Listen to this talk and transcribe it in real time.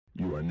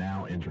are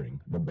now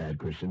entering the Bad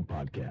Christian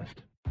Podcast.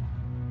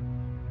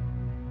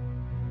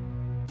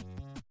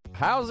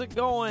 How's it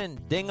going,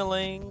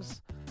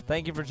 dingalings?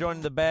 Thank you for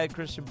joining the Bad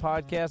Christian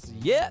Podcast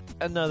yet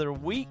another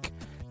week.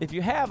 If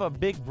you have a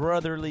big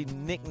brotherly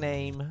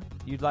nickname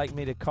you'd like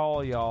me to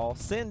call y'all,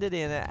 send it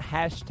in at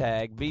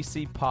hashtag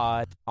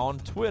BCPOD on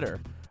Twitter.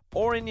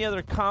 Or any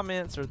other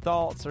comments or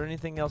thoughts or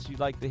anything else you'd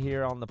like to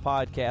hear on the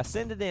podcast,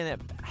 send it in at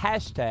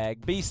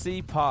hashtag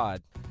BCPOD.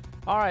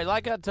 All right,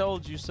 like I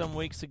told you some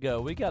weeks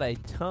ago, we got a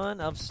ton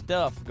of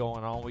stuff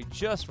going on. We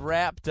just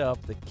wrapped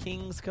up the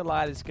King's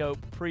Kaleidoscope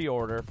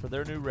pre-order for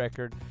their new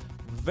record.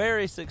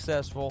 Very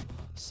successful.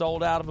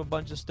 Sold out of a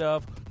bunch of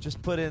stuff.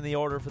 Just put in the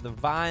order for the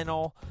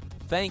vinyl.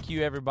 Thank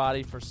you,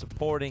 everybody, for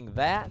supporting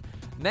that.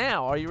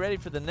 Now, are you ready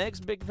for the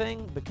next big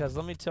thing? Because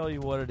let me tell you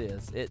what it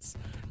is. It's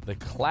the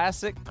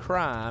Classic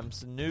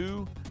Crimes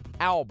new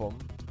album,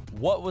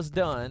 What Was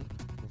Done,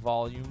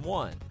 Volume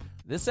 1.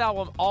 This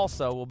album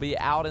also will be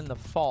out in the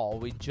fall.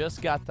 We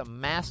just got the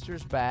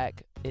masters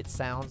back. It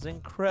sounds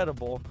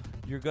incredible.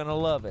 You're going to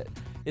love it.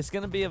 It's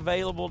going to be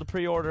available to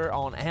pre-order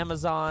on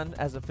Amazon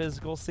as a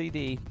physical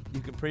CD.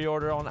 You can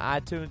pre-order on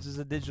iTunes as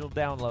a digital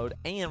download.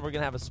 And we're going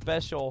to have a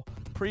special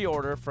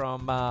pre-order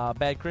from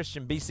Bad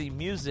Christian BC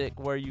Music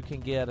where you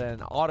can get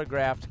an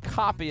autographed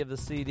copy of the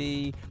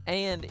CD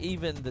and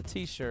even the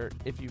t-shirt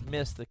if you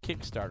missed the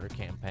Kickstarter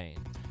campaign.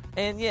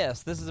 And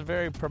yes, this is a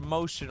very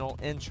promotional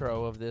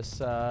intro of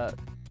this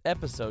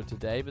episode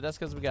today, but that's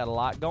because we got a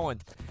lot going.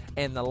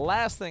 And the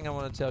last thing I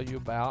want to tell you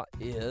about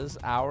is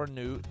our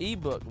new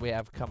ebook we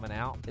have coming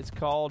out. It's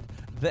called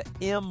The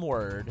M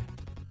Word,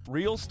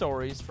 Real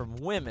Stories from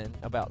Women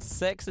About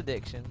Sex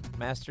Addiction,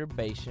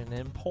 Masturbation,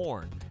 and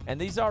Porn. And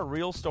these are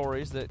real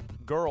stories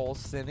that girls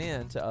sent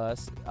in to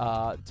us,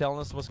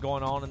 telling us what's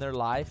going on in their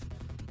life.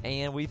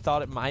 And we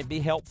thought it might be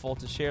helpful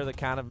to share the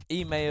kind of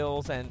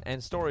emails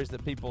and stories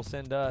that people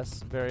send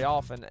us very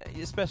often,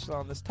 especially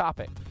on this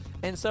topic.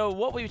 And so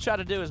what we try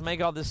to do is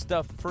make all this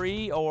stuff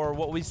free, or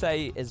what we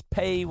say is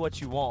pay what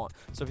you want.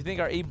 So if you think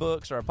our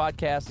ebooks or our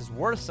podcast is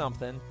worth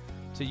something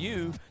to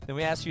you, then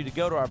we ask you to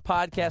go to our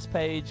podcast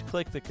page,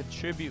 click the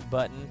contribute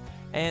button,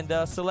 and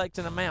select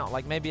an amount,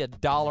 like maybe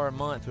 $1 a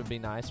month would be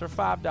nice, or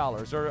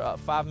 $5, or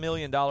 $5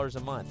 million a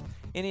month.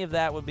 Any of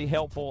that would be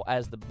helpful,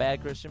 as the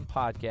Bad Christian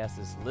Podcast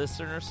is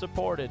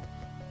listener-supported.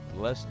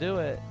 Let's do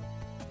it.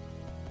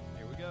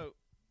 Here we go.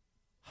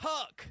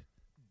 Huck,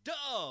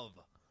 Dove,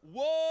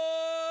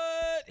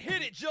 what?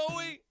 Hit it,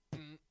 Joey.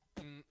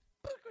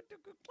 This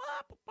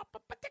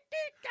is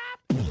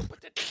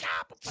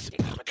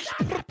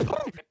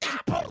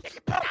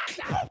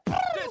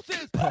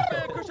the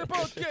Bad Christian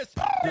Podcast.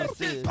 This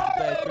is the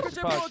Bad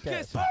Christian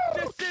Podcast.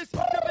 This is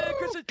the Bad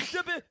Christian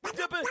Podcast.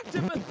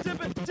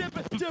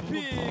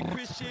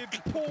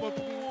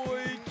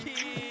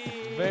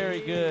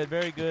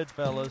 Very good,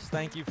 fellas.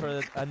 Thank you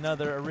for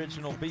another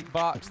original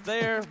beatbox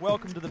there.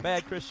 Welcome to the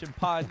Bad Christian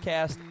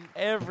Podcast,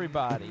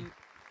 everybody.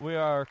 We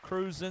are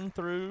cruising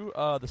through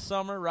the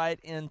summer right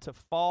into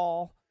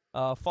fall.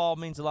 Fall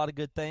means a lot of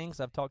good things.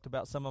 I've talked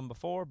about some of them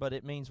before, but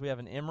it means we have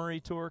an Emory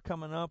tour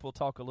coming up. We'll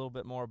talk a little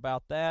bit more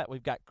about that.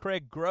 We've got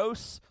Craig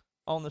Gross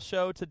on the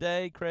show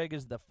today. Craig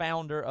is the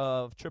founder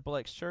of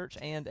XXX Church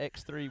and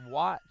X3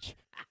 Watch.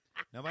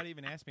 Nobody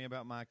even asked me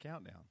about my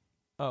countdown.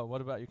 Oh,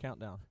 what about your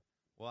countdown?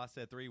 Well, I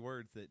said 3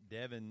 words that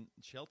Devin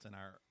Shelton,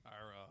 our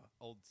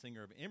old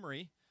singer of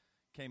Emory,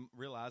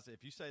 realized that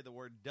if you say the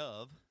word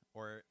dove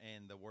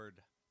and the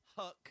word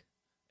huck,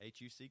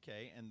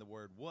 H-U-C-K, and the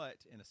word what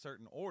in a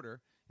certain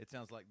order, it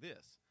sounds like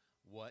this.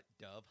 What,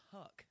 dove,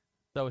 huck.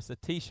 So it's a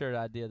T-shirt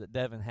idea that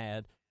Devin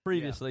had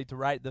previously to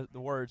write the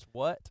words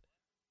what,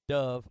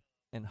 dove,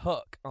 and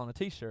huck on a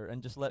T-shirt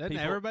and just let Doesn't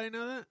people... everybody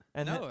know that?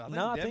 And I think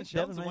Devin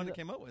Shelton's the one that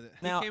came up with it.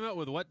 He came up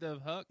with what,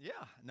 dove, huck? Yeah.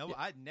 No,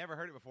 I'd never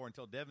heard it before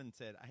until Devin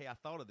said, hey, I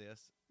thought of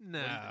this. No.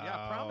 Yeah,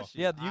 I promise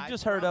you. Yeah, you've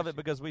just heard of it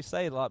because we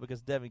say it a lot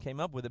because Devin came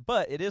up with it.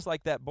 But it is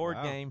like that board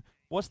game.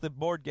 What's the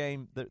board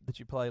game that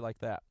you play like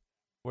that?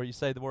 Where you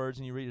say the words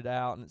and you read it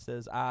out and it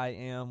says, I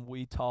am,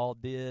 we tall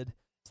did.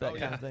 It's that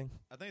kind of thing.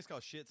 I think it's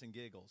called Shits and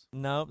Giggles.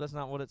 No, that's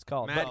not what it's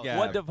called. Mad but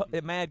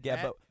Gab. Mad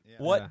Gab. But yeah.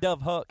 what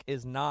Dove Huck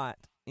is not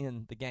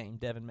in the game.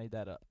 Devin made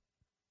that up.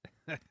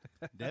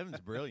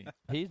 Devin's brilliant.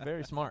 He's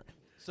very smart.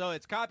 So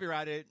it's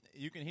copyrighted.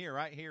 You can hear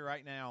right here,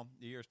 right now.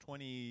 The year's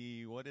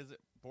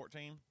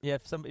 14? Yeah,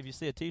 if you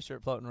see a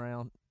T-shirt floating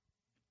around,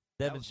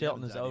 Devin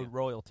Shelton Devin's is owed idea.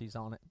 royalties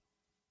on it.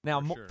 Now,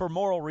 For sure. for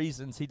moral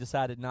reasons, he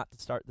decided not to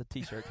start the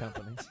T-shirt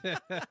company.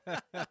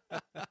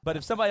 But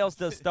if somebody else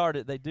does start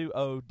it, they do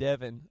owe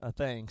Devin a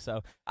thing.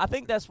 So I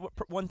think that's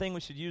one thing we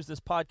should use this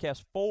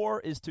podcast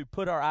for, is to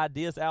put our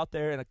ideas out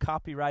there in a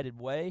copyrighted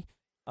way.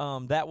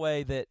 That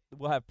way that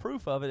we'll have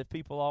proof of it if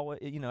people always,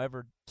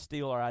 ever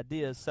steal our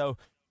ideas. So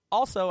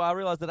also, I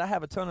realize that I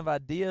have a ton of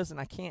ideas and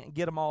I can't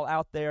get them all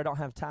out there. I don't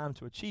have time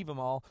to achieve them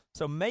all.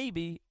 So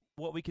maybe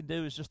what we can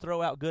do is just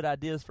throw out good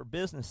ideas for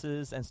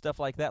businesses and stuff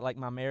like that, like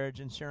my marriage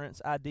insurance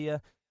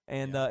idea,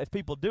 And Yeah. if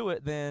people do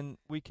it, then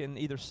we can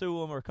either sue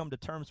them or come to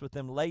terms with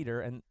them later,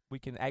 and we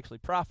can actually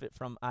profit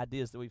from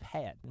ideas that we've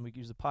had. And we can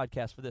use the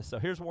podcast for this. So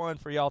here's one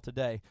for y'all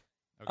today.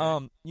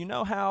 Okay. You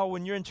know how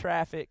when you're in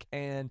traffic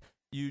and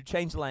you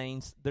change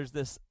lanes, there's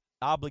this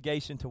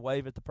obligation to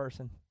wave at the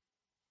person?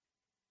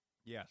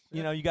 Yes.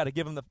 You know, you got to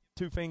give them the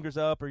 2 fingers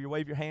up, or you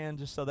wave your hand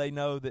just so they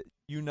know that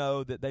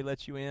they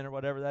let you in, or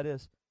whatever that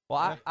is. Well,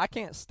 Yeah. I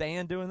can't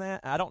stand doing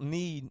that. I don't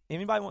need –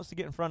 anybody wants to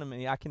get in front of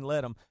me, I can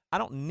let them. I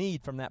don't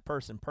need from that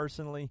person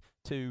personally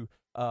to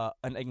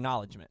an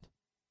acknowledgement.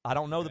 I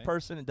don't know the Okay.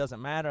 person. It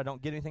doesn't matter. I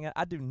don't get anything.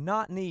 I do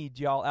not need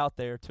y'all out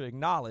there to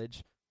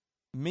acknowledge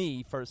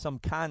me for some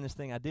kindness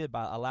thing I did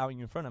by allowing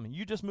you in front of me.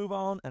 You just move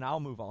on, and I'll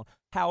move on.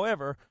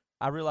 However,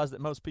 I realize that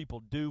most people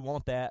do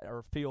want that,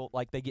 or feel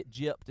like they get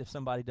gypped if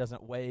somebody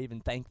doesn't wave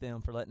and thank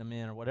them for letting them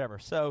in or whatever.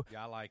 So,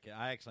 Yeah, I like it.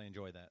 I actually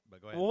enjoy that.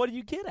 But go ahead. well, what do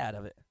you get out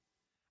of it?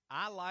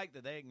 I like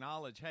that they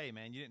acknowledge, hey,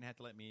 man, you didn't have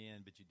to let me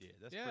in, but you did.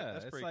 That's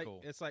it's pretty like,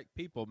 cool. It's like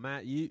people,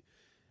 Matt.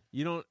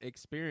 You don't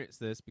experience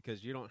this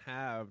because you don't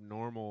have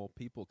normal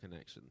people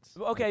connections.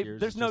 Okay, Like yours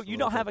there's is no. just a You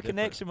little don't have a bit different.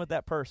 connection with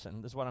that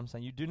person. Is what I'm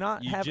saying. You do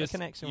not have a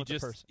connection with the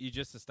person. You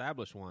just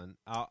establish one.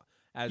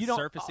 As You don't-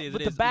 surfacey as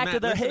with it the is, back Matt,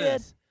 of their listen to head?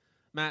 this.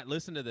 Matt,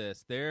 listen to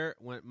this.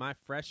 When my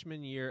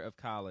freshman year of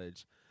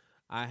college,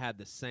 I had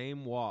the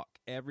same walk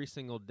every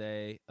single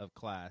day of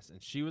class,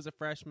 and she was a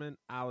freshman.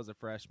 I was a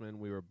freshman.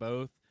 We were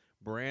both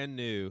brand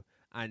new.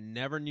 I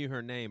never knew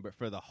her name, but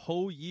for the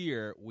whole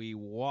year, we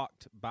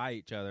walked by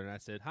each other, and I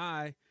said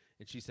hi,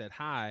 and she said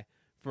hi.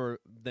 For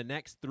the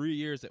next 3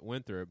 years at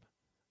Winthrop,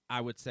 I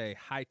would say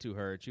hi to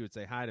her, and she would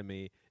say hi to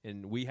me,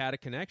 and we had a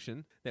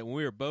connection that when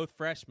we were both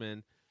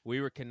freshmen, we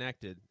were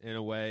connected in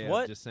a way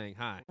What? of just saying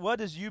hi. What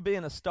does you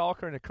being a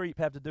stalker and a creep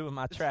have to do with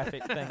my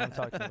traffic thing I'm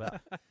talking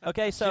about?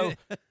 Okay, so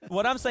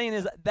what I'm saying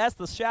is that's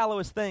the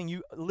shallowest thing.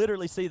 You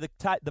literally see the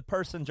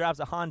person drives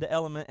a Honda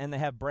Element and they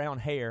have brown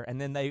hair, and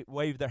then they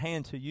wave their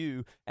hand to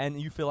you, and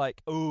you feel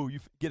like, oh,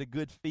 you get a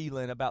good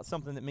feeling about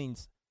something that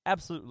means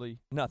absolutely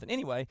nothing.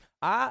 Anyway,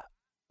 I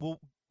will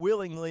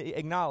willingly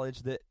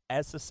acknowledge that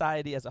as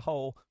society as a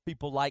whole,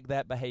 people like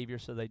that behavior,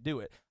 so they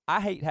do it. I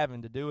hate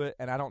having to do it,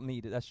 and I don't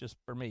need it. That's just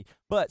for me.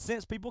 But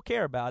since people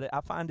care about it,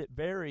 I find it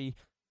very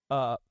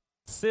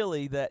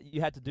silly that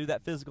you have to do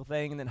that physical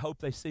thing and then hope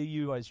they see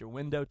you as your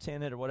window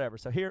tinted or whatever.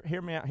 So hear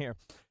me out here.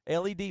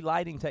 LED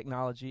lighting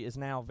technology is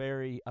now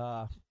very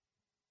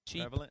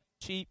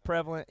cheap,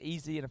 prevalent,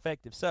 easy, and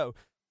effective. So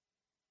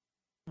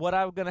what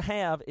I'm going to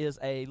have is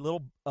a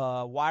little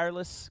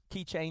wireless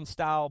keychain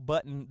style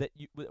button that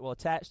will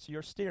attach to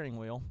your steering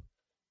wheel,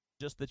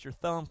 just that your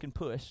thumb can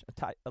push.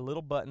 A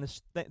little button.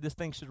 This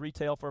thing should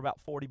retail for about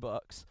 $40,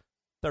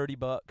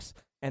 $30,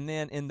 and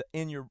then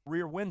in your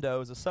rear window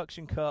is a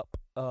suction cup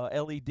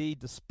LED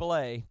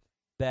display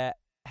that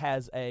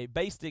has a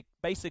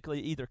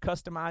basically either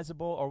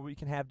customizable, or we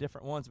can have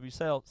different ones we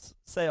sell.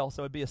 So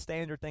it'd be a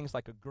standard thing. It's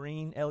like a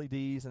green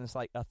LEDs, and it's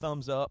like a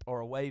thumbs up or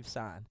a wave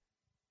sign.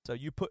 So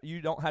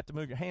you don't have to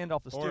move your hand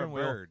off the steering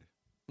wheel. Or a bird.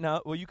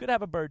 No, well, you could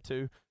have a bird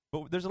too,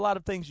 but there's a lot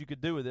of things you could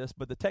do with this.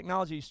 But the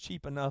technology is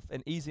cheap enough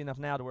and easy enough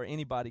now to where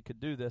anybody could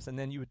do this. And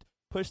then you would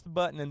push the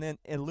button, and then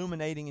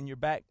illuminating in your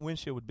back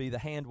windshield would be the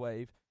hand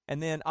wave.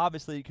 And then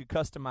obviously you could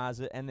customize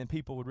it, and then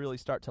people would really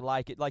start to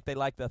like it, like they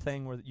like the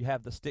thing where you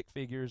have the stick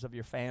figures of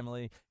your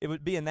family. It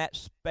would be in that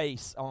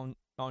space on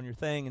your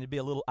thing, and it'd be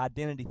a little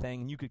identity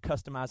thing, and you could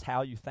customize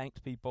how you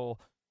thanked people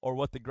or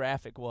what the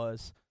graphic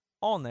was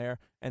on there.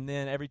 And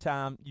then every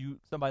time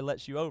somebody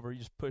lets you over, you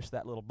just push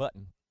that little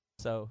button.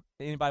 So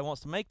anybody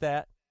wants to make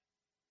that,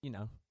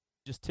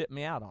 just tip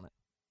me out on it.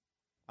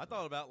 I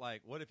thought about,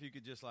 like, what if you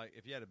could just, like,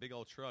 if you had a big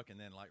old truck and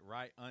then, like,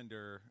 right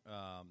under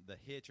the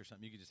hitch or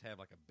something, you could just have,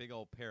 like, a big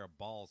old pair of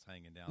balls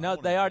hanging down. No,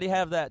 they already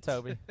have that,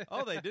 Toby.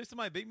 Oh, they do?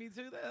 Somebody beat me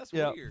to that? That's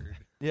Yep. weird.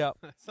 Yep.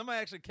 Somebody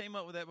actually came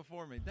up with that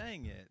before me.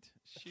 Dang it.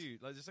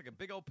 Shoot. Just like a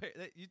big old pair.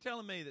 You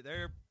telling me that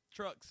there are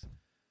trucks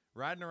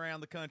riding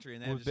around the country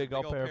and they have With just big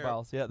old pair of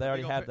balls. Yeah, they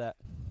already have that.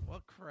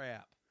 Well,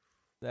 crap.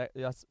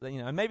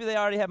 And maybe they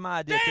already have my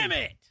idea. Damn too.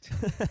 it!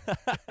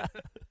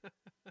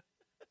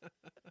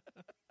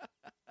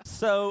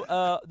 So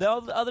the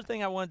other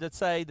thing I wanted to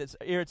say that's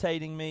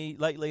irritating me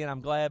lately, and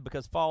I'm glad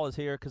because fall is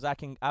here, because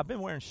I've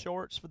been wearing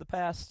shorts for the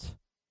past,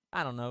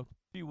 I don't know,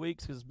 few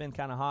weeks, because it's been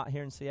kind of hot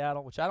here in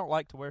Seattle, which I don't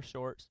like to wear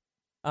shorts.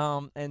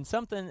 And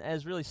something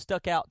has really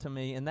stuck out to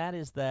me, and that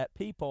is that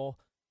people,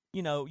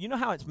 you know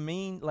how it's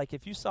mean. Like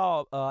if you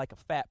saw like a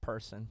fat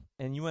person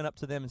and you went up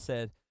to them and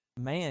said,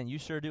 "Man, you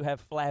sure do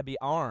have flabby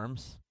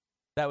arms,"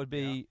 that would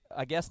be,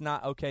 I guess,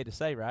 not okay to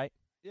say, right?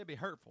 Yeah, it'd be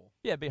hurtful.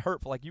 Yeah, it'd be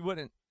hurtful. Like you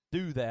wouldn't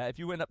do that if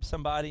you went up to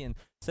somebody and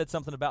said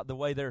something about the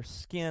way their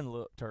skin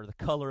looked or the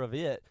color of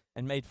it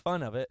and made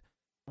fun of it.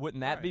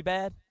 Wouldn't that be Right.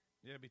 bad?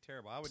 Yeah, it'd be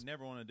terrible. I would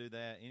never want to do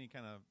that. Any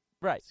kind of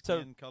Right.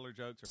 skin color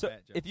jokes or So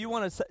fat jokes. if you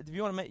want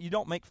to make, you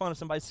don't make fun of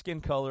somebody's skin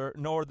color,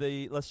 nor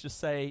let's just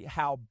say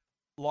how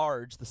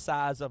large the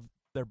size of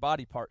their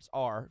body parts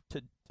are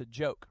to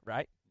joke,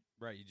 right?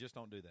 Right, you just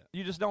don't do that.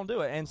 You just don't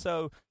do it. And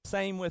so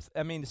same with,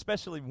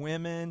 especially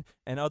women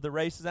and other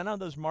races. I know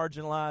those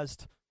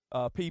marginalized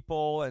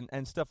people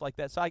and stuff like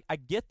that. So I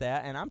get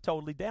that, and I'm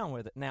totally down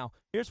with it. Now,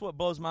 here's what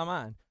blows my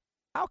mind.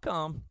 How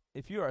come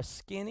if you're a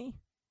skinny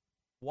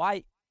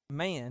white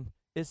man,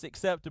 it's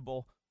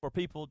acceptable for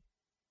people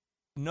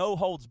no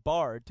holds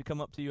barred to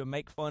come up to you and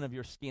make fun of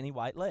your skinny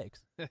white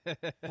legs?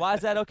 Why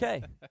is that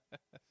okay?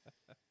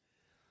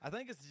 I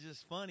think it's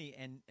just funny,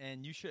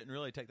 and you shouldn't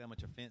really take that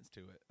much offense to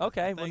it.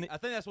 Okay. I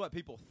think that's what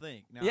people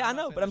think. Now, yeah, I I'm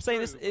not know, but I'm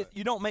saying true,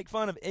 you don't make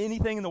fun of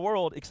anything in the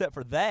world except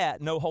for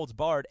that, no holds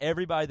barred.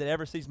 Everybody that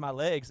ever sees my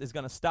legs is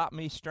going to stop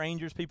me,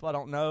 strangers, people I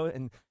don't know,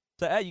 and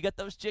say, hey, you got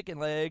those chicken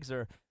legs,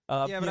 or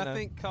yeah, but I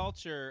think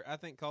culture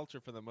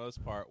for the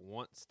most part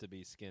wants to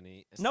be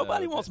skinny.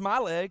 Nobody wants my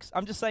legs.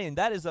 I'm just saying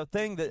that is a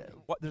thing that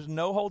there's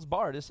no holds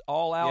barred. It's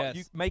all out.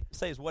 Yes. You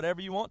say it's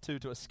whatever you want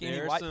to a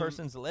skinny white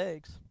person's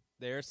legs.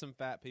 There are some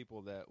fat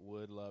people that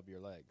would love your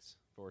legs,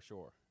 for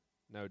sure.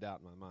 No doubt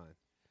in my mind.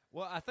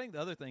 Well, I think the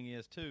other thing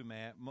is, too,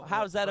 Matt.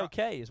 How is that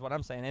okay is what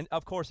I'm saying. And,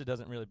 of course, it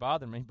doesn't really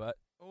bother me, but,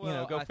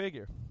 go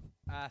figure.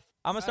 I'm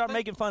going to start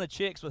making fun of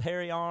chicks with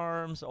hairy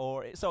arms.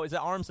 So is it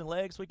arms and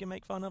legs we can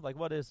make fun of? Like,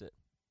 what is it?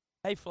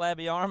 Hey,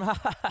 flabby arm.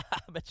 I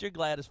bet you're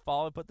glad it's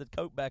falling. Put the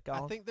coat back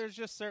on. I think there's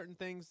just certain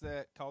things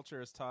that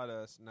culture has taught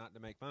us not to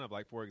make fun of.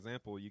 Like, for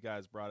example, you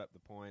guys brought up the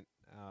point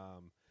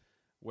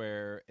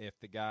where if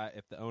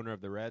the owner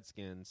of the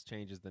Redskins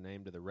changes the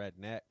name to the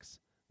Rednecks,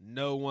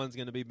 no one's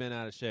going to be bent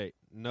out of shape.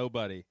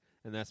 Nobody.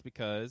 And that's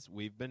because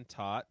we've been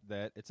taught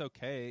that it's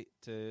okay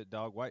to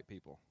dog white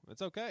people.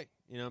 It's okay.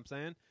 You know what I'm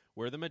saying?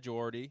 We're the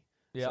majority.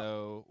 Yep.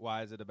 So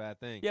why is it a bad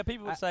thing? Yeah,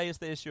 people would say it's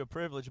the issue of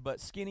privilege, but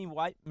skinny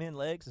white men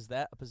legs, is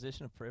that a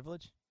position of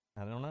privilege?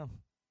 I don't know.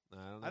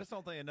 I just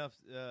don't think enough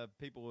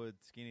people with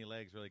skinny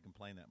legs really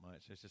complain that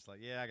much. It's just like,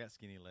 yeah, I got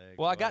skinny legs.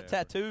 Well, I got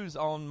tattoos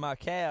on my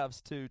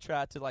calves to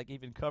try to like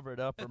even cover it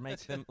up or make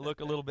them look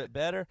a little bit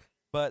better.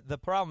 But the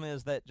problem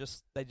is that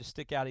they just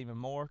stick out even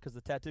more because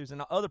the tattoos. And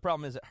the other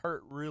problem is it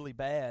hurt really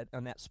bad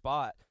on that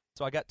spot.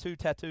 So I got 2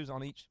 tattoos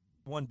on each,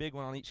 one big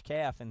one on each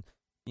calf, and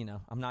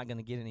I'm not going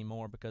to get any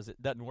more because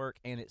it doesn't work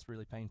and it's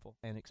really painful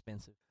and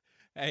expensive.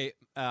 Hey,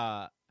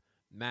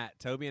 Matt,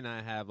 Toby and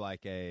I have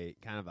like a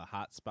kind of a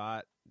hot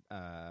spot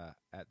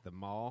at the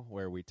mall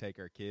where we take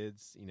our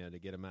kids, to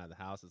get them out of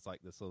the house. It's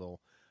like this little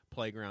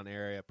playground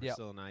area.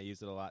 Priscilla and I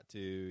use it a lot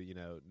too,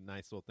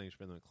 nice little things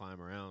for them to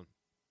climb around.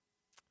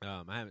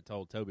 I haven't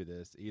told Toby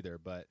this either,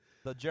 but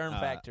the germ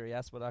factory,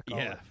 that's what I call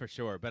it. Yeah, for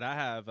sure. But I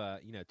have,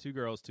 2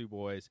 girls, 2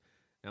 boys.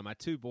 Now my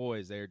 2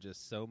 boys, they're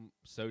just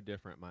so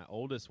different. My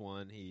oldest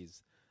one, he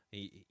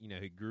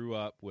grew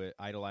up with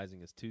idolizing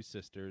his 2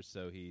 sisters,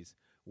 so he's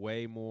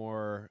way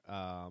more,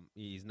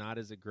 he's not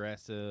as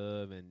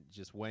aggressive and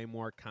just way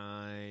more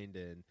kind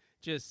and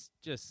just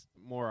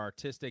more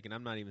artistic. And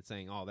I'm not even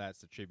saying all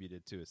that's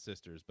attributed to his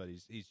sisters, but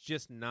he's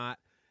just not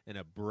an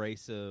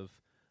abrasive,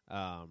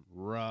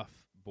 rough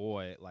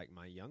boy like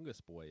my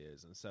youngest boy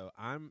is. And so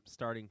I'm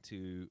starting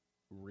to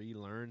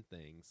relearn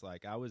things.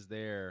 Like I was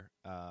there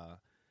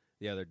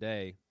the other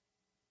day,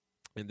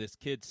 and this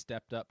kid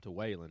stepped up to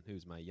Waylon,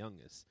 who's my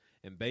youngest.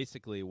 And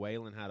basically,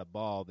 Waylon had a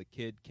ball. The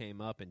kid came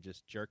up and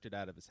just jerked it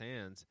out of his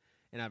hands.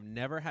 And I've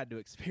never had to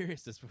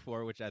experience this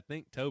before, which I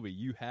think, Toby,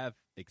 you have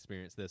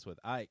experienced this with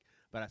Ike.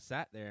 But I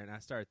sat there and I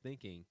started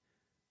thinking,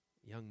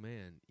 young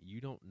man,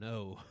 you don't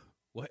know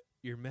what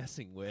you're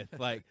messing with.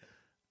 Like,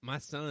 my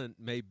son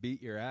may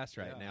beat your ass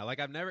right now. Like,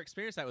 I've never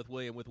experienced that with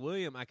William. With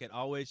William, I could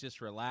always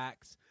just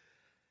relax,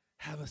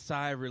 have a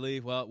sigh of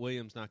relief. Well,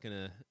 William's not going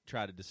to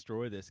try to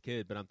destroy this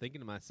kid. But I'm thinking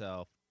to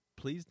myself,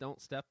 please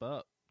don't step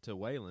up to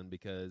Waylon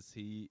because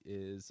he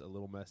is a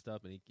little messed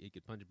up and he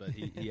could punch. But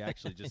he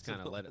actually just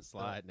kind of let it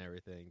slide and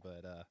everything.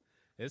 But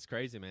it's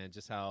crazy, man,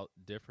 just how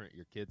different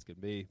your kids can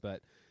be.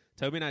 But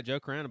Toby and I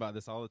joke around about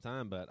this all the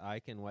time. But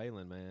Ike and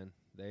Waylon, man,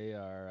 they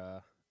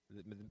are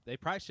they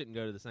probably shouldn't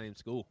go to the same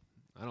school.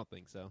 I don't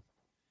think so.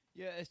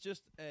 Yeah, it's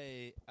just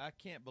I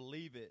can't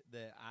believe it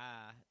that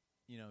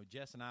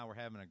Jess and I were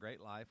having a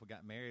great life. We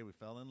got married. We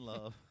fell in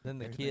love. Then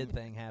the kid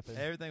thing happened.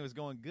 Everything was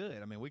going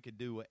good. I mean, we could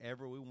do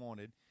whatever we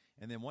wanted.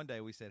 And then one day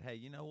we said, hey,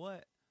 you know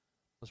what?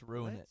 Let's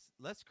ruin it.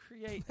 Let's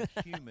create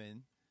a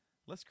human.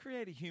 Let's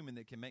create a human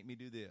that can make me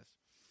do this.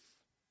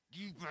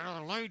 You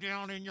better lay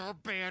down in your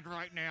bed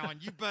right now,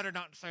 and you better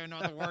not say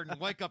another word and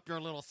wake up your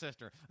little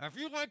sister. If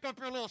you wake up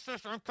your little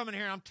sister, I'm coming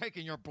here and I'm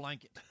taking your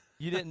blanket.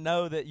 You didn't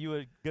know that you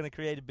were going to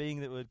create a being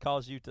that would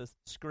cause you to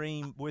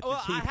scream with your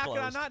teeth how closed.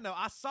 could I not know?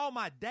 I saw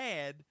my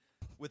dad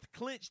with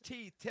clenched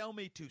teeth tell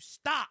me to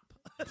stop.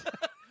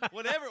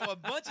 Whatever it was,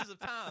 bunches of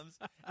times.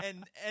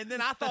 And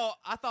then I thought,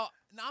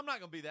 no, I'm not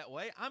going to be that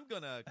way. I'm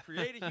going to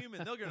create a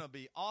human. They're going to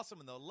be awesome,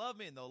 and they'll love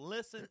me, and they'll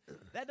listen.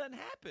 That doesn't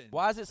happen.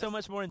 Why is it so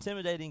much more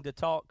intimidating to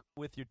talk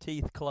with your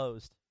teeth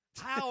closed?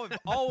 How I've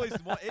always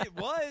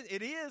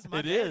it is. My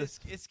It dad is.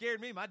 It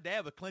scared me. My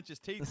dad would clench his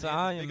teeth. And So he had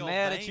I this am big old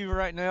mad at vein. you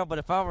right now, but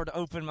if I were to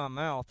open my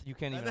mouth, you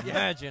can't even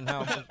imagine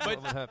how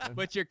what would happen.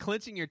 But you're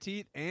clenching your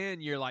teeth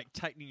and you're like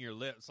tightening your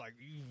lips, like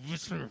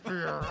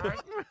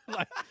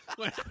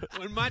like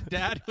when my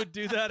dad would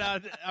do that,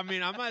 I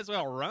mean, I might as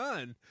well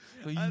run.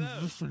 I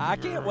know. I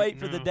can't wait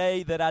for the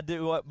day that I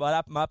do what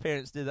my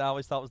parents did. That I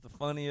always thought was the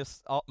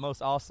funniest,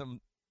 most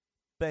awesome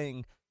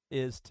thing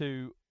is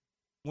to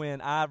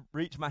when I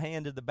reach my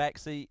hand to the back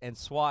seat and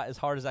swat as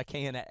hard as I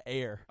can at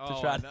air to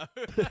try to.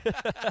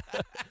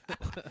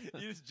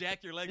 You just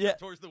jack your legs Yeah. up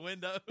towards the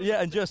window.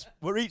 Yeah, and just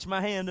reach my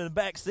hand in the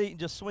back seat and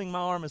just swing my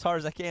arm as hard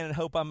as I can and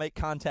hope I make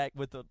contact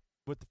with the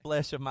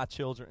flesh of my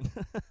children.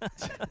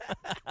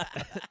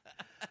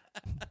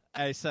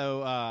 Hey,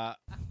 so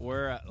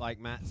we're like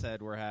Matt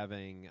said, we're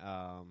having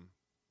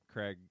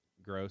Craig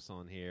Gross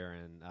on here,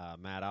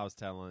 and Matt, I was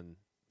telling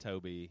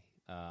Toby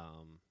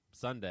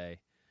Sunday,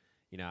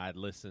 you know, I'd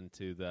listened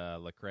to the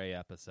Lecrae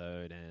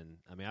episode, and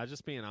I mean, I was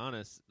just being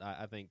honest.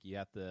 I think you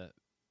have to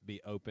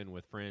be open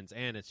with friends,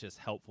 and it's just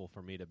helpful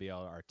for me to be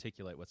able to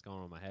articulate what's going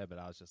on in my head. But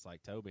I was just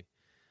like, Toby, I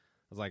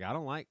was like, I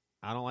don't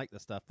like the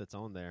stuff that's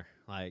on there.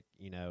 Like,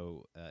 you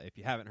know, if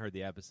you haven't heard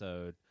the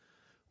episode,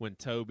 when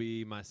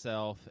Toby,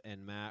 myself,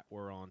 and Matt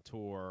were on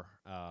tour,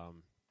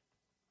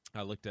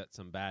 I looked at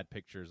some bad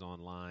pictures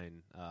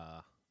online,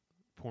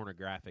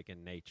 pornographic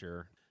in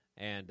nature.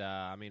 And,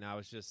 I mean, I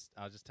was just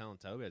telling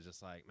Toby, I was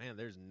just like, man,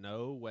 there's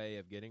no way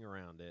of getting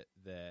around it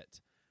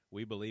that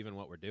we believe in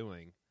what we're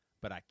doing,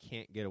 but I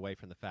can't get away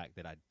from the fact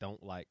that I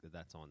don't like that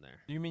that's on there.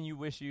 Do you mean you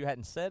wish you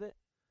hadn't said it?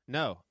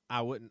 No,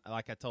 I wouldn't.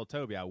 Like I told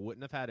Toby, I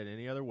wouldn't have had it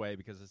any other way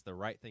because it's the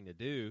right thing to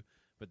do,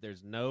 but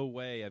there's no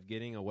way of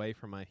getting away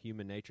from my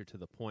human nature to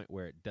the point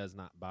where it does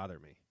not bother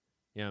me.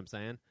 You know what I'm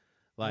saying?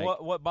 Like,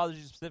 What bothers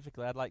you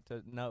specifically? I'd like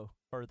to know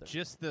further.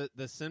 just the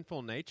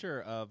sinful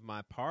nature of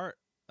my part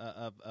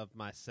of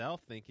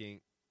myself thinking,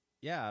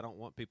 yeah, I don't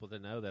want people to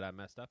know that I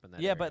messed up in that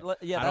area.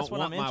 That's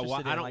what I'm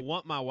interested in. I don't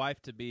want my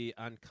wife to be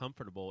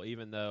uncomfortable,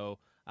 even though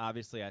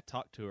obviously I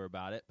talked to her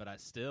about it, but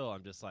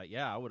I'm just like,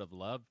 yeah, I would have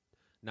loved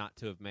not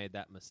to have made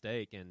that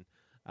mistake. And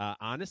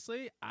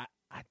honestly, I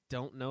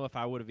don't know if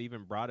I would have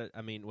even brought it.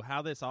 I mean,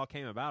 how this all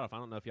came about, I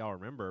don't know if y'all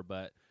remember,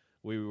 but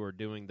we were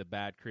doing the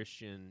Bad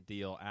Christian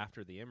deal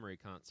after the Emery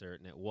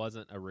concert, and it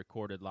wasn't a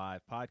recorded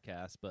live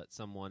podcast, but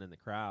someone in the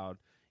crowd,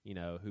 you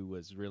know, who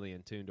was really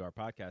in tune to our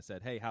podcast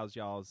said, hey, how's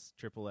y'all's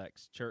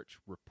XXX church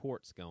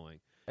reports going?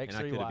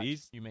 X3 Watch,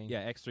 you mean?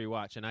 Yeah, X3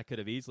 Watch. And I could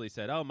have easily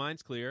said, oh,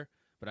 mine's clear,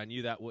 but I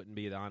knew that wouldn't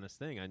be the honest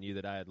thing. I knew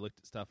that I had looked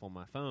at stuff on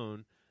my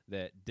phone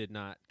that did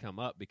not come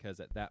up because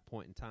at that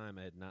point in time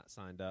I had not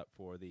signed up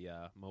for the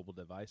mobile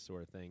device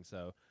sort of thing.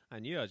 So I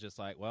knew, I was just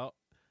like, well,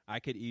 I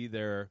could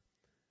either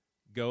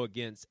go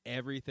against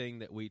everything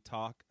that we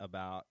talk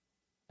about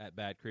at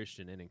Bad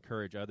Christian and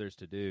encourage others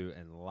to do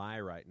and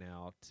lie right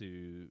now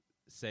to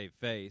save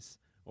face,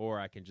 or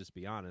I can just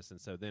be honest.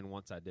 And so then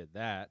once I did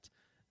that,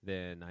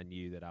 then I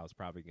knew that I was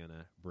probably going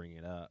to bring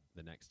it up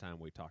the next time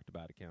we talked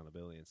about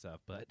accountability and stuff.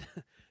 But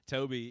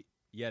Toby,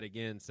 yet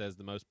again, says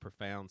the most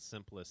profound,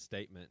 simplest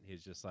statement.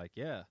 He's just like,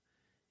 yeah,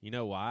 you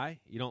know why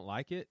you don't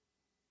like it?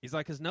 He's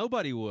like, because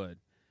nobody would.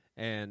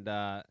 And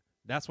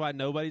that's why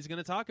nobody's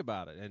going to talk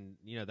about it. And,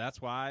 you know,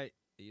 that's why,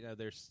 you know,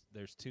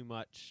 there's too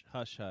much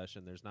hush-hush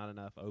and there's not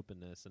enough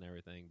openness and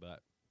everything. But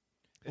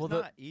it's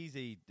not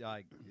easy,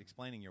 like,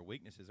 explaining your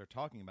weaknesses or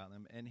talking about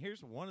them. And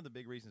here's one of the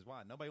big reasons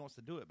why. Nobody wants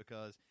to do it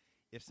because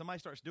if somebody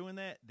starts doing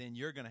that, then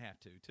you're going to have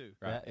to, too.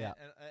 Right. Yeah.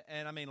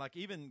 And, I mean, like,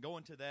 even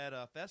going to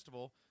that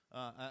festival,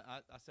 I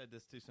said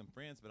this to some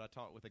friends, but I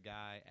talked with a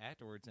guy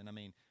afterwards. And, I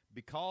mean,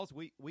 because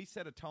we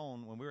set a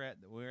tone when we were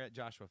at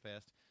Joshua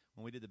Fest,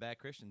 when we did the Bad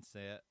Christian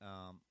set,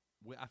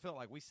 I felt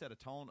like we set a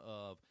tone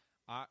of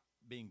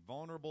being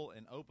vulnerable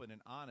and open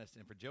and honest,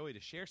 and for Joey to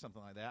share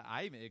something like that,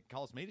 it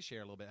caused me to share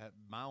a little bit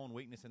my own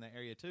weakness in that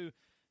area too.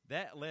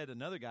 That led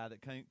another guy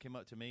that came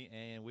up to me,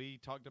 and we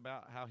talked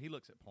about how he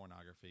looks at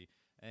pornography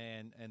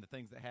and the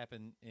things that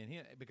happen in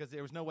him, because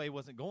there was no way he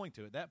wasn't going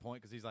to at that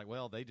point, because he's like,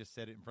 well, they just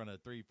said it in front of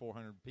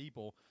 300-400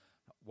 people.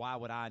 Why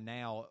would I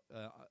now,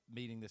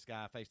 meeting this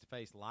guy face to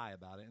face, lie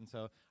about it? And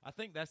so I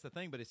think that's the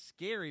thing. But it's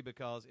scary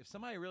because if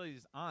somebody really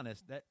is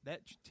honest,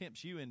 that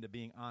tempts you into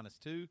being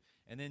honest too,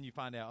 and then you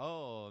find out,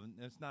 oh,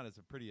 it's not as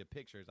pretty a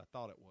picture as I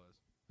thought it was.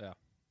 yeah.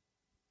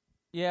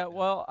 Yeah,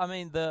 well, I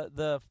mean,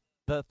 the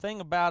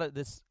thing about it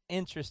that's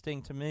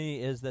interesting to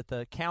me is that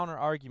the counter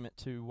argument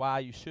to why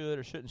you should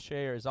or shouldn't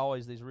share is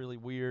always these really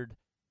weird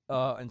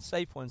and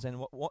safe ones,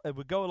 and it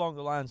would go along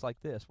the lines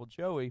like this. Well,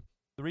 Joey,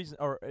 the reason,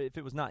 or if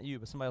it was not you,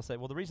 but somebody else said,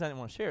 well, the reason I didn't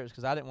want to share is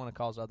because I didn't want to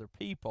cause other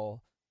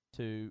people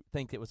to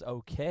think it was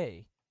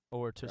okay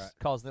or to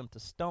cause them to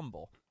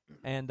stumble.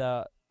 And,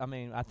 I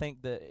mean, I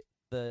think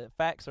the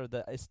facts are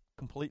it's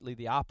completely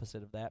the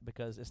opposite of that,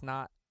 because it's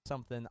not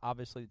something,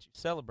 obviously, that you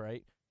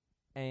celebrate,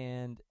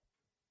 and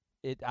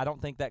I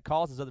don't think that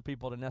causes other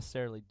people to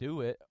necessarily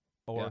do it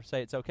or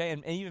say it's okay.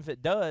 And even if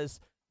it does,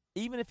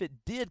 even if it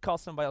did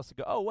cause somebody else to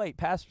go, oh, wait,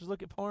 pastors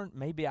look at porn,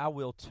 maybe I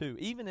will too.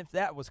 Even if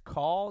that was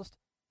caused,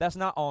 that's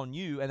not on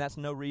you, and that's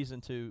no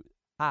reason to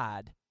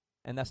hide,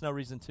 and that's no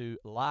reason to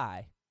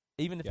lie,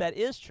 even if that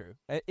is true.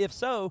 If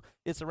so,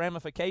 it's a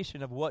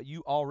ramification of what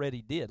you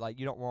already did. Like,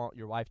 you don't want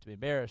your wife to be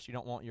embarrassed. You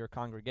don't want your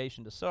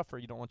congregation to suffer.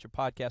 You don't want your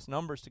podcast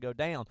numbers to go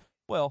down.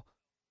 Well,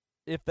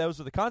 if those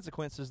are the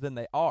consequences, then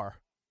they are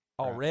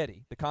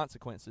already the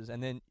consequences.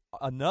 And then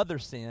another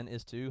sin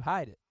is to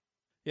hide it.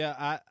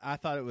 Yeah, I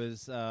thought it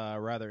was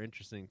rather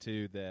interesting,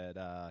 too, that,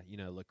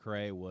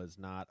 Lecrae was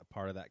not a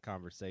part of that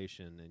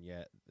conversation, and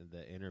yet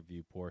the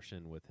interview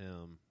portion with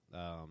him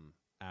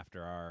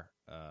after our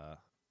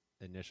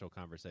initial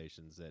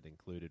conversations that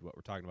included what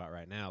we're talking about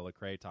right now,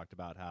 Lecrae talked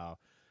about how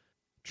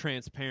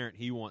transparent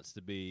he wants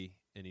to be,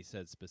 and he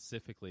said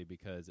specifically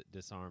because it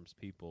disarms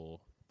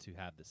people to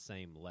have the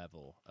same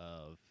level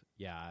of,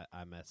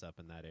 I mess up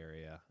in that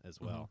area as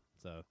well.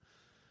 So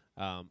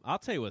I'll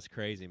tell you what's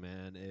crazy,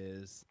 man,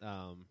 is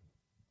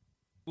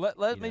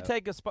let me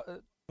take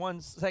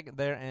 1 second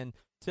there and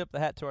tip the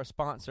hat to our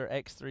sponsor,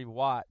 X3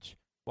 Watch,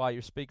 while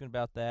you're speaking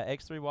about that.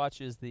 X3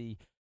 Watch is the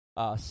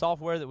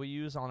software that we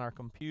use on our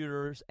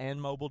computers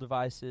and mobile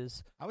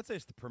devices. I would say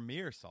it's the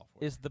premier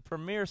software. It's the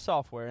premier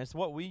software. It's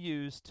what we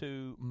use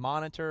to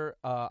monitor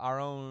our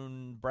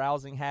own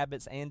browsing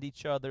habits and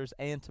each other's,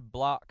 and to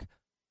block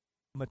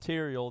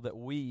material that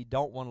we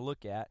don't want to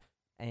look at.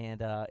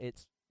 And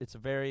it's a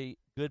very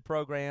good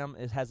program.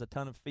 It has a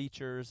ton of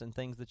features and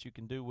things that you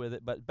can do with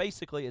it. But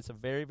basically, it's a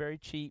very, very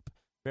cheap,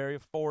 very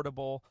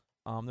affordable.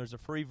 There's a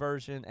free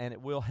version, and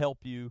it will help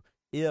you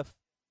if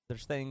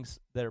there's things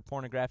that are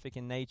pornographic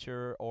in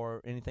nature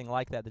or anything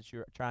like that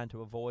you're trying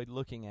to avoid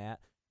looking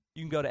at.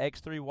 You can go to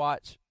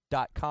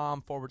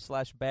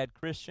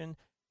x3watch.com/badchristian,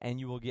 and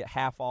you will get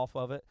half off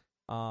of it.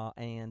 So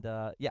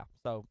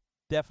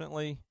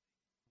definitely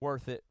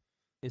worth it.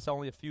 It's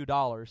only a few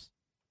dollars,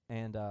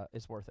 and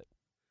it's worth it.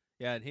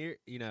 Yeah, and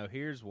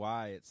here's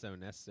why it's so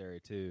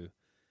necessary too,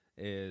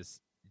 is,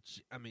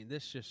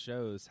 this just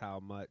shows how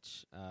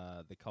much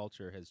the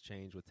culture has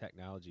changed with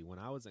technology. When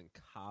I was in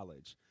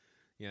college,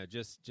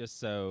 just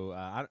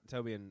so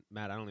Toby and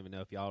Matt, I don't even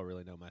know if y'all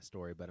really know my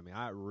story, but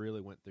I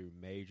really went through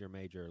major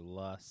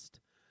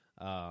lust,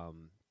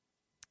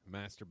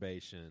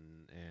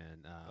 masturbation,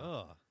 and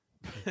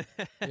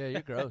yeah,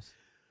 you're gross.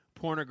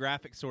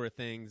 Pornographic sort of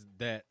things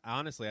that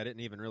honestly I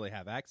didn't even really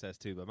have access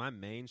to. But my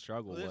main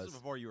struggle this was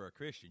before you were a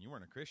Christian. You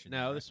weren't a Christian.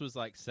 No, right? This was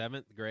like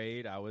 7th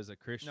grade. I was a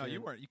Christian. No,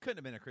 you weren't. You couldn't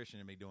have been a Christian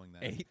and be doing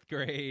that. 8th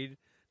grade,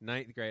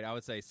 9th grade. I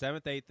would say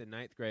 7th, 8th, and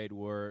 9th grade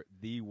were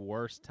the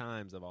worst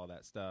times of all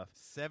that stuff.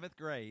 7th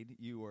grade,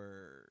 you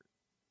were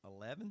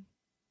 11.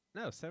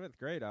 No, 7th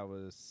grade, I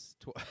was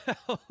 12.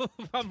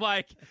 I'm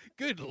like,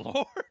 good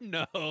Lord,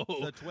 no.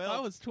 So 12. I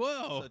was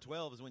 12. So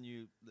 12 is when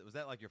was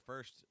that like your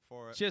first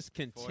for just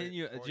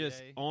continue,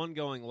 just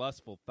ongoing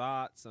lustful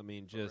thoughts.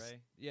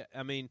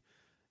 It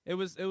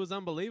was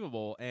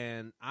unbelievable,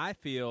 and I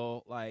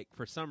feel like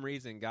for some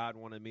reason God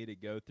wanted me to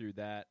go through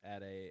that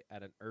at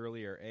an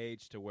earlier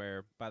age, to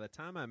where by the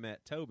time I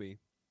met Toby,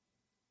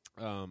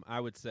 I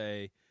would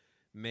say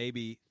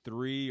maybe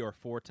 3 or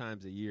 4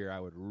 times a year I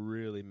would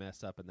really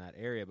mess up in that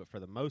area, but for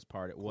the most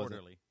part it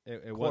wasn't.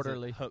 It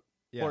quarterly, wasn't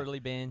quarterly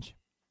binge.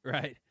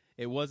 Right.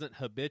 It wasn't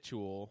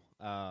habitual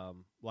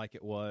like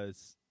it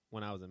was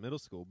when I was in middle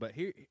school. But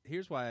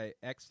here's why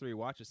X3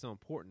 Watch is so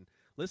important.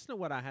 Listen to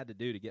what I had to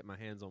do to get my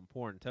hands on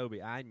porn.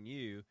 Toby, I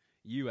knew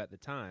you at the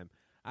time.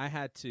 I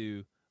had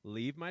to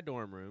leave my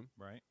dorm room,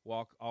 right,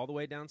 walk all the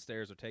way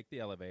downstairs or take the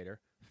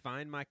elevator,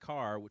 find my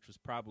car, which was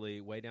probably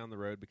way down the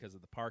road because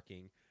of the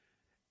parking,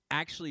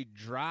 actually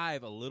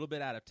drive a little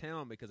bit out of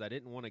town because I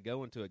didn't want to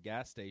go into a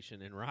gas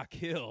station in Rock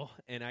Hill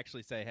and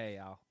actually say, hey,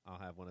 I'll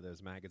have one of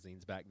those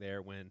magazines back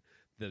there, when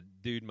the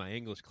dude in my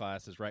English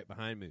class is right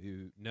behind me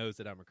who knows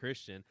that I'm a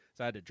Christian.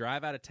 So I had to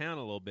drive out of town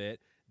a little bit,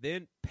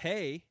 then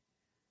pay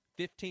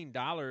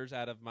 $15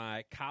 out of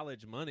my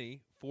college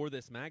money for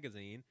this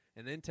magazine,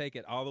 and then take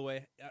it all the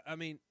way.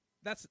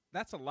 That's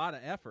a lot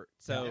of effort.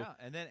 So yeah,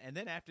 and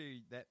then after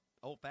that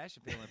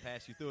old-fashioned feeling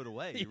passed, you threw it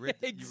away.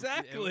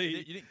 Exactly.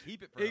 You didn't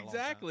keep it for a long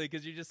time.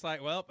 Because you're just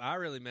like, well, I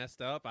really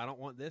messed up. I don't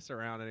want this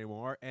around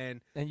anymore.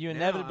 And you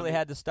inevitably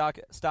had to stop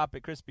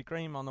at Krispy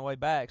Kreme on the way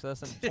back, so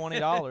that's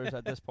 $20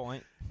 at this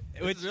point.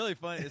 Which is really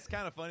funny. It's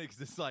kind of funny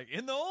because it's like,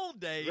 in the old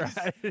days,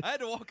 right, I had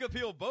to walk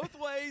uphill both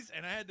ways,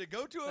 and I had to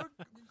go to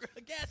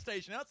a gas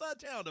station outside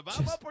town to buy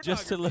my pornography.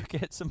 Just to look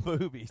at some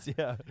boobies,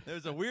 yeah. There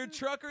was a weird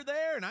trucker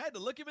there, and I had to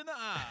look him in the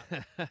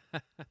eye.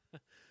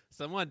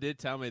 Someone did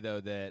tell me,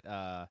 though,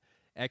 that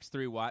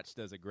X3 Watch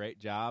does a great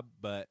job,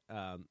 but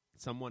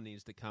someone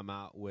needs to come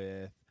out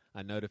with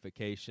a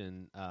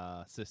notification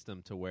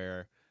system to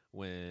where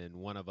when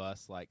one of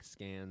us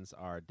scans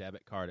our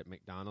debit card at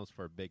McDonald's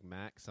for a Big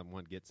Mac,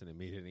 someone gets an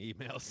immediate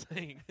email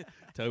saying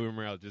Toby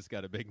Morrell just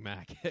got a Big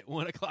Mac at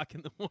 1 o'clock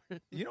in the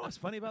morning. You know what's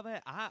funny about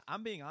that?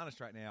 I'm being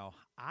honest right now.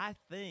 I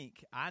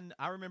think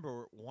I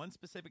remember one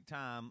specific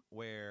time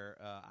where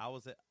I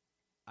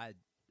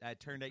had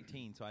turned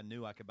 18, so I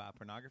knew I could buy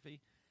pornography.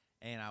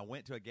 And I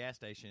went to a gas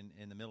station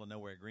in the middle of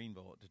nowhere,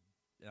 Greenville,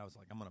 and I was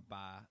like, I'm going to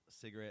buy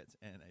cigarettes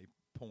and a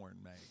porn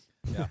mag.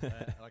 Yeah.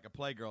 Like a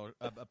playgirl,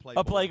 a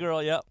A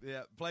Playgirl, yep.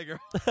 Yeah, playgirl.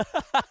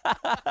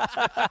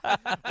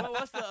 Well,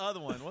 what's the other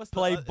one? What's the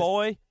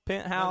Playboy,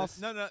 Penthouse.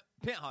 No,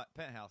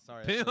 Penthouse.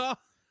 Sorry, Pinball?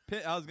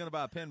 I was gonna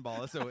buy a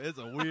pinball. It's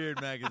a weird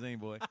magazine,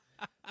 boy.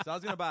 So I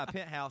was gonna buy a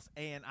Penthouse,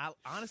 and I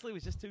honestly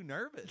was just too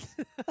nervous.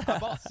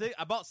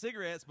 I bought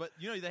cigarettes, but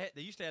you know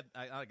they used to have.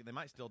 They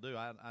might still do.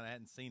 I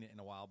hadn't seen it in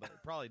a while, but it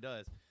probably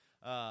does.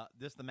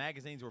 Just the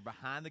magazines were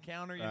behind the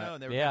counter, you know,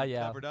 and they were kind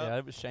of covered up. Yeah,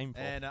 it was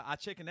shameful. And I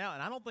chickened out,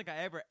 and I don't think I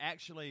ever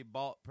actually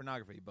bought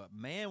pornography. But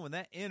man, when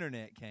that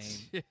internet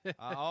came,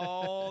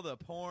 all the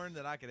porn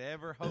that I could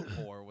ever hope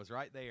for was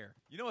right there.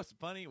 You know what's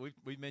funny?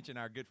 We've mentioned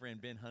our good friend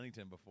Ben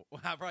Huntington before.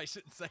 Well, I probably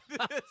shouldn't say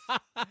this.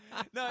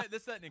 No,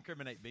 this doesn't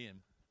incriminate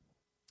Ben.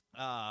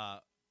 I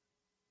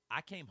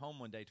came home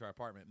one day to our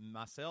apartment.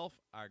 Myself,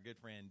 our good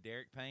friend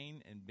Derek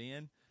Payne, and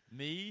Ben,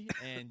 me,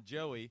 and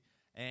Joey.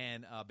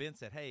 And Ben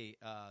said, "Hey,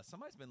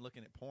 somebody's been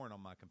looking at porn on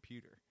my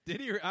computer."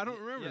 Did he? I don't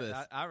remember this.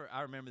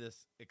 I remember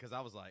this because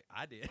I was like,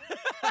 I did.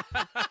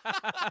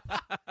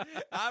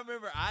 I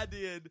remember I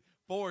did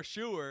for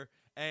sure.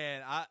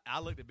 And I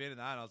looked at Ben and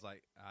I was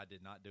like, I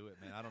did not do it,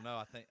 man. I don't know.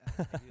 I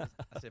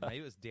said, maybe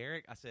it was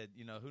Derek. I said,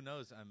 you know, who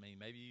knows? I mean,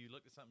 maybe you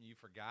looked at something you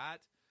forgot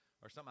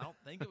or something. I don't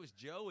think it was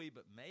Joey,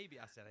 but maybe.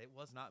 I said, it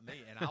was not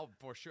me. And I'll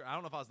for sure, I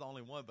don't know if I was the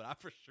only one, but I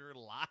for sure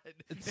lied.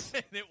 And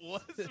it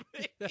was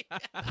me.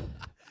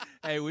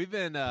 Hey, we've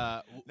been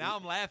now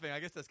I'm laughing. I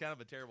guess that's kind of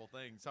a terrible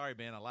thing. Sorry,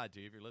 Ben, I lied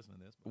to you if you're listening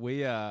to this.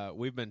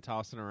 we've been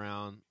tossing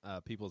around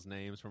people's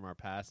names from our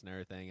past and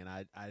everything, and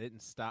I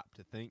didn't stop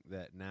to think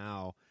that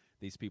now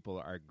these people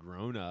are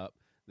grown up.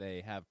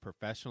 They have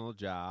professional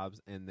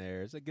jobs, and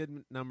there's a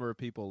good number of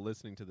people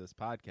listening to this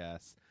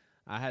podcast.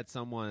 I had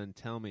someone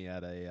tell me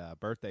at a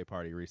birthday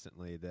party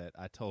recently that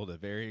I told a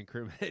very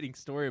incriminating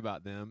story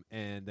about them,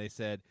 and they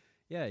said,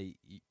 yeah, you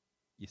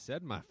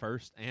said my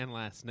first and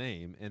last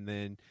name, and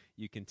then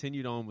you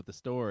continued on with the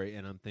story,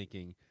 and I'm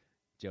thinking,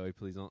 Joey,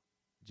 please don't.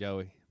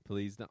 Joey,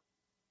 please don't.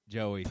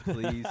 Joey,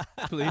 please,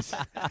 please.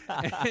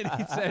 And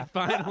he said,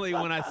 finally,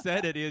 when I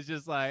said it, he was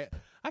just like,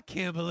 I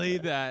can't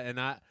believe that. And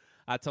I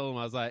told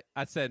him,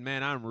 I said,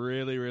 man, I'm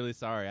really, really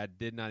sorry. I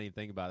did not even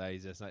think about that.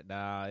 He's just like,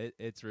 nah,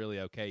 it's really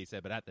okay. He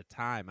said, but at the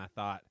time, I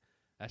thought,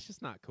 that's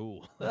just not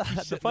cool.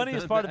 The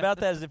funniest part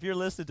about that is if you're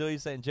listening to it, you're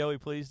saying, Joey,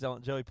 please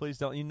don't. Joey, please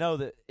don't. You know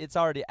that it's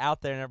already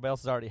out there and everybody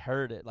else has already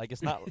heard it. Like,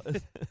 it's not.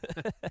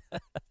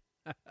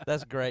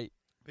 That's great.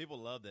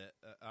 People love that.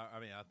 I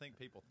mean, I think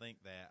people think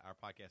that our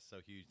podcast is so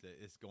huge that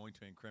it's going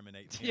to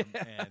incriminate them,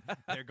 and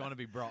they're going to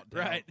be brought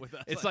down with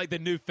us. It's like the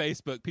new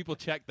Facebook. People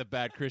check the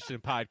Bad Christian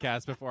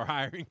Podcast before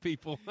hiring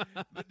people.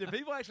 But do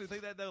people actually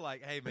think that, though?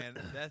 Like, hey, man,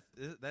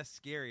 that's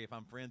scary if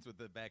I'm friends with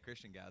the Bad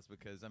Christian guys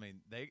because, I mean,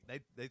 they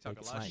talk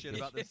a lot of shit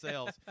about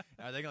themselves.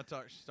 Are they going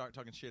to start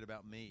talking shit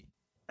about me?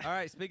 All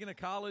right, speaking of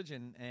college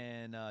and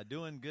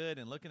doing good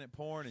and looking at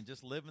porn and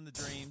just living the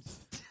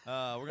dreams,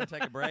 we're going to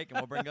take a break and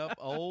we'll bring up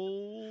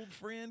old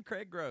friend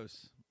Craig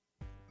Gross.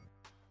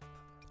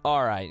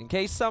 All right, in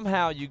case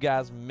somehow you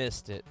guys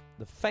missed it,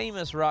 the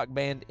famous rock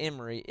band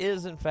Emery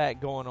is in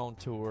fact going on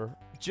tour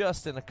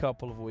just in a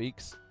couple of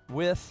weeks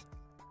with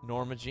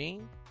Norma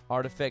Jean,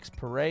 Artifex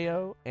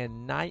Pareo,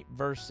 and Night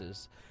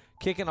Verses,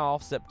 kicking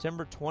off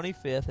September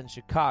 25th in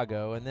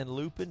Chicago and then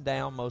looping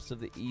down most of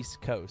the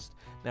East Coast.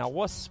 Now,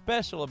 what's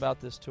special about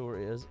this tour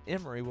is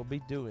Emery will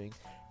be doing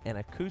an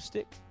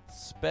acoustic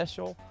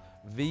special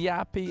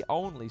VIP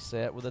only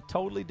set with a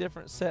totally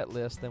different set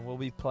list than we'll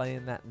be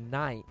playing that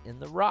night in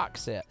the rock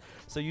set.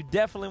 So you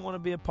definitely want to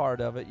be a part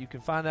of it. You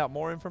can find out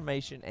more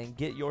information and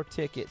get your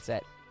tickets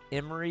at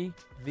emeryvip.com.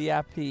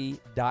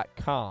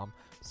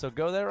 So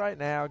go there right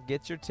now,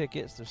 get your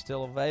tickets. They're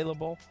still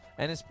available,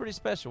 and it's pretty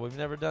special. We've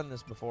never done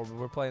this before, but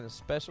we're playing a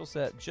special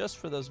set just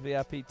for those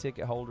VIP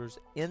ticket holders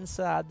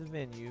inside the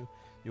venue.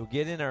 You'll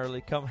get in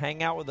early. Come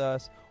hang out with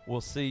us.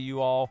 We'll see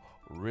you all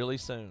really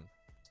soon.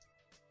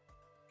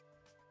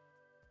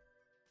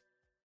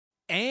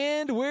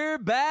 And we're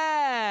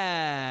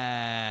back.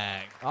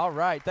 All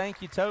right.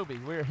 Thank you, Toby.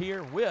 We're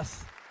here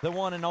with the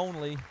one and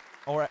only,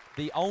 or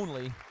the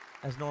only,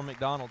 as Norm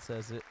MacDonald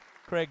says it,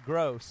 Craig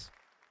Gross,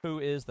 who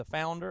is the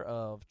founder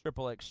of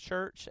XXX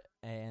Church,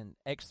 and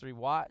X3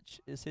 Watch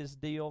is his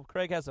deal.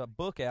 Craig has a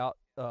book out.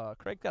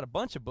 Craig's got a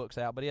bunch of books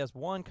out, but he has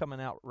one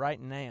coming out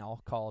right now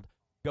called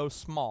Go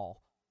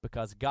Small,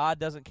 because God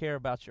doesn't care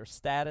about your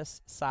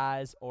status,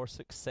 size, or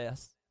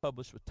success,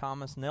 published with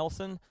Thomas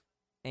Nelson.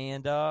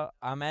 And I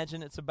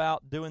imagine it's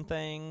about doing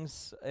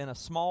things in a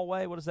small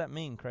way. What does that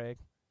mean, Craig?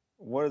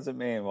 What does it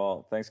mean?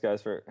 Well, thanks,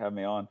 guys, for having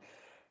me on.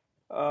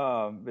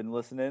 Been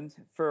listening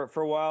for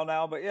a while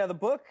now. But, yeah, the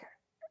book,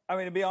 I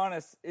mean, to be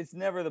honest, it's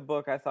never the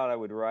book I thought I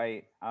would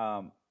write.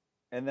 And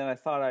then I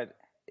thought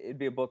it'd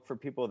be a book for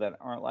people that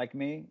aren't like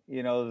me,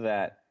 you know,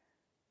 that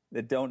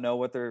don't know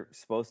what they're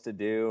supposed to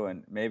do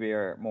and maybe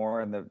are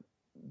more in the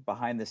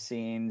behind the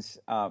scenes.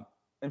 And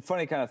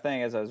funny kind of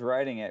thing, as I was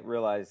writing it,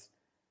 realized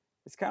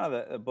it's kind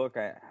of the book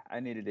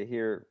I needed to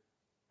hear,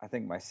 I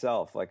think,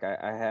 myself. Like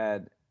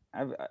I'd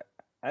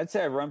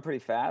say I run pretty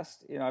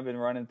fast. You know, I've been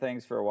running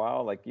things for a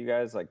while. Like you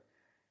guys, like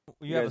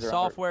You have a guys are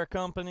software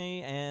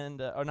company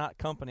and or not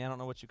company, I don't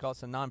know what you call it.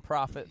 It's a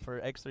nonprofit for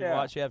X3 Yeah.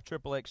 Watch. You have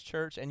XXX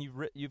Church, and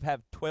you've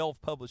have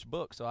 12 published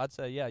books. So I'd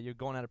say, yeah, you're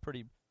going at a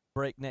pretty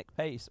breakneck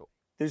pace.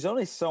 There's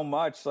only so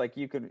much like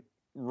you could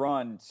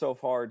run so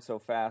hard, so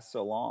fast,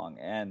 so long.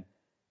 And,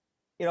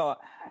 you know,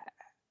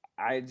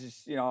 I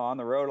just, on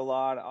the road a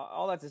lot.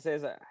 All that to say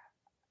is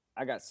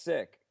I got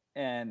sick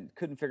and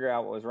couldn't figure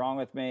out what was wrong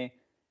with me.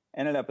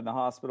 Ended up in the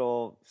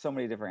hospital so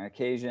many different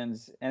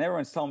occasions. And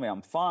everyone's telling me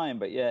I'm fine,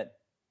 but yet,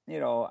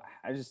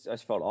 I just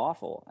felt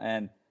awful.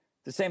 And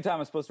at the same time, I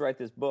was supposed to write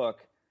this book.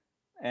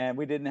 And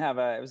we didn't have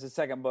it was the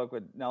second book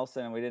with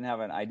Nelson, and we didn't have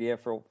an idea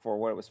for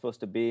what it was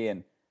supposed to be.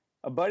 And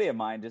a buddy of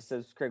mine just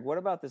says, Craig, what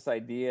about this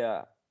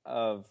idea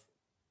of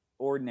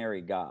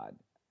ordinary God?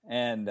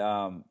 And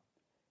kind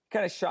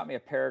of shot me a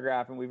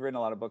paragraph, and we've written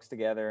a lot of books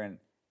together. And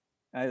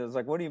I was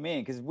like, what do you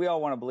mean? Because we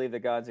all want to believe that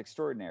God's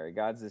extraordinary.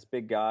 God's this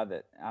big God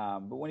that,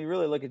 but when you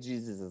really look at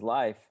Jesus'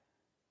 life,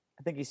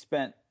 I think he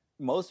spent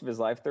most of his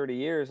life, 30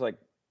 years, like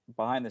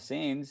behind the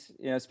scenes,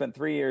 spent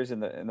 3 years in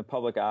the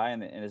public eye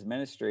in his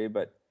ministry.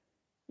 But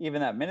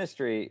even that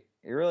ministry,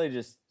 he really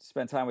just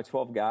spent time with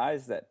 12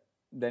 guys that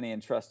then he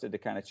entrusted to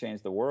kind of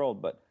change the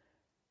world. But,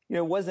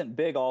 it wasn't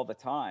big all the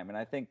time. And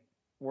I think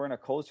we're in a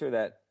culture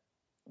that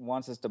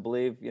wants us to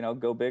believe,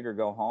 go big or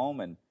go home.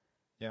 And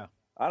Yeah.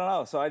 I don't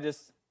know. So I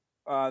just,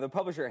 the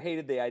publisher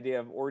hated the idea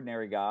of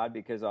ordinary God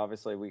because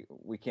obviously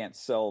we can't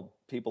sell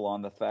people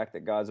on the fact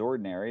that God's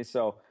ordinary.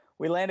 So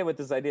we landed with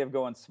this idea of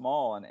going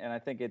small. And I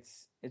think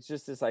it's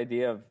just this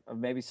idea of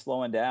maybe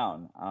slowing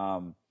down,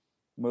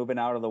 moving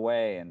out of the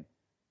way, and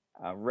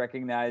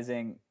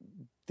recognizing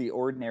the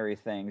ordinary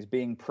things,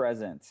 being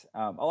present.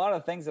 A lot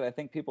of things that I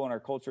think people in our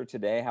culture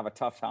today have a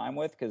tough time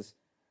with because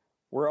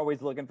we're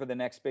always looking for the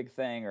next big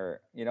thing,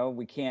 or,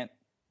 we can't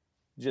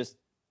just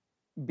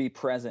be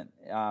present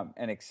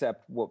and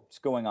accept what's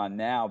going on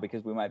now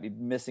because we might be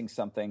missing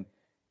something.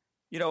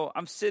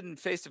 I'm sitting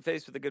face to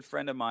face with a good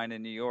friend of mine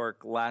in New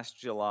York last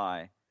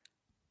July,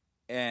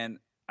 and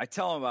I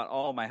tell him about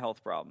all my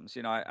health problems.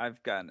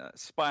 I've gotten a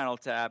spinal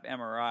tap,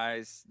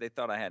 MRIs. They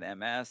thought I had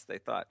MS. They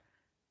thought,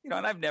 and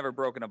I've never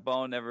broken a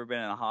bone, never been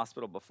in a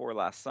hospital before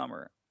last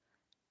summer.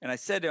 And I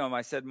said to him,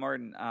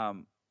 Martin,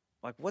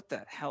 like, what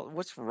the hell?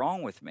 What's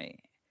wrong with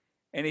me?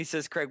 And he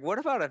says, Craig, what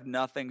about if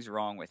nothing's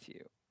wrong with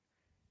you?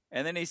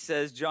 And then he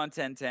says, John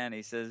 10:10,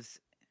 he says,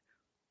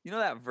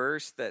 that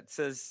verse that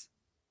says,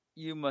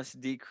 you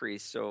must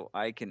decrease so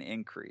I can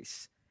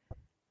increase.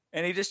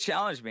 And he just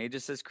challenged me. He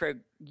just says, Craig,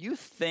 you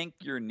think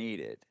you're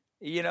needed,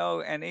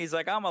 and he's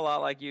like, I'm a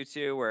lot like you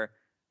too, where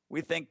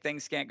we think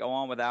things can't go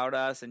on without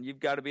us, and you've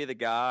got to be the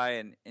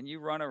guy, and you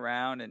run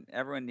around, and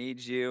everyone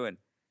needs you. And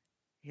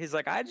he's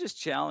like, I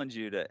just challenge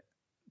you to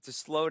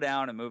slow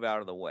down and move out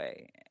of the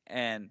way.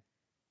 And,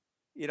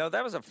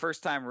 that was the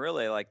first time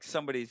really, like,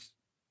 somebody's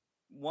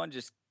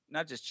just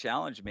not just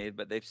challenged me,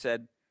 but they've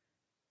said,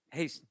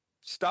 hey,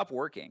 stop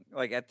working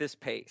like at this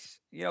pace,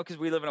 because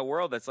we live in a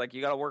world that's like,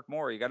 you got to work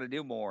more, you got to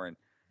do more.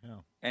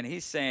 And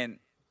he's saying,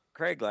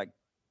 Craig, like,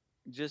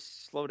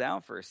 just slow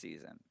down for a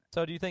season.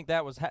 So do you think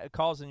that was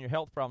causing your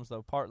health problems,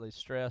 though, partly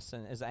stress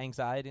and is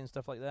anxiety and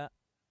stuff like that?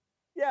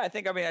 Yeah,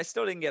 I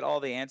still didn't get all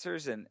the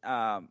answers. And,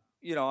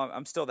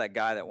 I'm still that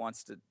guy that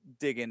wants to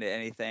dig into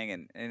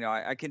anything. And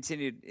I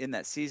continued in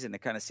that season to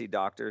kind of see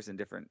doctors and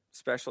different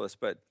specialists.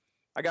 But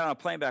I got on a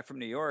plane back from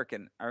New York,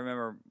 and I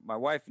remember my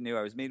wife knew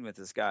I was meeting with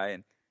this guy,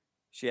 and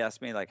she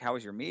asked me, like, how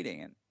was your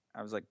meeting? And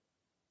I was like,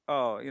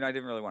 oh, I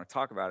didn't really want to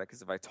talk about it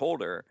because if I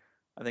told her,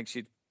 I think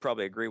she'd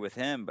probably agree with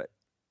him. But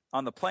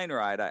on the plane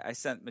ride, I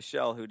sent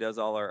Michelle, who does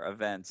all our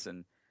events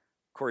and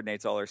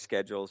coordinates all our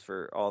schedules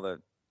for all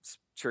the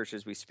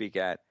churches we speak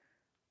at.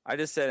 I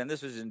just said, and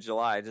this was in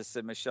July, I just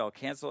said, Michelle,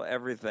 cancel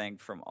everything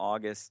from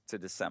August to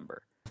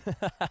December.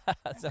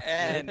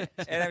 and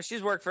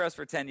she's worked for us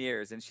for 10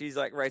 years, and she's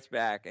like, writes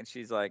back, and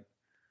she's like,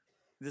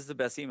 this is the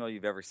best email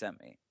you've ever sent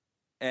me.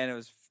 And it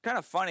was kind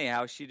of funny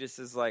how she just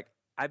is like,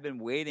 I've been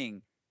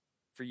waiting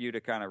for you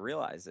to kind of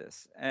realize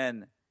this.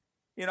 And,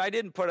 I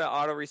didn't put an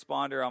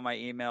autoresponder on my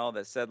email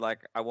that said,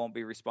 like, I won't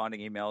be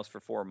responding emails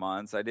for 4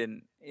 months. I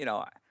didn't,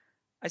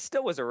 I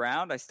still was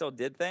around. I still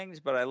did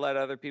things, but I let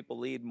other people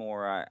lead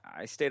more.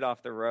 I stayed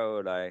off the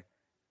road. I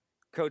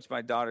coached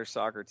my daughter's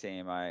soccer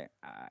team. I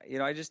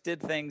just did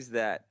things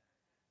that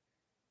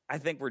I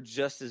think were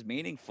just as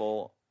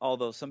meaningful,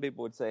 although some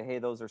people would say, hey,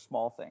 those are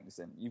small things,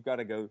 and you've got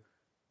to go,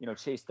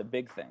 chase the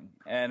big thing.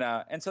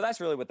 And so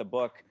that's really what the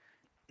book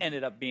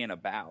ended up being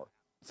about.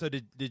 So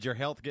did your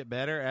health get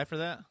better after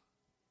that?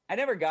 I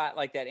never got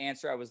like that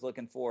answer I was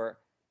looking for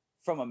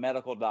from a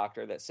medical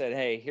doctor that said,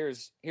 hey,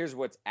 here's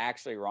what's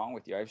actually wrong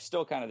with you. I was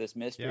still kind of this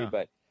mystery,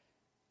 Yeah.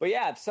 but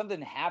yeah,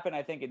 something happened,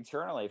 I think,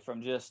 internally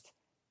from just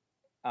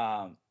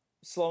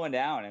slowing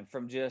down and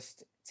from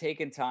just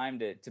taking time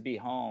to be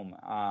home,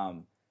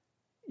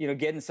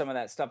 getting some of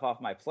that stuff off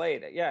my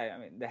plate. Yeah,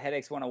 the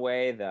headaches went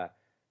away,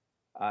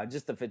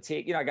 just the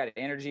fatigue, I got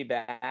energy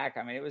back.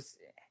 It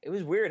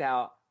was weird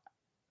how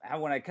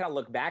when I kind of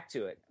look back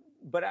to it,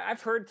 but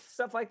I've heard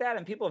stuff like that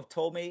and people have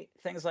told me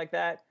things like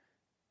that.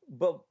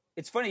 But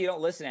it's funny you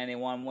don't listen to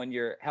anyone when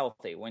you're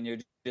healthy, when you're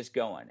just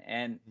going.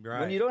 And when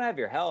Right. you don't have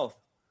your health,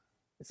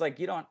 it's like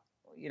you don't,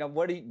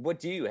 what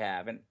do you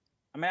have? And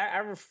I mean,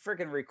 I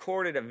freaking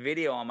recorded a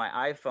video on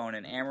my iPhone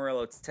in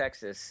Amarillo,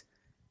 Texas,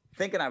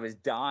 thinking I was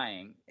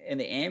dying in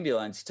the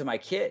ambulance to my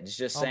kids,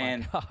 just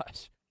saying. Oh my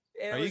gosh.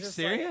 And Are it was you just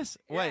serious?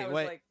 Like, yeah,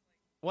 Wait. like,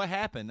 What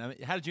happened? I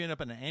mean, how did you end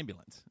up in an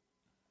ambulance?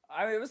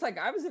 I mean, it was like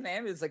I was in the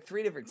ambulance like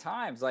 3 different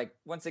times. Like,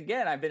 once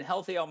again, I've been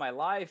healthy all my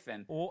life,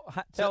 and Well,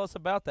 tell us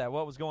about that.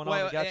 What was going on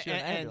that got you in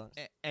an ambulance?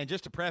 And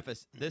just to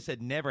preface, this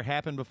had never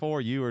happened before.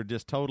 You were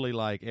just totally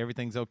like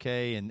everything's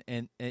okay,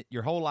 and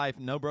your whole life,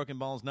 no broken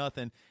bones,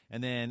 nothing.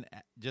 And then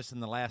just in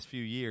the last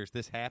few years,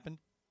 this happened.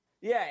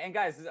 yeah. And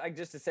guys,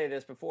 just to say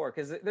this before,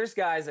 because there's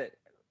guys that,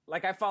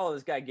 like, I follow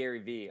this guy Gary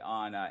Vee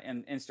on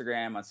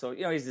Instagram, so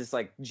he's this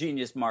like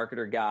genius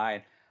marketer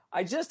guy.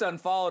 I just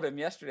unfollowed him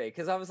yesterday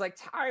because I was like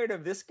tired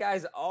of this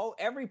guy's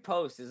every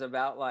post is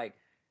about like,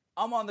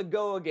 I'm on the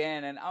go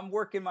again and I'm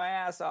working my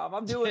ass off.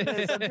 I'm doing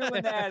this, I'm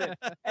doing that.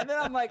 And then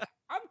I'm like,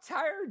 I'm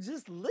tired of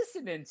just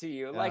listening to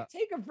you. Like,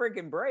 take a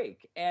freaking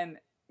break. And,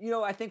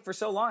 I think for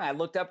so long I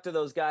looked up to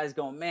those guys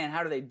going, man,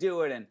 how do they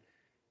do it? And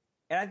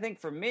I think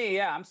for me,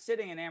 I'm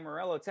sitting in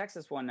Amarillo,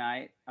 Texas one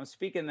night. I'm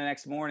speaking the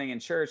next morning in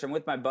church. I'm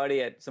with my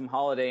buddy at some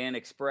Holiday Inn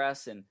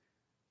Express. And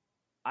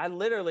I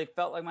literally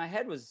felt like my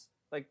head was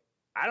like,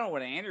 I don't know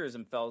what an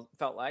aneurysm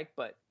felt like,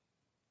 but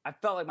I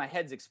felt like my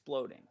head's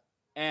exploding.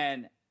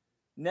 And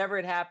never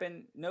had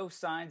happened, no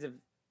signs of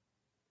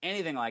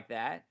anything like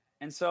that.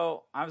 And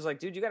so I was like,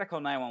 dude, you got to call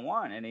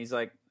 911. And he's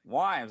like,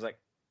 why? I was like,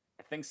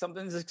 I think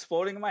something's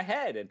exploding in my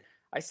head. And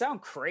I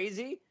sound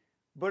crazy,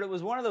 but it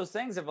was one of those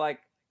things of like,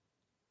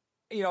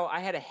 I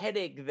had a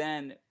headache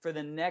then for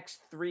the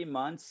next 3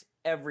 months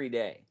every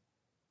day.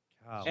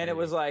 Golly. And it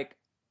was like,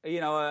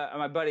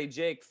 my buddy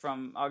Jake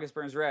from August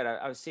Burns Red,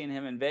 I was seeing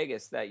him in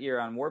Vegas that year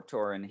on Warped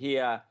Tour, and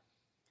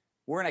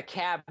we're in a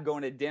cab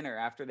going to dinner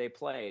after they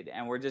played,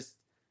 and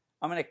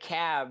I'm in a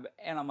cab,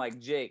 and I'm like,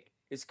 Jake,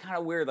 it's kind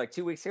of weird. Like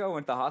 2 weeks ago, I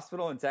went to the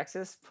hospital in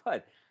Texas,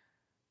 but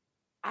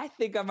I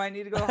think I might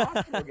need to go to the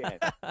hospital again.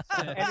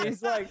 And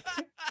he's like,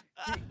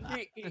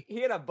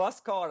 he had a bus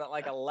call at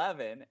like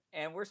 11,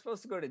 and we're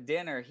supposed to go to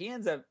dinner. He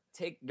ends up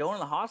going to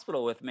the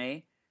hospital with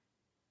me.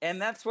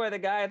 And that's why the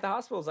guy at the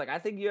hospital is like, I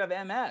think you have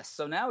MS.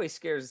 So now he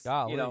scares,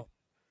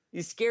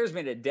 he scares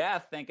me to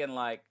death thinking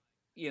like,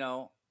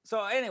 so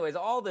anyways,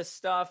 all this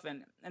stuff.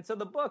 And so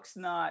the book's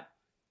not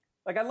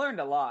like, I learned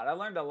a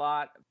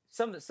lot.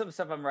 Some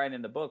stuff I'm writing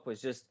in the book was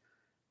just,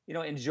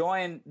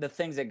 enjoying the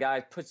things that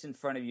God puts in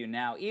front of you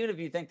now. Even if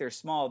you think they're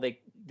small, they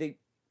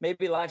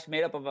maybe life's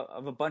made up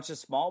of a bunch of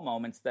small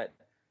moments that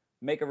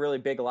make a really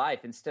big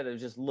life instead of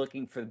just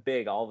looking for the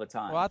big all the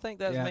time. Well, I think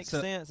that makes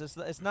sense.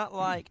 It's not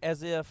like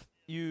as if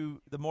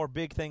the more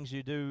big things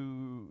you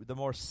do, the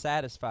more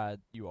satisfied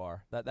you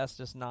are. That's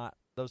just not.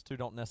 Those two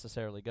don't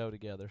necessarily go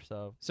together.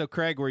 So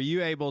Craig, were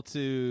you able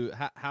to?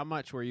 How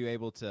much were you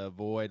able to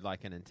avoid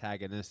like an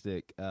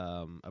antagonistic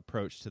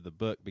approach to the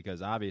book?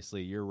 Because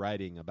obviously you're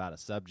writing about a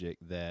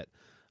subject that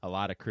a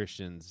lot of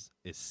Christians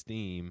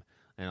esteem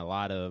and a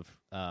lot of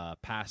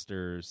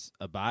pastors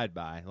abide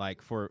by.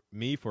 Like for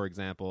me, for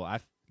example,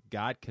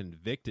 God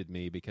convicted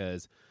me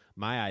because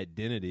my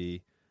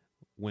identity.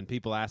 When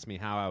people asked me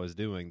how I was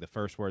doing, the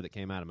first word that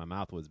came out of my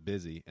mouth was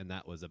busy, and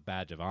that was a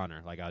badge of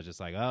honor. Like I was just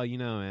like, oh,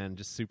 man,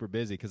 just super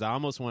busy, because I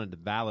almost wanted to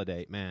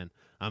validate, man,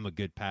 I'm a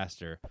good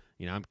pastor.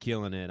 I'm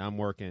killing it. I'm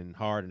working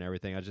hard and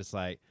everything. I was just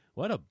like,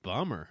 what a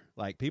bummer.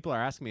 Like people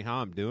are asking me how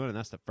I'm doing, and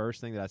that's the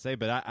first thing that I say.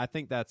 But I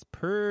think that's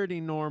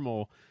pretty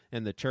normal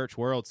in the church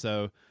world.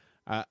 So,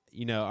 do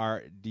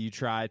you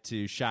try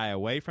to shy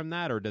away from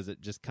that, or does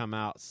it just come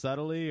out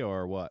subtly,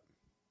 or what?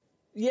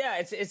 Yeah,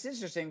 it's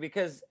interesting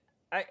because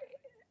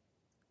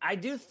I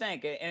do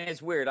think, and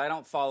it's weird, I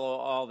don't follow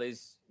all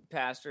these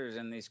pastors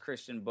and these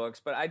Christian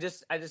books, but I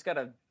just got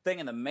a thing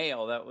in the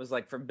mail that was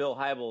like from Bill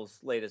Hybels'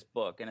 latest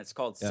book, and it's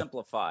called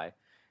Simplify.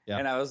 Yeah.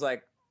 And I was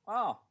like,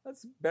 oh,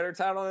 that's a better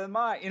title than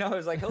mine. It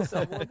was like, he'll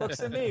sell more books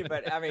than me.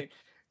 But I mean,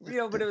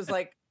 but it was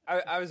like,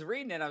 I was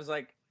reading it, I was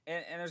like,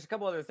 and there's a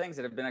couple other things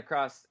that have been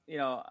across,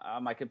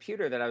 on my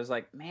computer that I was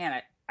like,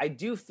 man, I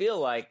do feel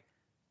like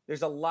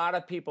there's a lot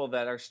of people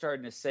that are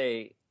starting to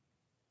say,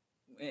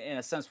 in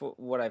a sense,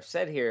 what I've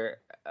said here,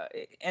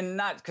 and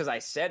not because I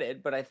said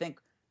it, but I think,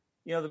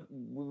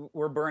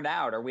 we're burned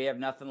out, or we have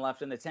nothing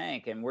left in the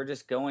tank, and we're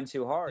just going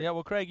too hard. Yeah,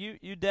 well, Craig,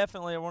 you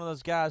definitely are one of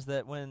those guys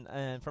that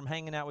from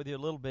hanging out with you a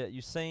little bit,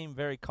 you seem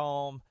very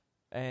calm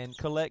and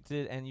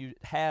collected, and you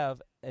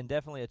have and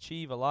definitely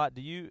achieve a lot.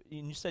 And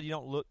you said you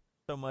don't look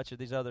so much at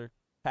these other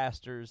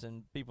pastors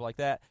and people like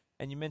that,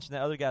 and you mentioned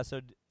that other guy.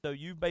 So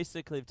you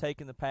basically have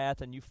taken the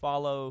path and you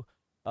follow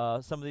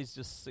some of these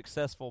just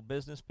successful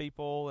business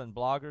people and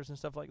bloggers and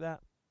stuff like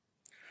that?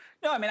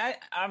 No, I mean,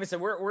 obviously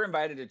we're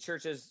invited to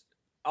churches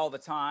all the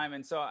time,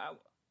 and so I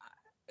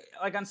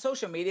like on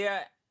social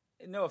media.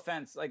 No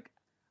offense, like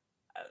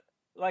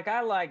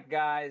I like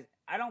guys.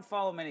 I don't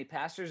follow many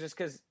pastors just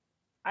because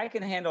I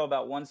can handle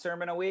about one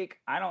sermon a week.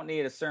 I don't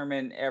need a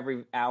sermon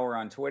every hour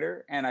on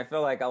Twitter, and I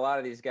feel like a lot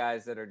of these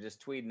guys that are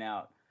just tweeting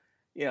out,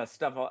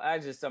 stuff.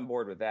 I'm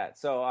bored with that.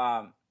 So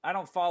I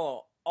don't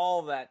follow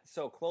all that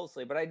so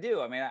closely, but I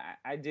do. I mean,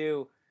 I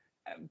do.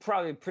 I'm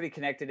probably pretty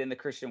connected in the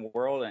Christian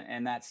world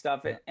and that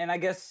stuff. Yeah. And I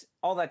guess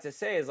all that to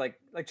say is like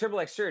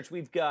XXX Church,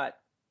 we've got,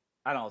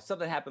 I don't know,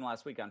 something happened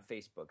last week on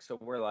Facebook. So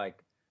we're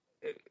like,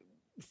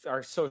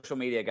 our social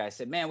media guy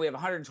said, man, we have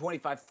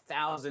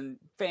 125,000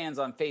 fans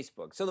on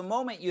Facebook. So the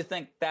moment you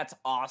think that's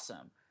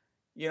awesome,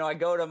 I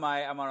go to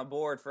I'm on a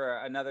board for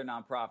another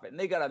nonprofit and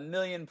they got 1.5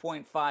 million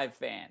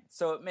fans.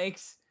 So it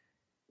makes,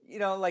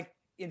 like,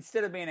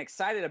 instead of being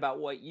excited about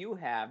what you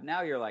have,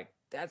 now you're like,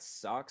 that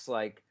sucks.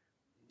 Like,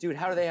 dude,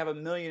 how do they have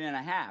 1.5 million? And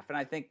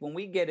I think when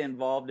we get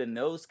involved in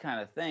those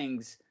kind of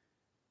things,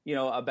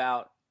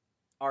 about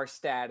our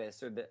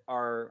status or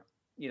our,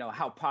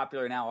 how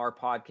popular now our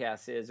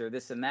podcast is or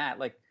this and that,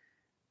 like,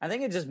 I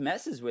think it just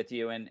messes with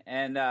you. And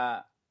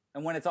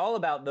when it's all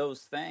about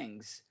those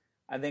things,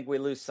 I think we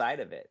lose sight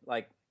of it.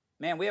 Like,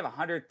 man, we have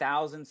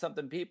 100,000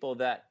 something people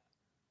that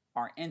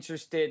are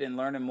interested in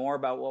learning more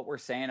about what we're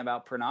saying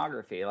about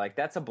pornography. Like,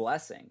 that's a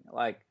blessing.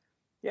 Like,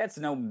 yeah, it's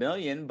no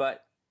million,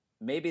 but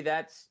maybe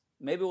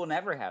we'll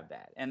never have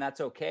that, and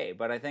that's okay.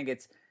 But I think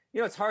it's,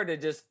 it's hard to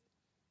just,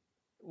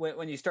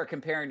 when you start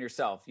comparing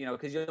yourself,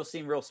 because you'll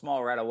seem real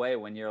small right away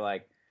when you're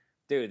like,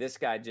 dude, this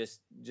guy just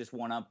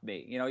one-upped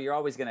me. You're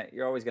always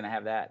gonna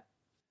have that.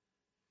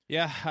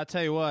 Yeah, I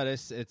tell you what,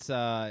 it's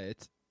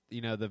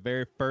the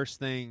very first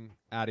thing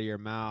out of your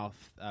mouth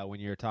when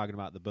you're talking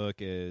about the book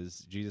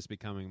is Jesus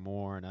becoming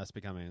more and us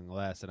becoming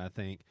less, and I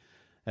think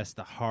that's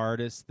the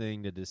hardest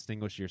thing to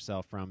distinguish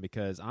yourself from,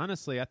 because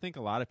honestly, I think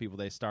a lot of people,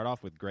 they start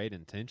off with great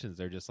intentions.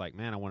 They're just like,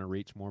 man, I want to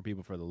reach more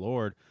people for the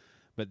Lord.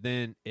 But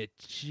then it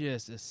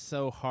just is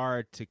so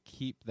hard to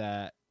keep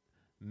that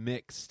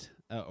mixed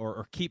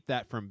or keep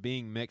that from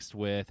being mixed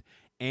with,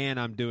 and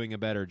I'm doing a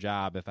better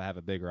job if I have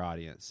a bigger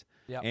audience.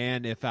 Yep.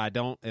 And if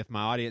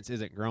my audience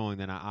isn't growing,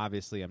 then I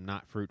obviously am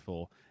not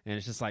fruitful. And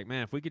it's just like,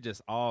 man, if we could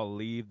just all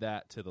leave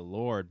that to the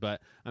Lord.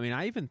 But I mean,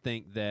 I even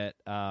think that,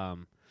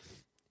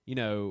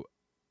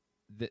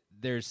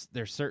 there's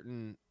a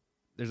certain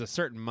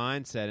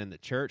mindset in the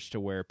church to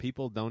where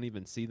people don't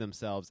even see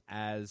themselves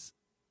as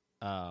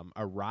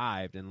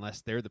arrived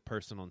unless they're the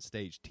person on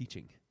stage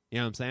teaching. You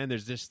know what I'm saying?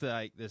 There's just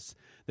like this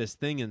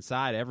thing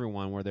inside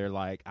everyone where they're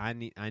like, I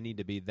need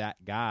to be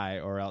that guy,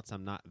 or else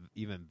I'm not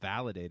even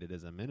validated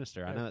as a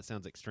minister. I know that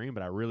sounds extreme,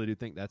 but I really do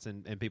think that's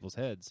in people's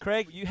heads.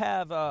 Craig, you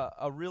have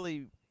a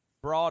really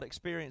broad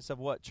experience of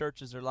what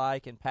churches are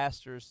like and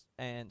pastors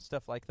and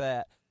stuff like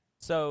that.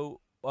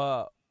 So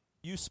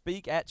you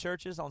speak at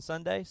churches on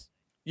Sundays?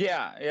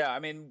 Yeah. I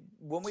mean,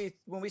 when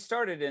we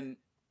started in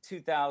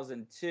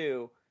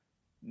 2002,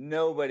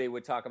 nobody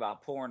would talk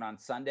about porn on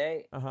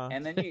Sunday.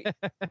 And then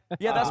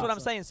yeah, that's what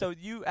I'm saying. So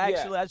you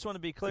actually, I just want to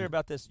be clear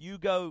about this.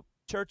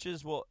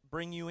 Churches will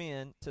bring you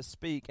in to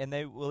speak, and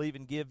they will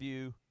even give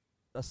you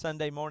a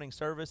Sunday morning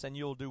service, and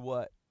you'll do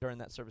what during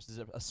that service? Is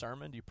it a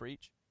sermon? Do you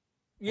preach?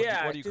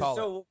 What do you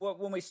call it?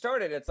 When we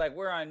started, it's like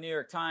we're on New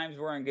York Times,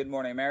 we're on Good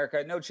Morning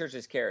America. No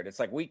churches cared. It's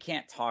like, we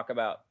can't talk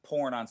about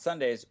porn on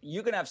Sundays.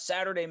 You can have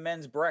Saturday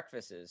men's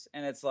breakfasts.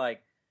 And it's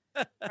like,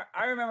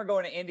 I remember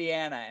going to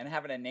Indiana and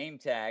having a name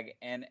tag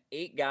and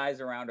 8 guys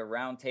around a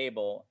round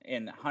table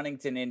in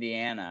Huntington,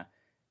 Indiana.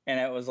 And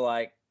it was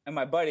like, and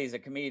my buddy's a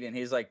comedian.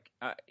 He's like,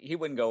 he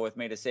wouldn't go with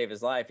me to save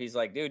his life. He's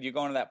like, dude, you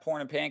going to that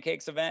porn and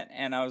pancakes event?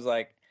 And I was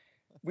like,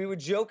 we would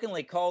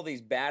jokingly call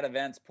these bad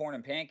events porn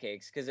and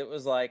pancakes, because it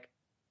was like,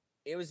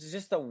 it was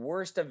just the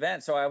worst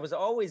event. So I was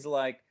always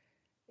like,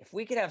 if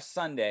we could have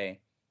Sundays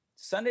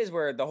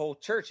where the whole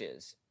church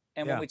is.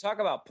 And when we talk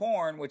about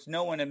porn, which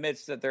no one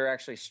admits that they're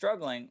actually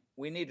struggling,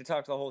 we need to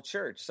talk to the whole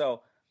church.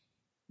 So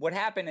what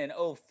happened in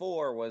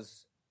 2004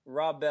 was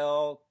Rob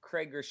Bell,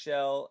 Craig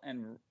Gershell,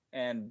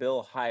 and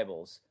Bill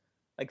Hybels,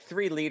 like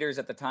 3 leaders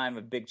at the time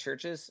of big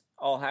churches,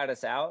 all had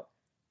us out.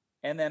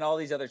 And then all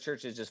these other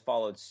churches just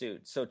followed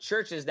suit. So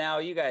churches now,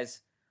 you guys,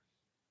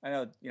 I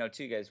know,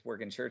 2 guys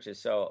work in churches.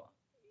 So,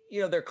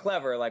 they're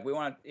clever. Like, we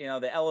want,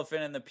 the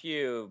elephant in the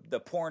pew, the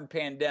porn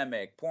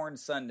pandemic, porn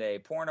Sunday,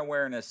 porn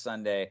awareness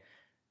Sunday,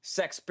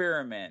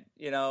 Sexperiment,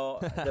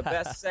 the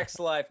best sex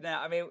life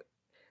now. I mean,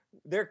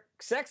 their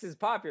sex is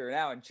popular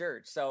now in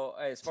church. So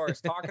as far as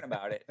talking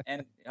about it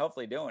and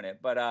hopefully doing it,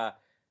 but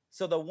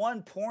so the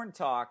one porn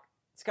talk,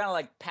 it's kind of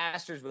like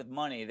pastors with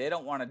money. They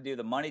don't want to do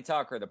the money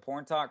talk or the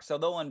porn talk. So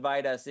they'll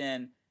invite us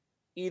in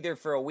either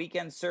for a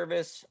weekend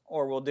service,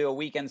 or we'll do a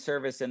weekend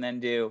service and then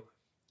do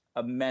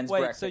a men's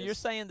breakfast. So you're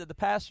saying that the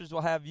pastors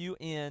will have you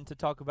in to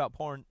talk about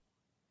porn,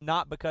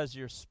 not because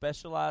you're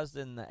specialized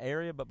in the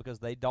area, but because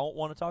they don't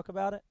want to talk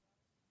about it?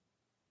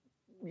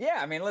 Yeah,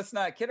 I mean, let's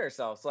not kid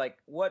ourselves. Like,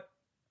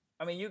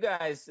 you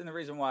guys, and the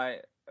reason why,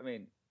 I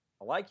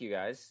like you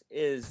guys,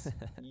 is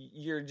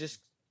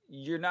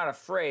you're not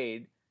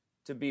afraid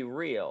to be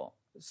real.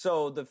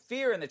 So the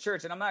fear in the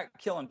church, and I'm not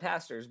killing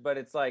pastors, but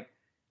it's like,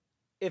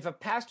 if a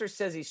pastor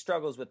says he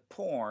struggles with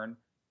porn,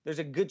 there's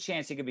a good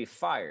chance he could be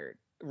fired,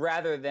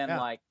 rather than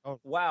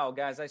wow,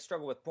 guys, I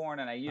struggle with porn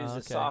and I use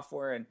the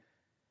software. And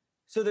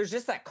So there's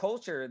just that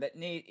culture that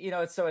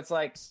it's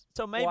like.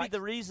 So maybe the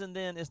reason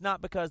then is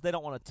not because they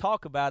don't want to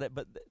talk about it,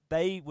 but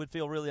they would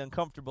feel really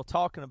uncomfortable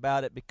talking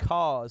about it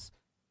because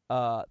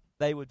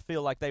they would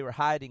feel like they were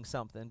hiding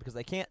something because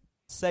they can't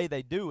say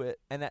they do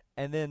it, and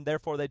then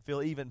therefore they'd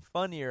feel even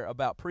funnier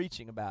about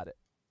preaching about it,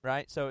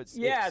 right? So it's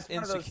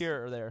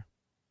insecure there.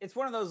 It's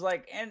one of those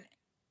like,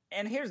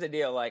 and here's the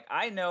deal, like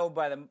I know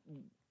by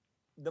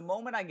the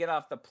moment I get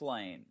off the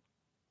plane,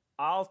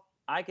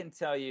 I can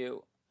tell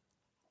you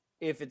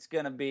if it's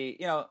going to be,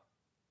 I don't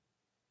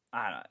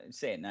know,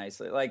 say it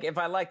nicely. Like if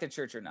I like the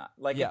church or not.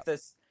 Like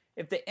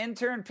if the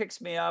intern picks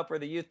me up or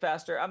the youth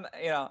pastor, I'm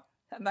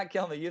not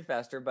killing the youth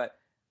pastor, but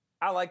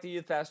I like the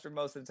youth pastor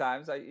most of the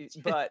times.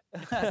 But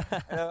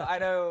I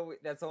know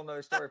that's a whole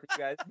nother story for you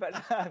guys.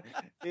 But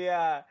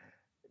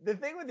the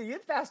thing with the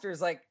youth pastor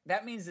is like,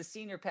 that means the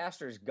senior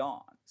pastor is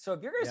gone. So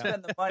if you're going to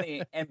spend the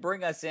money and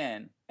bring us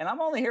in, and I'm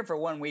only here for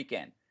one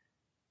weekend,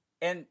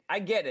 and I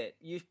get it.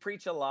 You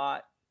preach a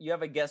lot. You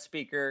have a guest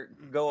speaker,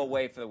 go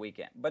away for the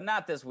weekend, but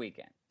not this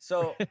weekend.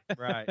 So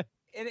right.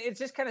 It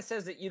just kind of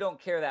says that you don't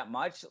care that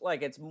much.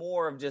 Like it's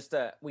more of just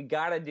we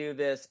got to do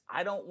this.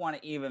 I don't want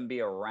to even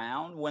be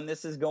around when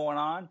this is going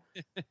on.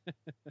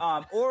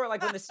 Or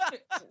like I'm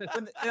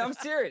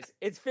serious,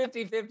 it's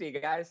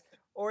 50-50 guys.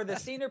 Or the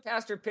senior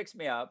pastor picks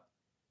me up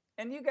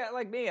and you got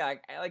like me,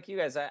 like you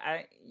guys,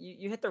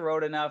 you hit the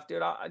road enough,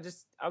 dude.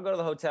 I'll go to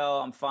the hotel.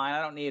 I'm fine.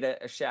 I don't need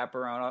a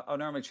chaperone. I'll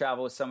normally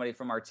travel with somebody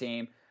from our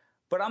team.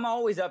 But I'm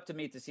always up to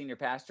meet the senior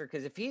pastor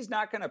because if he's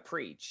not going to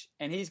preach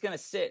and he's going to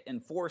sit in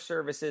 4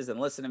 services and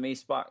listen to me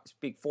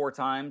speak 4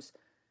 times,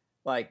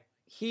 like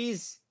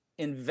he's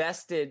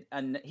invested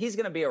and he's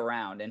going to be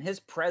around, and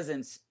his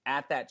presence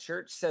at that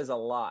church says a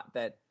lot.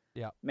 That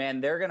man,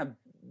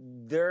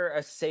 they're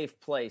a safe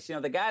place.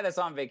 The guy that's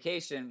on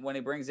vacation when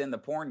he brings in the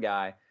porn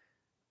guy,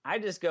 I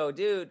just go,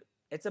 dude,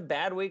 it's a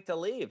bad week to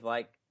leave.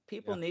 Like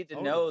people need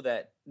to know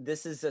that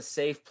this is a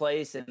safe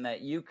place and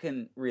that you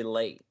can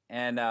relate.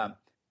 And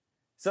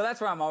so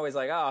that's where I'm always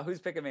like, oh, who's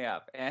picking me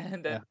up?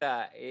 And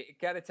it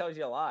kind of tells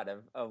you a lot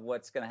of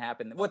what's going to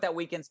happen, what that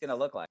weekend's going to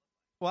look like.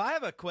 Well, I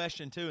have a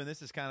question, too, and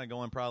this is kind of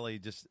going probably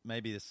just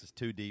maybe this is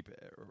too deep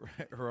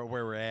or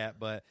where we're at,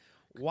 but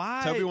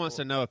why? Toby wants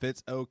to know if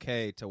it's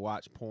okay to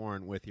watch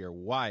porn with your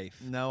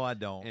wife. No, I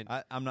don't.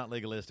 I'm not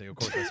legalistic. Of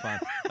course, that's fine.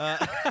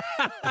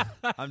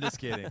 I'm just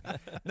kidding.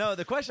 No,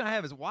 the question I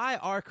have is why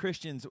are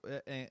Christians,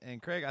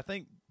 and Craig, I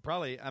think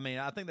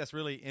that's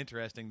really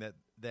interesting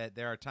that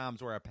there are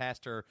times where a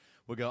pastor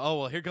will go,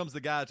 oh, well, here comes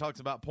the guy that talks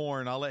about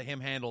porn. I'll let him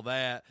handle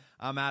that.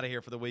 I'm out of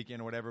here for the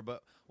weekend or whatever.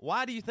 But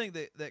why do you think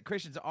that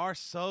Christians are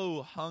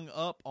so hung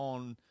up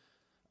on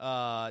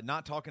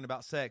not talking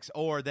about sex,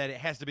 or that it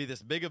has to be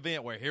this big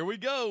event where here we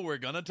go, we're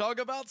going to talk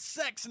about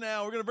sex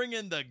now. We're going to bring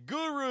in the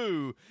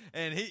guru,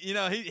 and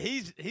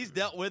he's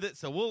dealt with it,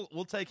 so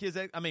we'll take his.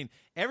 I mean,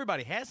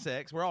 everybody has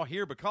sex. We're all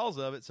here because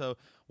of it. So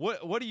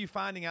what are you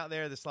finding out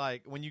there that's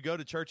like when you go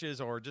to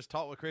churches or just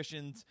talk with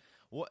Christians?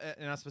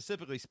 And I'm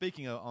specifically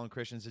speaking on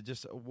Christians,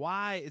 just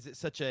why is it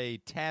such a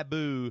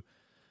taboo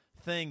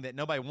thing that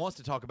nobody wants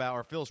to talk about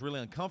or feels really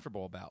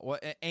uncomfortable about?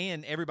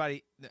 And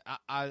everybody,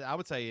 I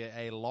would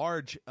say a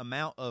large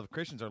amount of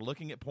Christians are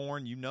looking at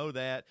porn. You know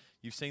that.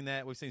 You've seen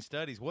that. We've seen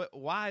studies.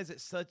 Why is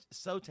it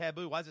so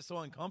taboo? Why is it so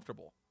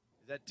uncomfortable?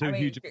 Is that too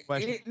huge of a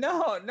question?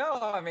 No.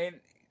 I mean,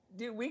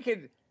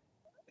 dude,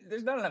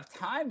 there's not enough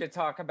time to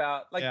talk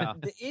about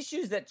the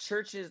issues that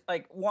churches,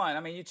 like one, I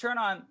mean, you turn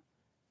on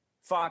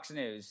Fox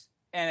News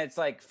and it's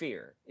like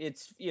fear.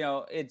 It's,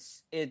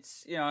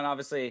 and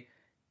obviously,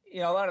 a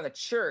lot of the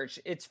church,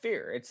 it's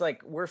fear. It's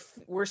like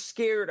we're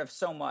scared of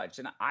so much.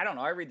 And I don't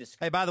know. I read this.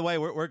 Hey, by the way,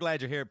 we're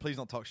glad you're here. Please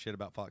don't talk shit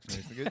about Fox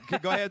News.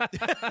 Go ahead.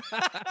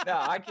 No,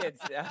 I can't.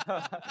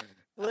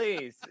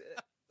 Please.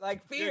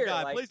 Like fear.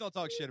 God, please don't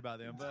talk shit about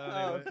them.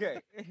 Anyway.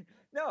 Okay.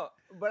 No,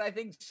 but I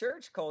think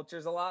church culture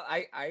is a lot.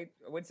 I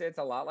would say it's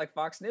a lot like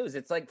Fox News.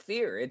 It's like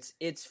fear.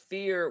 It's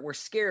fear. We're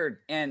scared.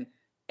 And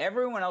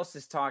everyone else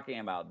is talking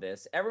about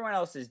this. Everyone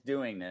else is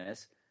doing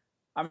this.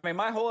 I mean,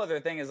 my whole other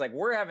thing is like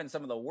we're having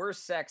some of the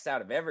worst sex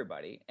out of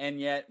everybody, and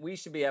yet we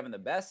should be having the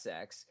best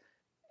sex.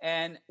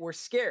 And we're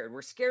scared.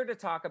 We're scared to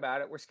talk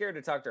about it. We're scared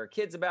to talk to our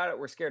kids about it.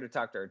 We're scared to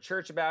talk to our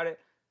church about it.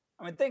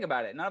 I mean, think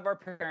about it. None of our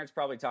parents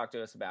probably talk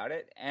to us about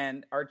it.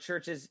 And our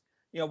churches,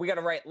 we got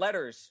to write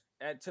letters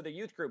to the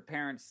youth group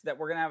parents that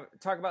we're going to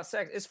talk about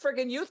sex. It's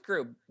freaking youth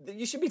group.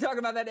 You should be talking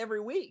about that every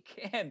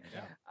week. And,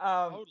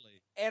 totally.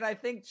 And I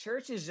think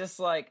church is just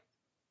like,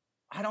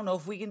 I don't know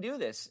if we can do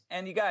this.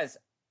 And you guys,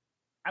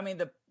 I mean,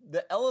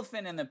 the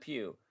elephant in the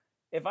pew,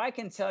 if I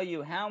can tell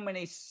you how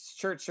many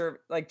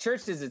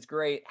churches, it's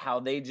great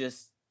how they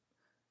just,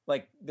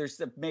 like,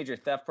 there's a major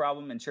theft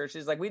problem in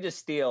churches. Like, we just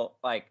steal,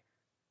 like,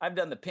 I've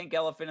done the pink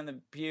elephant in the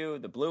pew,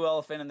 the blue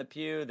elephant in the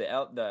pew,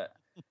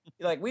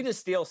 like, we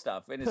just steal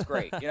stuff, and it's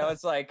great.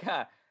 It's like,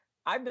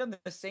 I've done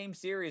the same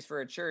series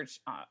for a church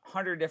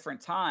 100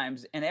 different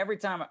times, and every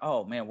time,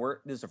 oh, man,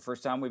 this is the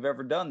first time we've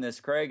ever done this,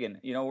 Craig, and,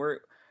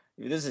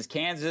 this is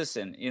Kansas,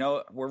 and,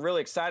 we're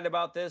really excited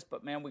about this,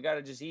 but, man, we got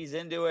to just ease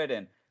into it,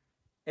 and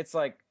it's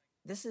like,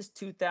 this is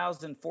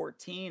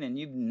 2014 and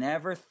you've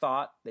never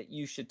thought that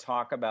you should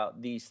talk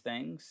about these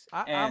things.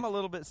 I'm a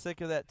little bit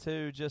sick of that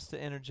too, just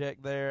to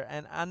interject there.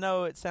 And I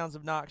know it sounds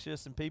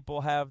obnoxious and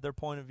people have their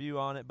point of view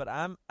on it, but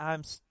I'm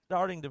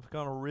starting to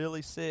become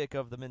really sick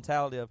of the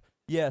mentality of,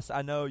 yes,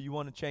 I know you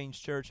want to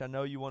change church, I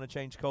know you want to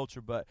change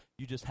culture, but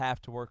you just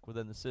have to work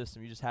within the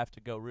system. You just have to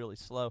go really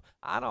slow.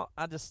 I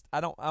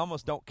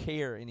almost don't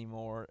care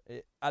anymore.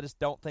 I just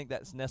don't think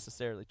that's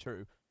necessarily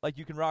true. Like,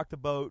 you can rock the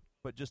boat,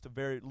 but just a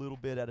very little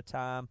bit at a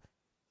time.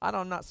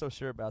 I'm not so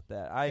sure about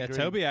that. I agree.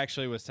 Toby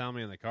actually was telling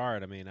me in the car.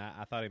 I mean,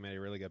 I thought he made a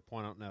really good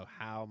point. I don't know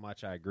how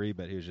much I agree,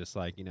 but he was just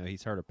like,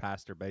 he's heard a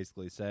pastor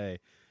basically say,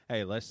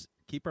 hey, let's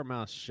keep our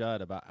mouths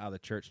shut about how the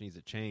church needs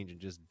to change and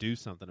just do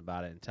something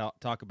about it and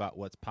talk about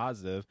what's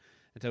positive.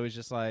 And Toby's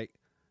just like,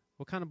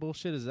 what kind of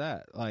bullshit is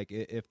that? Like,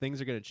 if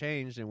things are going to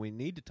change, then we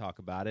need to talk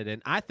about it.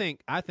 And I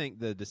think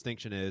the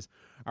distinction is,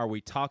 are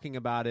we talking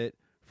about it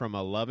from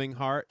a loving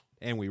heart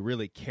and we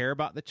really care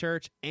about the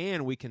church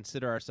and we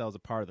consider ourselves a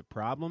part of the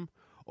problem?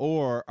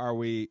 Or are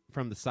we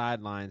from the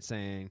sideline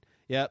saying,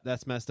 yep,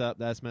 that's messed up,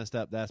 that's messed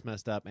up, that's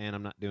messed up, and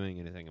I'm not doing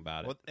anything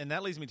about it? Well, and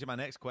that leads me to my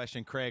next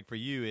question, Craig, for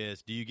you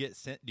is, do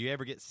you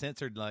ever get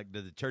censored? Like,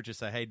 do the churches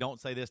say, hey, don't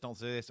say this,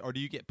 or do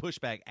you get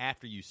pushback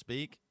after you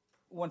speak?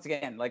 Once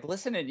again, like,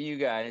 listening to you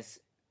guys,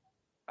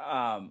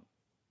 on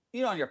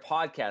your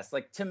podcast,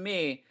 like, to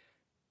me,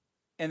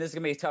 and this is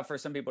going to be tough for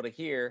some people to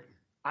hear,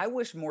 I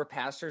wish more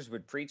pastors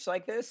would preach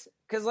like this.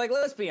 Because, like,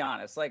 let's be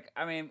honest. Like,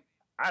 I mean,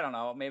 I don't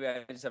know. Maybe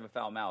I just have a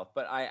foul mouth.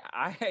 But I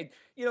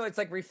it's,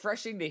 like,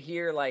 refreshing to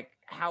hear, like,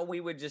 how we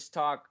would just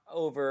talk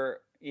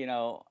over,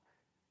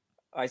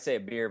 I say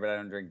beer, but I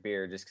don't drink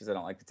beer just because I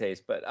don't like the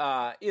taste. But,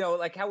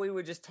 like, how we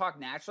would just talk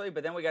naturally.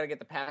 But then we got to get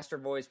the pastor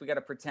voice. We got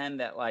to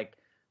pretend that, like,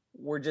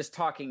 we're just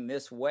talking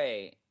this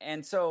way.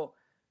 And so,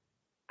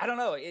 I don't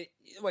know.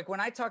 Like, when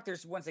I talk,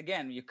 there's, once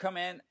again, you come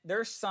in,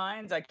 there's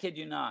signs, I kid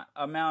you not,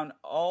 around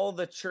all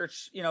the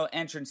church,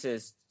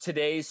 entrances.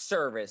 Today's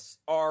service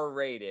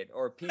R-rated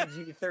or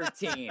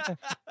PG-13.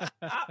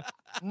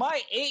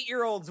 My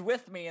 8-year-old's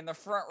with me in the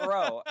front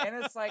row,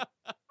 and it's like,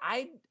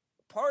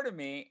 part of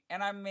me,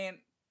 and I mean,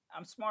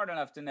 I'm smart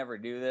enough to never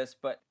do this,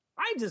 but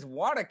I just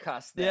want to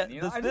cuss them.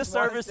 Yeah, this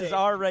service is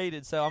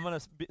R-rated, so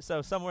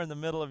so somewhere in the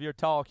middle of your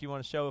talk, you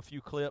want to show a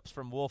few clips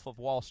from Wolf of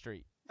Wall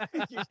Street.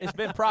 It's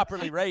been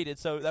properly rated,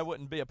 so that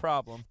wouldn't be a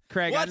problem.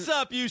 Craig, what's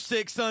up, you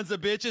 6 sons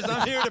of bitches?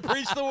 I'm here to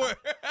preach the word.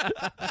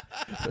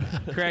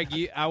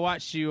 Craig, I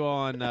watched you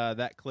on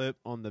that clip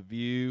on The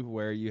View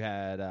where you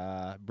had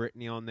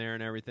Brittany on there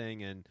and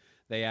everything, and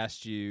they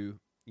asked you,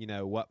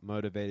 what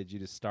motivated you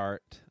to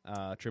start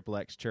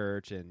XXX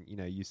Church, and,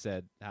 you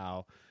said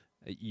how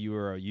you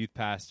were a youth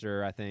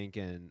pastor, I think,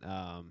 and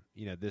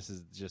this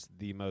is just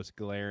the most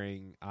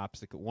glaring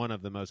obstacle, one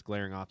of the most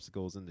glaring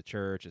obstacles in the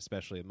church,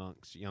 especially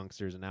amongst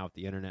youngsters and now with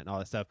the internet and all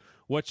that stuff.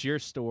 What's your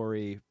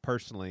story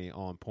personally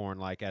on porn?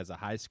 Like, as a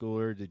high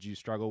schooler, did you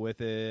struggle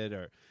with it,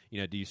 or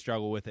do you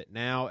struggle with it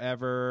now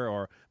ever?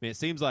 Or, I mean, it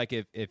seems like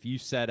if you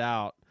set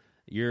out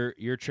your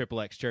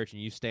XXX Church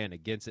and you stand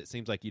against it,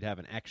 seems like you'd have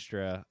an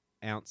extra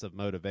ounce of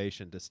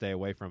motivation to stay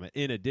away from it,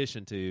 in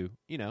addition to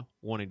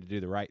wanting to do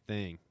the right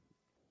thing.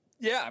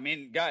 Yeah, I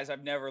mean, guys,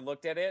 I've never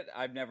looked at it.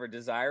 I've never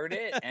desired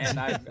it, and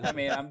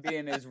I'm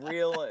being as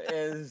real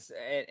as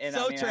and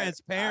so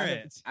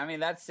transparent. I mean,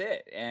 that's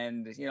it.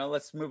 And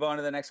let's move on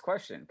to the next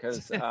question,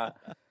 because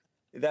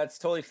that's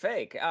totally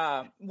fake.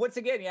 Once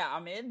again, yeah,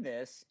 I'm in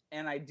this,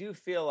 and I do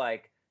feel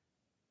like,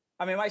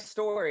 I mean, my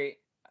story,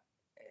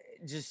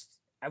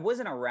 I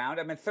wasn't around.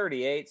 I'm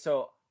 38,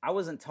 so I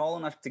wasn't tall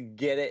enough to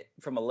get it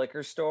from a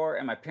liquor store,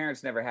 and my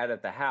parents never had it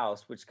at the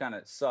house, which kind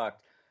of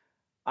sucked.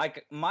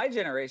 Like, my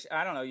generation,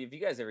 I don't know if you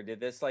guys ever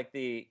did this, like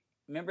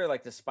remember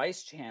the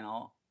Spice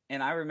Channel,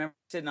 and I remember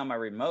sitting on my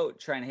remote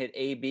trying to hit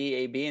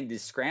AB, and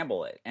just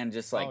scramble it, and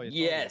just like,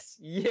 yes,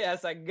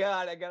 I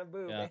got a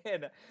move. Yeah.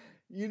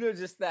 And,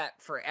 just that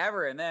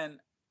forever. And then,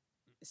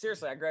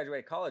 seriously, I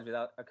graduated college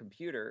without a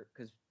computer,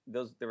 because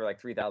they were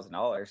like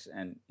 $3,000,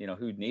 and,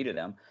 who needed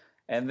them?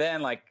 And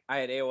then, like, I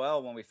had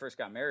AOL when we first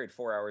got married,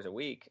 4 hours a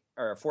week,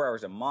 or 4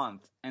 hours a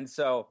month. And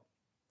so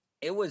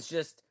it was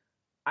just,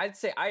 I'd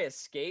say I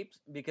escaped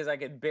because I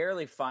could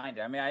barely find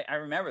it. I mean, I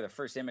remember the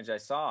first image I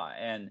saw,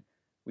 and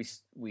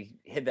we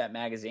hid that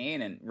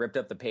magazine and ripped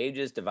up the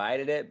pages,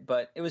 divided it,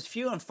 but it was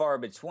few and far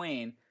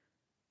between.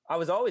 I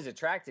was always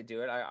attracted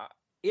to it.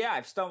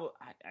 I've stumbled.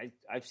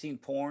 I've seen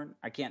porn.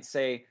 I can't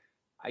say,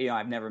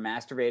 I've never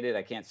masturbated.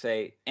 I can't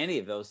say any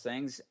of those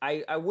things.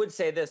 I would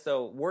say this,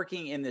 though,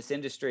 working in this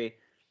industry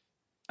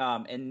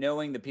and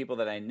knowing the people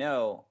that I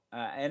know,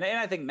 and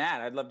I think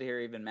Matt, I'd love to hear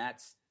even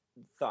Matt's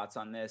thoughts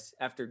on this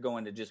after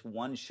going to just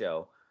one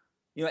show.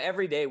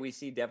 Every day we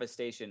see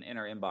devastation in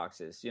our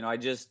inboxes.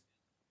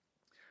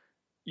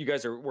 You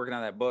guys are working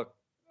on that book.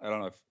 I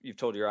don't know if you've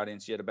told your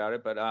audience yet about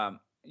it, but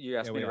you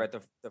asked me to write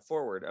the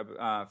foreword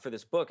for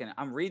this book, and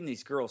I'm reading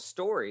these girls'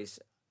 stories,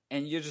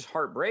 and you're just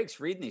heart breaks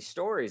reading these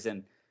stories,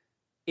 and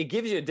it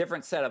gives you a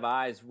different set of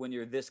eyes when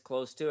you're this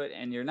close to it,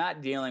 and you're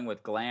not dealing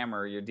with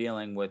glamour, you're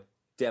dealing with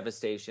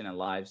devastation and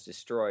lives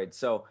destroyed.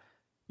 So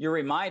you're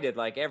reminded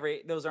like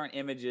those aren't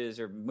images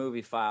or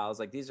movie files.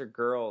 Like these are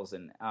girls,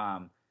 and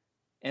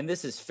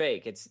this is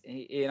fake. It's,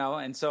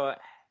 and so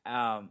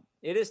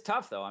it is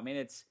tough though. I mean,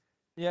 it's.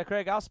 Yeah,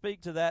 Craig, I'll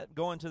speak to that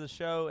going to the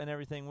show and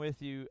everything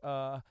with you.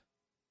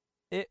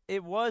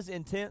 It was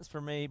intense for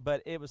me,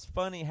 but it was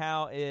funny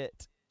how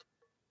it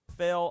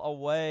fell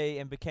away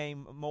and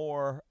became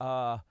more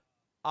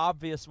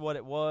obvious what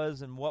it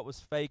was and what was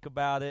fake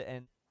about it,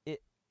 and it,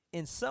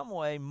 in some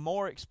way,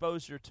 more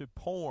exposure to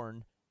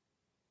porn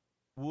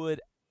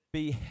would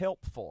be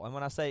helpful. And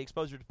when I say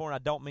exposure to porn, I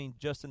don't mean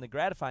just in the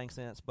gratifying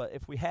sense, but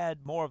if we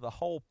had more of the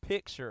whole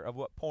picture of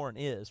what porn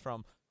is,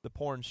 from the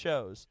porn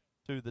shows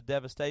to the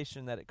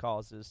devastation that it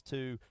causes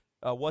to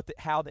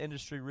how the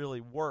industry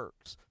really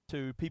works,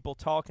 to people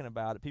talking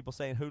about it, people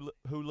saying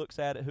who looks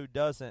at it, who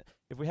doesn't.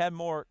 If we had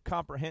more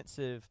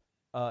comprehensive,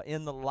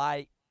 in the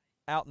light,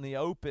 out in the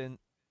open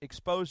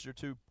exposure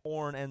to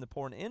porn and the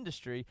porn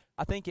industry,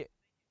 I think it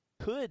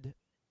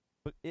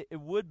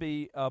would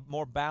be a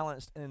more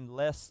balanced and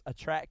less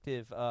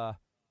attractive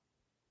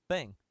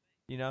thing,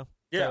 Yeah.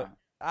 So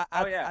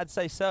I'd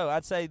say so.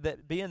 I'd say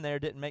that being there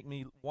didn't make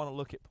me want to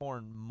look at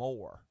porn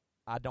more.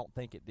 I don't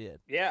think it did.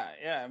 Yeah.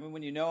 I mean,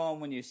 when you know them,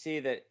 when you see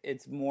that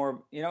it's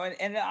more,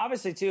 and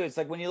obviously too, it's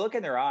like when you look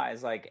in their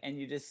eyes, like, and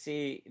you just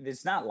see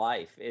it's not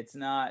life. It's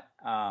not,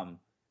 man,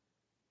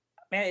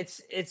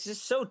 it's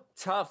just so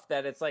tough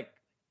that it's like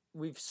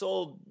we've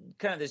sold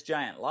kind of this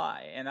giant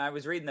lie. And I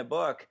was reading the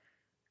book,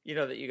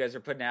 that you guys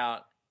are putting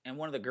out, and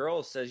one of the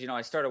girls says,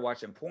 I started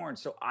watching porn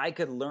so I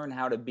could learn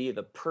how to be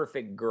the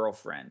perfect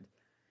girlfriend.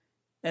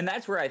 And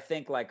that's where I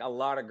think like a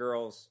lot of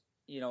girls,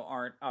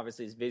 aren't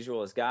obviously as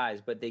visual as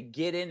guys, but they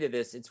get into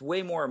this. It's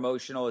way more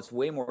emotional. It's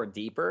way more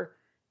deeper.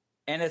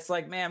 And it's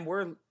like, man,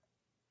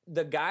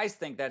 the guys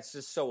think that's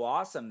just so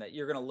awesome that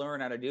you're going to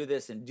learn how to do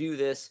this and do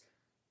this,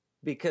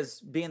 because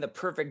being the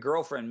perfect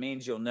girlfriend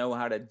means you'll know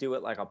how to do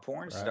it like a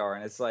porn star.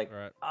 And it's like,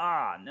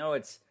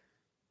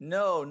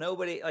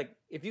 nobody, like,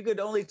 if you could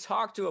only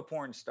talk to a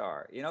porn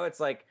star, it's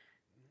like,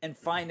 and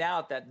find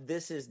out that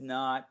this is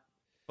not.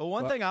 Well,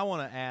 one thing I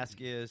want to ask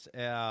is,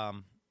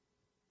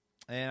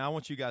 and I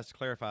want you guys to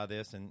clarify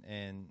this,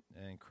 and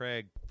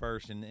Craig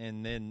first,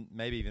 and then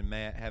maybe even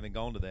Matt, having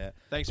gone to that.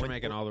 Thanks for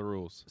making all the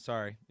rules.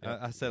 Sorry,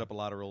 I set up a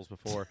lot of rules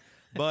before.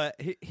 But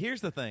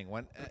here's the thing.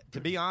 To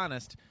be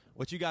honest,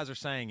 what you guys are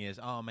saying is,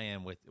 oh,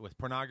 man, with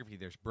pornography,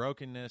 there's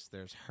brokenness,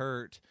 there's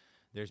hurt,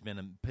 there's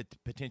been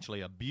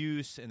potentially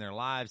abuse in their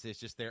lives. It's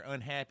just they're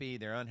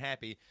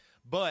unhappy.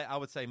 But I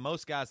would say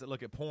most guys that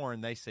look at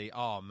porn, they say,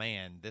 oh,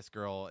 man, this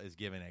girl is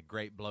giving a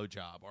great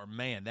blowjob. Or,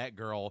 man, that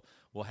girl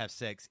will have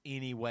sex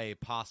any way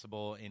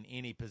possible, in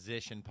any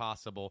position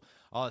possible,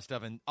 all that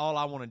stuff. And all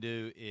I want to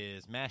do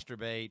is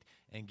masturbate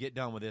and get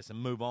done with this and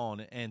move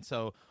on. And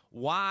so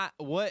what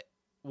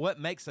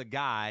makes a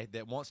guy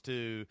that wants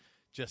to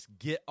just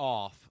get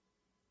off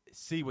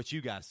see what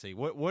you guys see?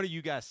 What are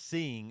you guys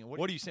seeing?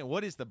 What are you saying?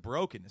 What is the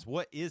brokenness?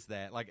 What is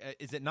that? Like,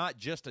 is it not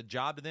just a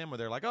job to them, where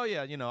they're like, oh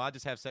yeah, I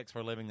just have sex for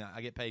a living,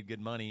 I get paid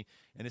good money,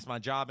 and it's my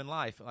job in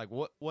life? Like,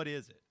 what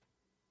is it?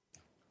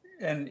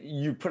 And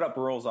you put up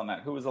rules on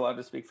that. Who was allowed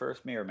to speak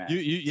first, me or Matt?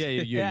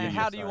 You.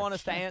 How do you want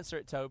us to answer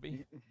it,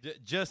 Toby?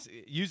 Just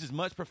use as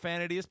much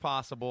profanity as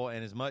possible,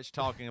 and as much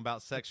talking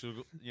about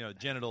sexual,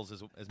 genitals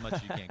as much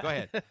as you can. Go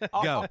ahead.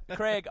 Go.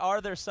 Craig,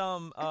 are there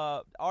some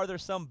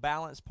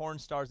balanced porn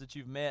stars that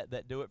you've met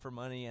that do it for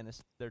money, and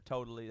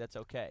that's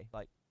okay?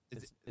 Like,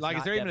 is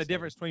there even a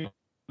difference between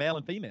male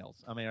and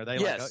females? I mean, are they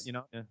yes.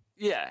 like,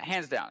 Yeah,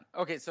 hands down.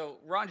 Okay, so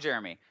Ron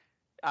Jeremy,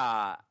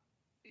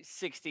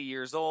 60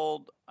 years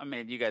old. I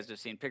mean, you guys have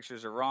seen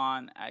pictures of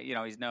Ron.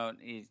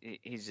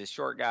 He's just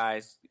short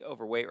guy,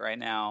 overweight right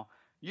now.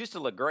 Used to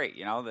look great.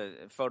 The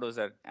photos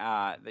that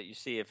you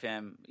see of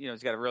him,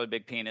 he's got a really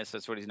big penis.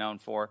 That's what he's known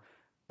for.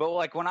 But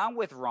like when I'm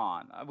with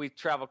Ron, we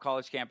travel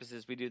college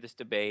campuses. We do this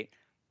debate.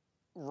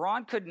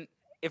 Ron couldn't,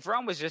 if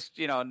Ron was just,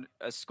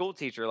 a school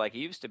teacher like he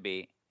used to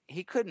be,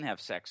 he couldn't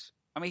have sex.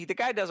 I mean, the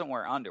guy doesn't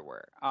wear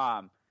underwear.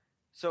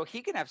 So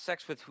he can have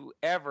sex with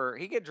whoever.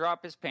 He could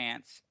drop his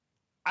pants.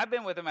 I've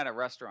been with him at a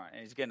restaurant,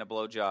 and he's getting a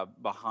blowjob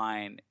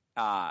behind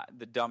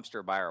the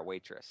dumpster by our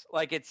waitress.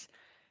 Like, it's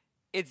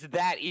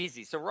that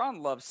easy. So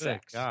Ron loves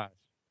sex. Gosh.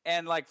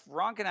 And like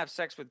Ron can have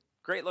sex with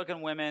great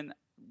looking women.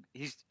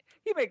 It's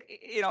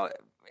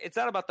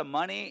not about the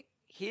money.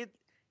 He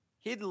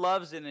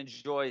loves and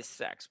enjoys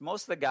sex.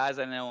 Most of the guys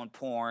I know in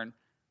porn,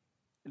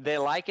 they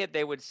like it.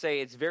 They would say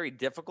it's very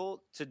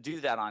difficult to do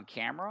that on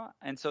camera,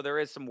 and so there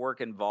is some work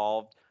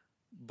involved.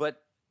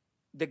 But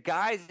the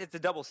guys, it's a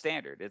double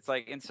standard. It's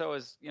like, and so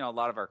is, a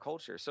lot of our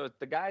culture. So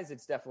the guys,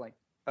 it's definitely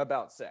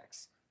about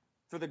sex.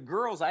 For the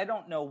girls, I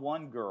don't know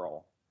one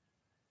girl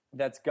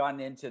that's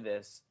gotten into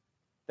this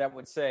that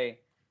would say,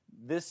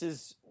 this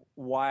is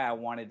why I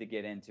wanted to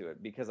get into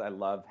it, because I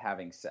love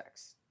having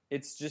sex.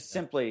 It's just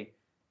simply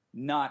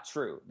not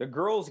true. The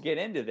girls get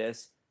into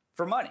this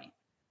for money.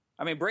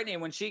 I mean, Brittany,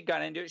 when she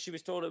got into it, she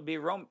was told it would be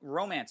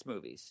romance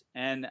movies.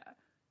 And,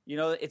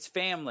 it's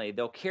family.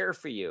 They'll care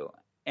for you.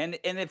 And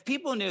if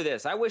people knew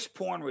this, I wish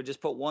porn would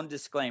just put one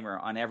disclaimer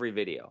on every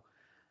video.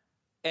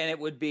 And it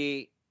would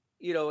be,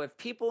 if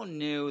people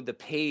knew the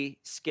pay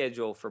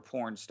schedule for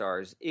porn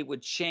stars, it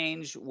would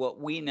change what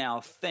we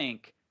now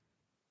think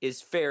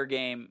is fair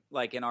game,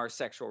 like in our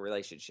sexual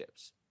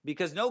relationships.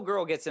 Because no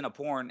girl gets into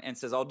porn and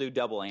says, I'll do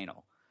double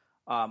anal,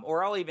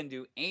 or I'll even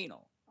do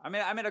anal. I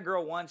mean, I met a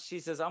girl once, she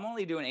says, I'm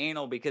only doing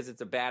anal because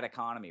it's a bad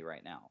economy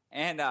right now.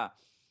 And,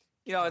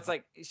 it's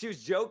like she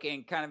was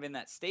joking kind of in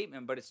that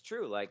statement, but it's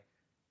true. Like,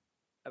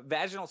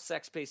 vaginal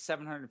sex pays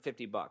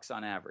 $750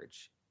 on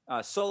average.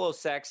 Solo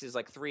sex is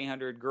like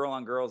 300. Girl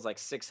on girl is like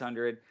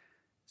 600.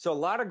 So a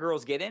lot of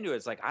girls get into it.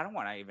 It's like, I don't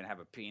want to even have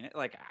a penis.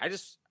 Like,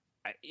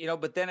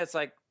 but then it's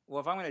like,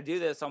 well, if I'm going to do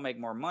this, I'll make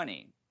more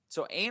money.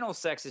 So anal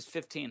sex is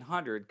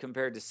 1,500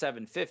 compared to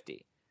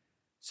 750.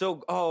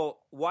 So,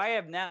 why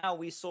have now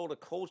we sold a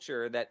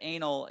culture that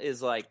anal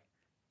is like,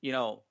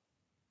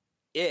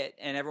 it,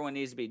 and everyone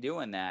needs to be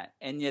doing that.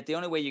 And yet the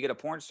only way you get a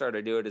porn star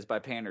to do it is by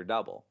paying her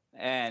double.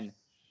 And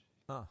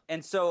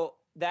so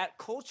that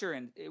culture,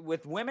 and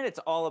with women, it's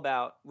all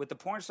about, with the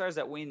porn stars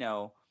that we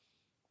know,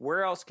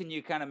 where else can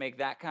you kind of make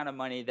that kind of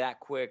money that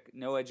quick,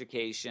 no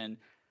education?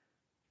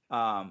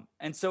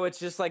 And so it's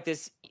just like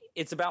this,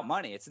 it's about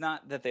money. It's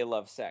not that they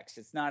love sex.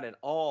 It's not at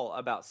all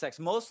about sex.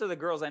 Most of the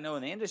girls I know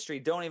in the industry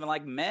don't even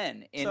like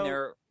men in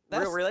their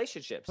real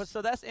relationships. But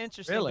so that's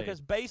interesting Really?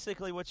 because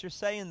basically what you're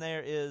saying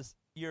there is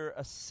you're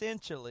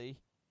essentially,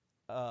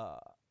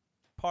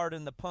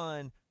 pardon the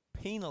pun,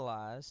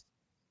 penalized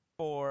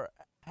for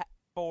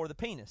the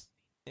penis.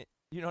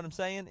 You know what I'm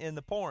saying? In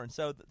the porn.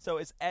 So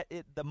it's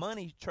the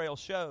money trail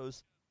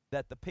shows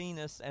that the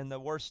penis and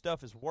the worst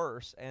stuff is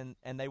worse, and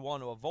they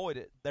want to avoid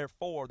it.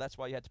 Therefore, that's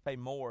why you have to pay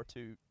more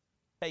to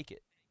take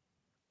it.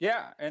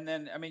 Yeah, and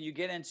then you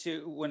get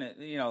into when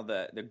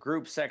the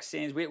group sex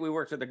scenes. We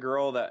worked with a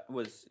girl that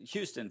was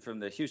Houston, from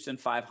the Houston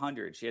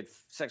 500. She had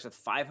sex with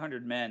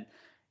 500 men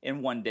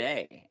in one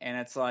day, and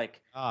it's like,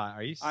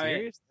 are you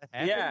serious? That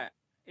happened?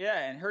 Yeah,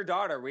 and her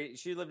daughter.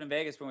 She lived in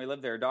Vegas when we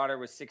lived there. Her daughter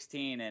was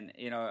 16, and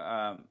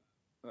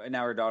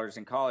now her daughter's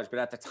in college. But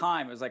at the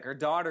time, it was like her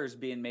daughter's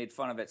being made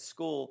fun of at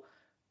school,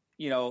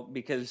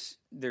 because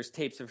there's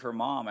tapes of her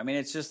mom. I mean,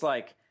 it's just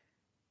like,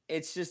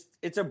 it's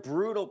a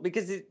brutal,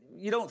 because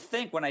you don't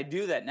think when I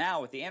do that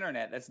now with the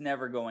internet, that's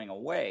never going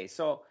away.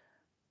 So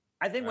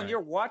I think when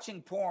you're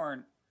watching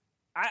porn,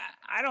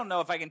 I don't know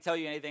if I can tell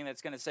you anything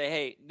that's going to say,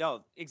 hey,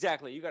 no,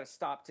 exactly, you got to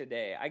stop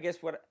today. I guess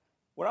what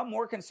I'm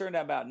more concerned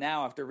about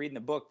now, after reading the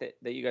book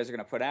that you guys are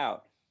going to put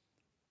out,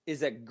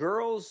 is that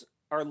girls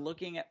are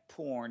looking at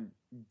porn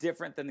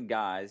different than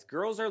guys.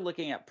 Girls are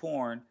looking at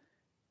porn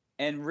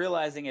and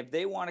realizing if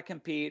they want to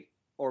compete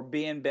or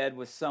be in bed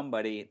with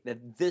somebody,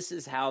 that this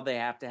is how they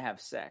have to have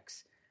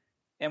sex.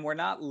 And we're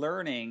not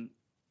learning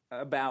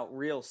about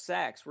real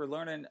sex. We're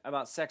learning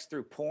about sex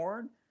through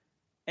porn.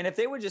 And if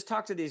they would just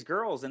talk to these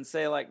girls and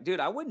say, like,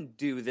 dude, I wouldn't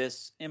do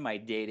this in my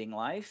dating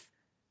life.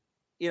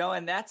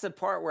 And that's the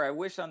part where I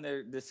wish on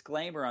the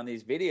disclaimer on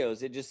these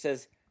videos, it just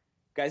says,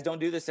 guys, don't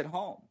do this at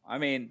home. I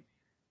mean,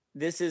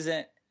 this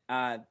isn't,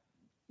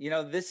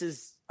 this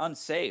is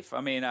unsafe.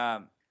 I mean,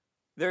 I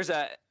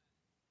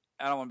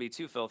don't want to be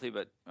too filthy,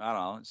 but I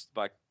don't know. It's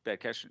Bad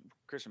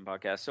Christian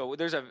podcast. So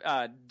there's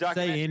a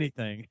documentary. Say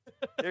anything.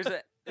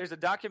 There's a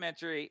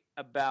documentary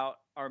about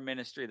our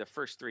ministry the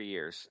first 3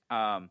 years.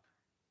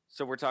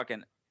 So we're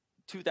talking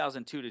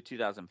 2002 to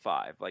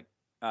 2005. Like,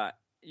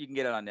 you can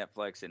get it on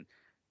Netflix and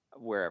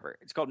wherever.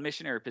 It's called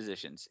Missionary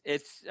Positions.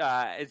 It's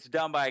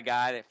done by a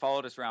guy that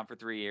followed us around for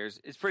 3 years.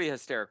 It's pretty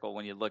hysterical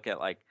when you look at,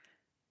 like,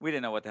 we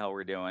didn't know what the hell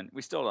we're doing.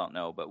 We still don't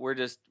know, but we're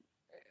just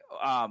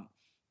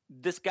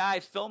this guy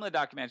filmed the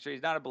documentary.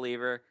 He's not a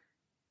believer.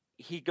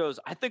 He goes,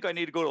 I think I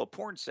need to go to a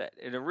porn set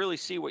and to really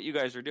see what you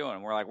guys are doing.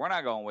 And we're like, we're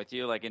not going with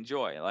you. Like,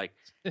 enjoy. Like,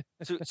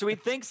 so he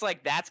thinks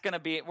like that's going to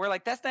be, we're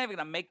like, that's not even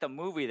going to make the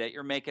movie that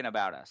you're making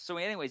about us. So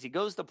anyways, he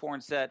goes to the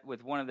porn set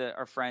with one of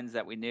our friends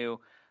that we knew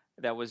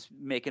that was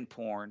making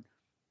porn.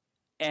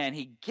 And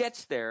he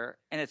gets there,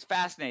 and it's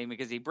fascinating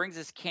because he brings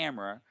his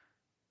camera,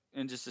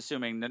 and just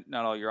assuming that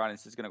not all your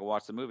audience is going to go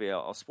watch the movie,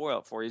 I'll spoil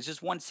it for you. It's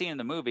just one scene in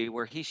the movie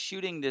where he's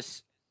shooting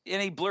this,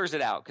 and he blurs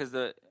it out because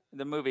the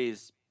movie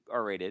is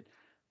R-rated.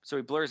 So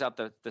he blurs out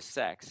the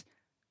sex.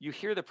 You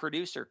hear the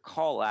producer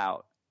call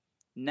out,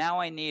 now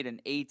I need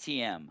an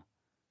ATM.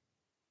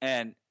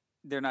 And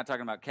they're not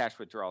talking about cash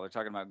withdrawal. They're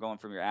talking about going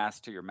from your ass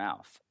to your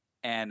mouth.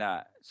 And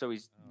so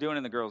he's doing it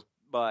in the girl's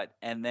butt,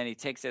 and then he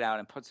takes it out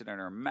and puts it in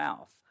her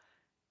mouth.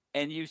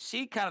 And you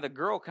see kind of the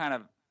girl kind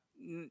of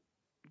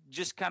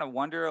just kind of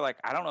wonder, like,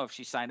 I don't know if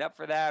she signed up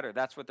for that or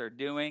that's what they're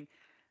doing.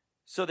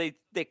 So they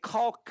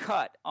call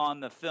cut on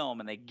the film,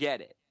 and they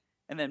get it.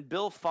 And then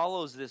Bill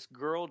follows this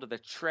girl to the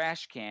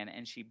trash can,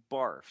 and she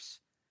barfs.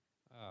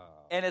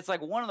 Oh. And it's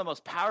like one of the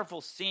most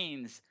powerful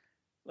scenes,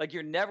 like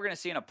you're never going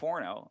to see in a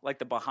porno, like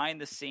the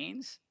behind the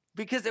scenes,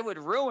 because it would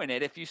ruin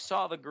it if you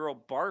saw the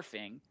girl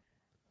barfing.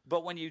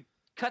 But when you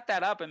cut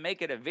that up and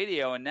make it a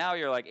video, and now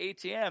you're like,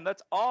 ATM,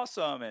 that's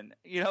awesome. And,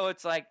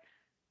 it's like,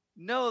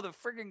 no, the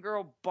freaking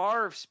girl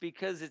barfs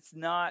because it's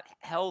not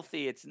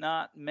healthy. It's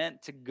not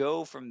meant to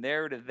go from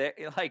there to there.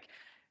 Like,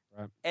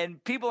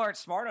 And people aren't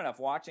smart enough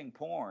watching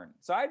porn.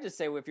 So I just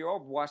say, if you're all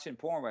watching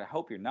porn, but I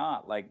hope you're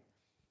not, like,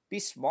 be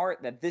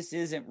smart that this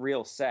isn't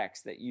real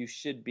sex that you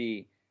should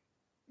be,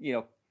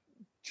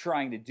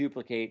 trying to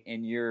duplicate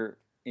in your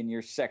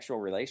sexual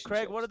relationship.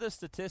 Craig, what are the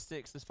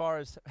statistics as far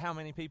as how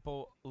many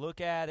people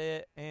look at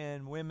it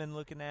and women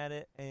looking at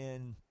it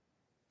and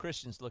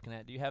Christians looking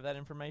at it? Do you have that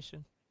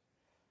information?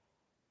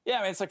 Yeah,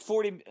 I mean, it's like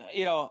 40,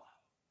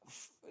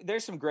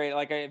 there's some great,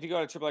 like if you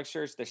go to XXX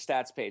Church, the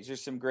stats page,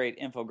 there's some great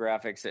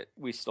infographics that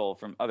we stole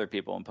from other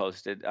people and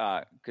posted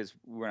because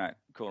we're not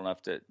cool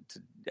enough to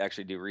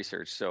actually do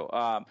research. So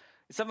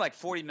it's something like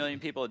 40 million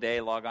people a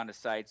day log on to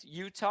sites.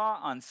 Utah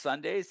on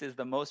Sundays is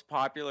the most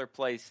popular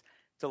place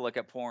to look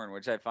at porn,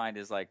 which I find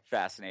is like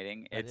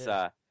fascinating.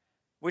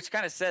 Which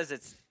kind of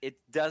says it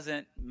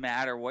doesn't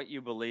matter what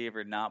you believe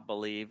or not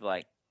believe.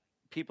 Like,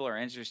 people are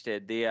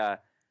interested. The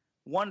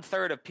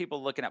 1/3 of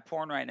people looking at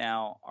porn right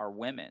now are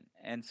women,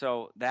 and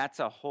so that's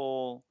a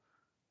whole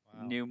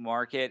new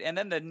market. And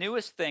then the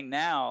newest thing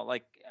now,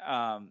 like,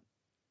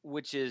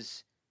 which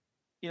is,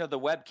 the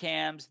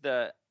webcams.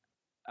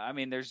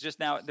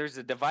 There's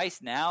a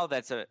device now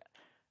that's a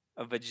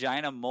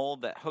vagina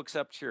mold that hooks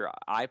up to your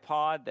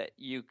iPod that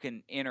you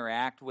can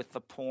interact with the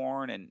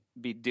porn and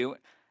be doing.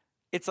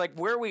 It's like,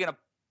 where are we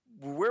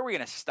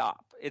gonna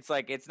stop? It's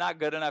like, it's not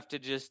good enough to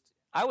just.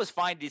 I was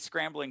fine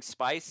descrambling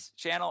Spice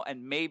Channel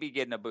and maybe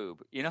getting a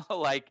boob,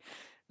 like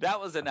that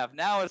was enough.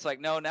 Now it's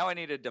like, no, now I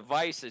need a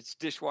device that's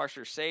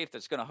dishwasher safe,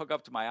 that's going to hook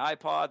up to my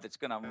iPod, that's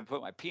going to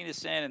put my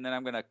penis in, and then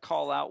I'm going to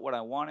call out what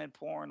I want in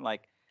porn.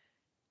 Like,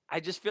 I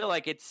just feel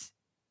like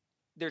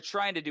they're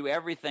trying to do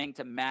everything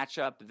to match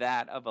up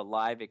that of a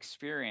live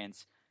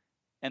experience.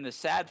 And the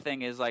sad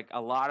thing is, like,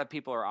 a lot of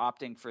people are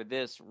opting for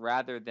this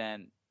rather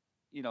than,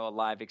 a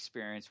live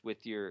experience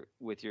with your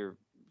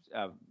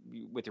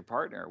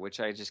partner, which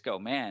I just go,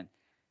 man,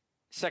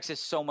 sex is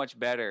so much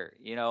better,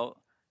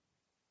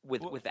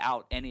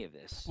 without any of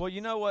this. Well,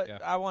 you know what? Yeah.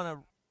 I want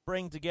to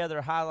bring together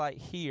a highlight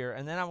here,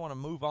 and then I want to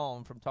move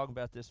on from talking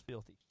about this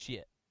filthy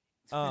shit.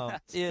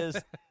 Is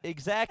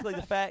exactly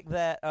the fact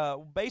that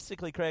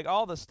basically, Craig,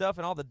 all the stuff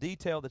and all the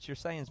detail that you're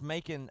saying is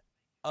making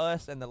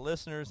us and the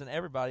listeners and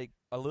everybody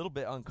a little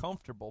bit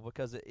uncomfortable,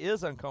 because it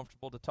is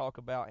uncomfortable to talk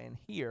about and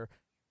hear.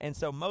 And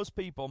so most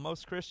people,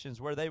 most Christians,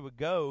 where they would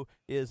go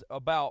is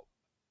about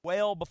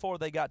well before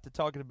they got to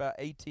talking about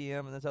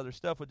ATM and this other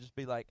stuff, would just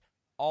be like,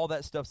 all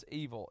that stuff's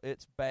evil.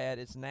 It's bad.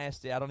 It's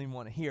nasty. I don't even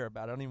want to hear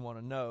about it. I don't even want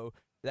to know.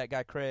 That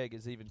guy Craig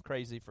is even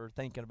crazy for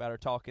thinking about or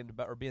talking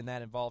about or being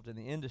that involved in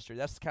the industry.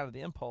 That's kind of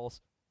the impulse.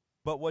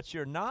 But what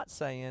you're not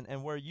saying,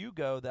 and where you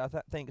go that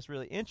I think is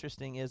really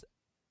interesting, is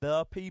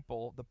the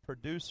people, the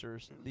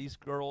producers, these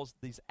girls,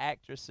 these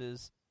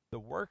actresses, the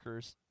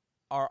workers,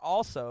 are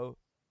also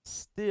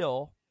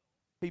still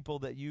people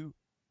that you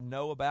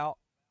know about,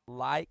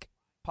 like,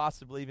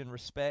 possibly even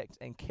respect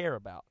and care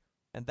about.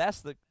 And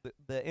that's the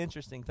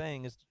interesting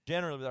thing is,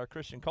 generally with our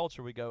Christian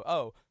culture, we go,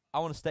 oh, I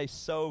want to stay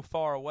so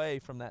far away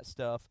from that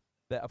stuff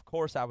that, of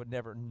course, I would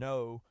never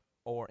know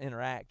or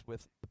interact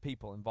with the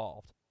people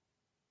involved.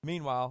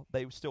 Meanwhile,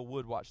 they still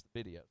would watch the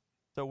video.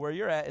 So where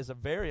you're at is a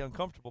very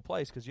uncomfortable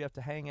place, because you have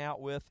to hang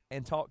out with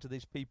and talk to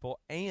these people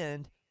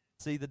and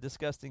see the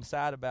disgusting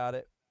side about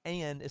it.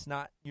 And it's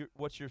not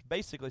what you're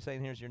basically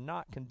saying here is you're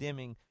not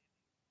condemning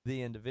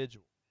the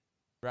individual,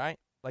 right?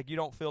 Like, you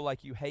don't feel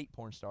like you hate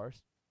porn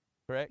stars.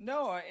 Correct?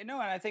 No, and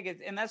I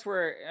think and that's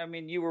where, I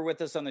mean, you were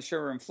with us on the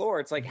showroom floor.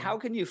 It's like, how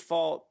can you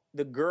fault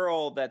the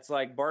girl that's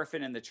like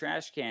barfing in the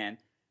trash can?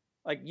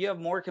 Like, you have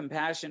more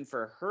compassion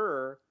for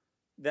her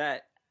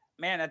that,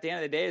 man, at the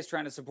end of the day is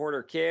trying to support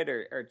her kid,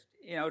 or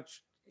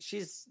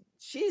she's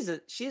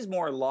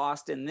more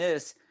lost in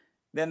this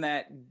than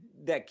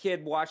that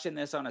kid watching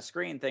this on a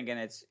screen thinking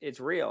it's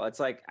real. It's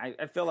like,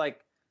 I feel like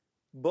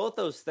both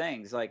those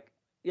things, like,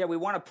 yeah, we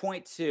want to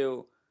point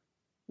to,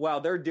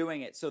 well, they're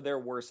doing it, so they're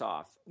worse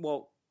off.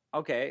 Well,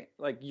 okay,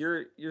 like,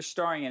 you're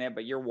starring in it,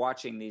 but you're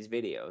watching these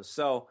videos.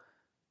 So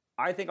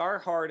I think our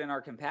heart and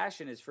our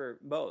compassion is for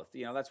both.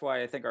 That's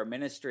why I think our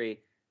ministry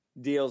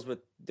deals with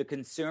the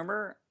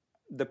consumer,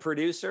 the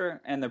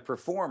producer, and the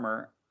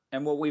performer.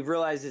 And what we've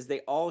realized is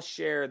they all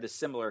share the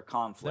similar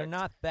conflict. They're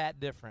not that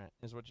different,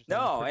 is what you're saying.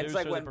 No, the producer,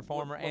 it's like the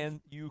performer, and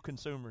you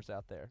consumers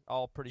out there,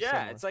 all pretty similar.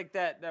 Yeah, it's like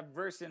that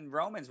verse in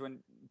Romans when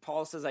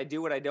Paul says, I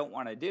do what I don't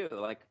want to do.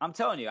 Like, I'm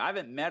telling you, I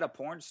haven't met a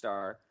porn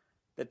star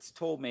that's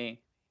told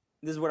me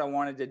this is what I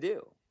wanted to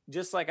do.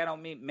 Just like I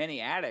don't meet many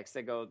addicts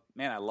that go,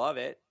 man, I love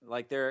it.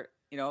 Like, they're,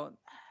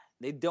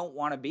 they don't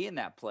want to be in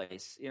that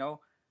place.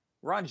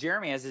 Ron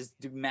Jeremy has his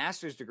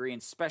master's degree in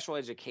special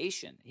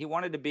education. He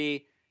wanted to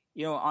be,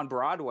 on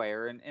Broadway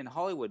or in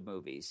Hollywood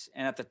movies.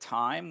 And at the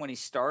time when he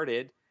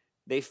started,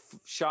 they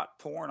shot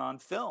porn on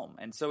film.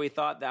 And so he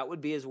thought that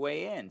would be his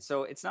way in.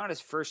 So it's not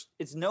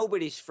it's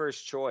nobody's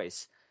first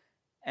choice.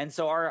 And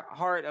so our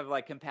heart of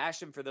like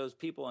compassion for those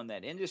people in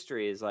that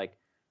industry is like,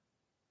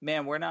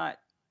 man, we're not,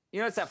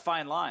 it's that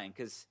fine line,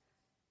 because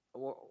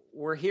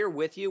we're here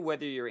with you,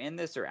 whether you're in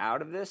this or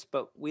out of this,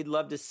 but we'd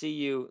love to see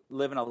you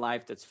living a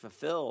life that's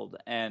fulfilled.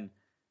 And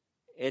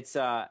it's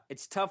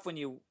tough when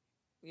you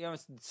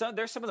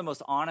there's some of the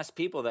most honest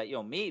people that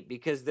you'll meet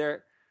because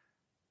they're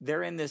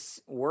in this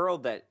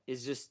world that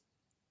is just,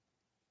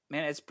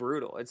 man, it's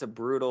brutal. It's a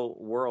brutal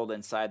world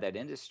inside that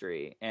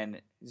industry,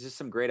 and just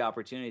some great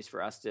opportunities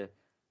for us to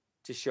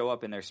show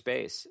up in their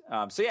space.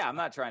 So yeah, I'm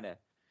not trying to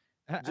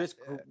just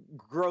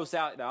gross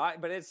out,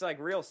 but it's like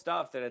real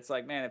stuff that it's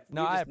like, man, if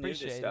no, we just I knew this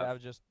appreciate it. stuff.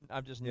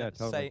 I'm just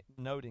totally.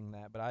 noting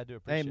that, but I do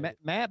appreciate it.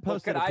 Matt Well,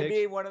 posted could a I picture.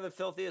 be one of the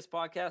filthiest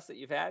podcasts that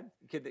you've had?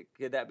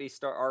 Could that be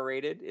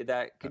R-rated?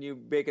 Can you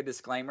make a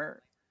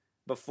disclaimer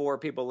before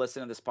people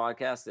listen to this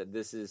podcast that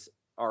this is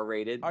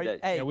R-rated?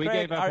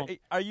 Craig,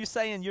 are you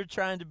saying you're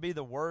trying to be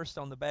the worst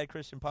on the Bad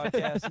Christian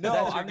Podcast? No,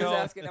 I'm just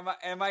asking.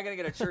 Am I going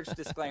to get a church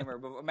disclaimer?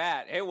 But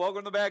Matt, hey,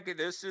 welcome to Back.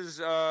 This is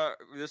a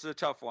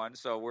tough one.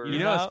 So we're. You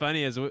know what's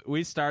funny is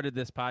we started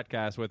this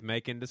podcast with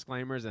making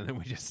disclaimers, and then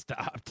we just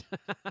stopped.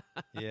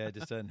 Yeah, it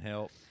just doesn't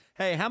help.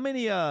 Hey, how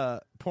many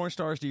porn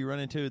stars do you run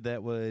into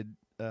that would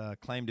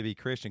claim to be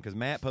Christian? Because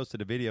Matt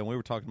posted a video, and we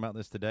were talking about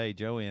this today,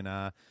 Joey and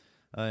I,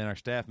 in our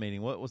staff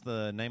meeting. What was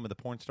the name of the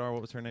porn star?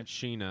 What was her name?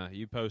 Sheena.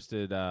 You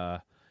posted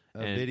a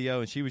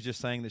video, and she was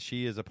just saying that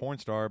she is a porn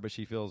star, but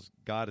she feels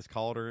God has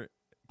called her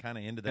kind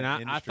of into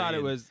that industry. I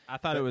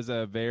thought it was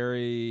a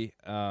very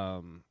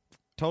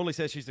totally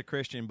says she's a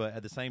Christian, but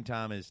at the same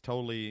time is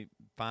totally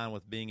fine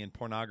with being in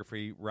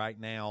pornography right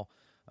now.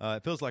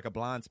 It feels like a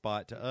blind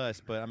spot to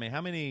us, but I mean,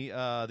 how many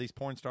these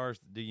porn stars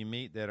do you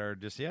meet that are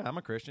just, I'm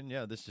a Christian,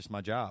 this is just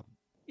my job?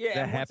 Yeah,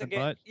 that happen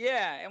much?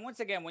 Yeah, and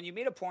once again, when you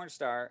meet a porn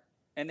star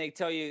and they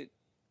tell you,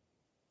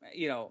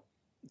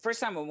 first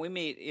time when we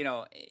meet,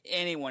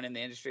 anyone in the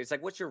industry, it's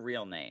like, what's your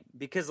real name?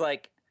 Because,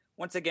 like,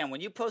 once again,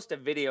 when you post a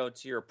video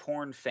to your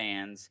porn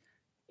fans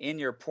in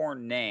your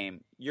porn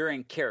name, you're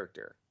in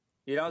character,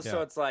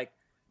 So it's like,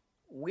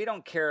 we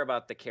don't care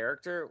about the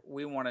character.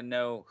 We want to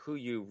know who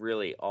you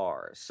really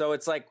are. So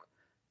it's like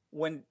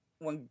when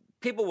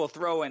people will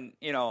throw in,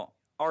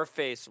 our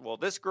face, well,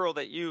 this girl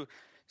that you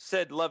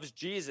said loves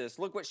Jesus,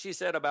 look what she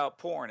said about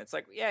porn. It's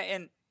like, yeah,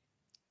 and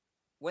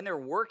when they're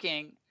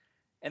working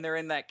and they're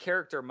in that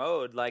character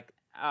mode, like,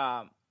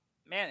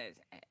 man,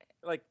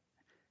 like,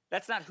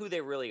 that's not who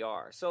they really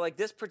are. So, like,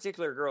 this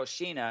particular girl,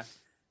 Sheena,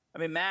 I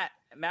mean, Matt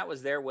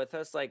was there with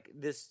us. Like,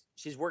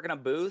 she's working a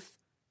booth,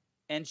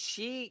 and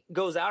she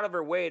goes out of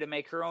her way to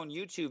make her own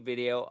YouTube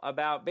video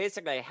about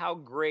basically how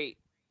great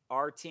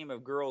our team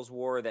of girls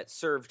were that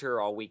served her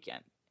all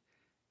weekend.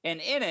 And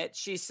in it,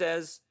 she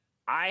says,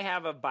 I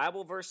have a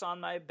Bible verse on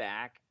my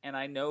back, and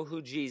I know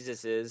who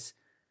Jesus is,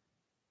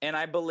 and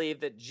I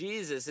believe that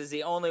Jesus is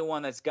the only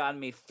one that's gotten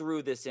me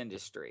through this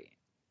industry.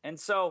 And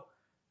so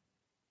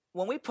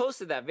when we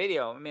posted that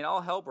video, I mean, all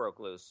hell broke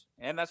loose.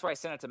 And that's why I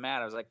sent it to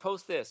Matt. I was like,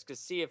 post this,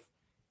 because see if,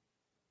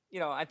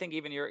 I think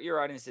even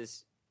your audience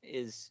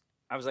is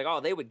I was like, oh,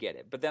 they would get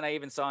it. But then I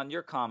even saw in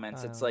your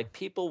comments, it's like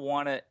people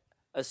want to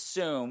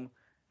assume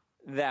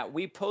that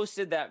we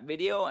posted that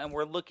video and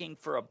we're looking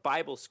for a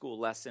Bible school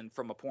lesson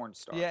from a porn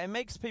star. Yeah, it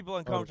makes people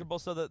uncomfortable.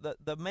 So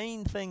the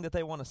main thing that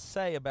they want to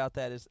say about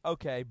that is,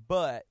 okay,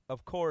 but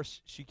of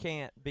course she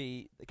can't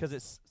be, because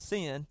it's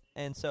sin,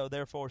 and so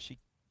therefore she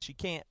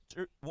can't,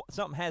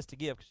 something has to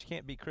give, because she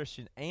can't be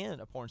Christian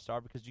and a porn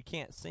star, because you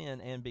can't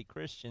sin and be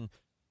Christian.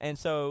 And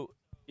so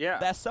yeah,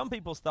 that's some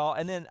people's thought.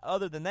 And then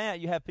other than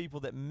that, you have people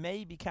that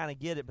maybe kind of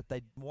get it, but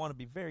they want to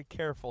be very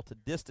careful to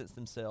distance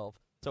themselves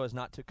so as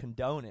not to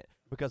condone it.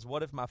 Because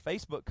what if my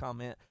Facebook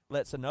comment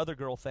lets another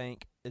girl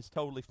think it's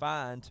totally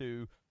fine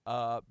to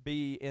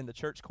be in the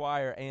church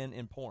choir and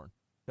in porn?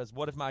 Because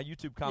what if my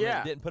YouTube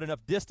comment didn't put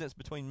enough distance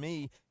between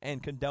me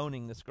and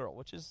condoning this girl,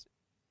 which is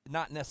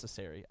not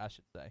necessary, I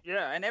should say.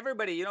 Yeah, and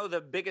everybody,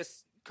 the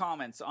biggest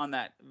comments on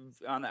that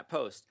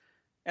post,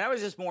 and I was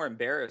just more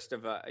embarrassed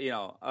of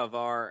of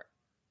our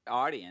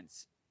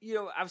audience.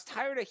 I was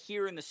tired of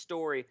hearing the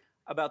story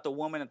about the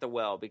woman at the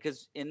well,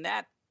 because in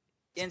that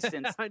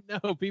instance, I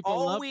know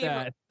people love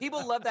that.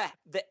 People love that,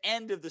 the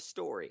end of the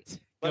story.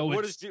 Like,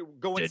 what is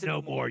go into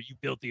no more, you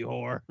filthy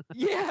whore?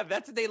 Yeah,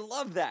 they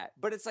love that.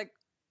 But it's like,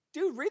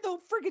 dude, read the whole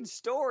freaking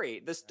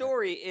story. The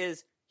story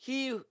is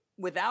he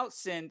without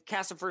sin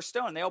cast the first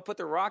stone. They all put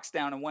their rocks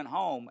down and went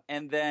home,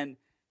 and then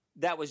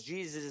that was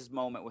Jesus'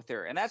 moment with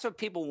her. And that's what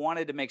people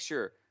wanted to make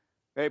sure.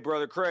 Hey,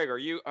 Brother Craig, are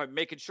you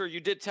making sure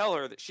you did tell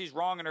her that she's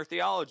wrong in her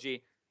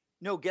theology?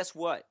 No, guess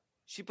what?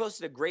 She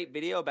posted a great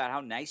video about how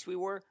nice we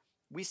were.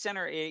 We sent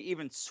her an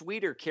even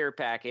sweeter care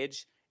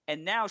package,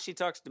 and now she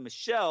talks to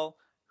Michelle,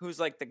 who's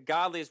like the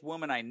godliest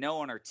woman I know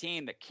on our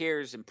team, that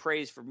cares and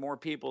prays for more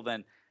people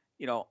than,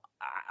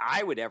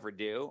 I would ever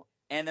do.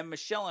 And then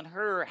Michelle and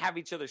her have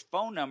each other's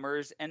phone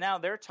numbers, and now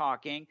they're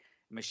talking.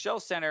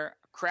 Michelle sent her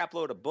a crap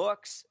load of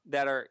books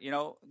that are,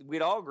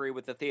 we'd all agree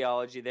with the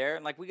theology there.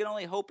 And like, we can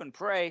only hope and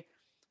pray.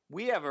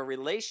 We have a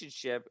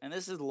relationship, and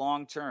this is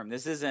long term.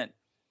 This isn't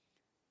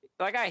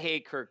like, I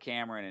hate Kirk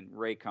Cameron and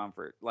Ray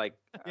Comfort. Like,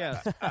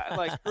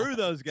 like, screw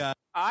those guys.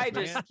 I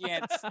just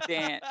can't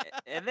stand,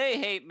 and they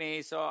hate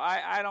me, so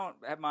I don't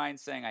have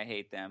mind saying I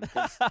hate them,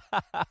 because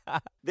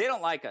they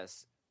don't like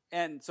us.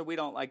 and so we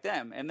don't like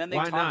them. And then they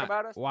Why talk not?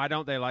 about us. Why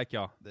don't they like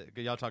y'all?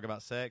 Y'all talk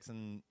about sex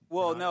and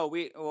Well, no,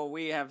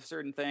 we have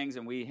certain things,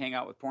 and we hang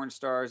out with porn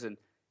stars. And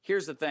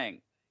here's the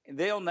thing: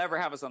 they'll never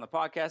have us on the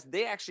podcast.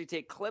 They actually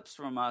take clips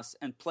from us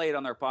and play it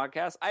on their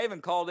podcast. I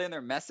even called in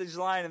their message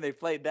line, and they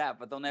played that,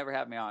 but they'll never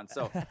have me on.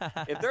 So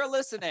if they're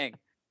listening,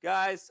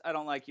 guys, I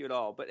don't like you at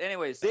all. But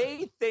anyways,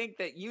 they think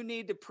that you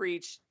need to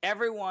preach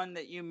everyone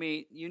that you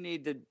meet. You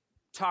need to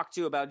talk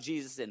to about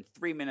Jesus in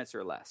 3 minutes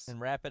or less,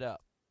 and wrap it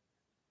up.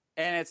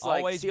 and it's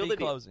Always like seal be the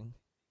deal. closing.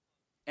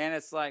 And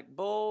it's like,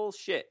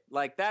 bullshit.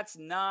 Like, that's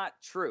not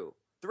true.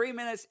 3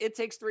 minutes, it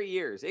takes 3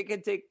 years. It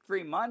could take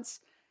 3 months.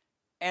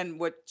 And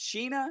what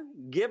Sheena,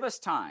 give us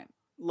time.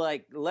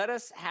 Like, let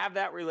us have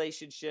that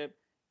relationship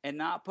and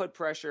not put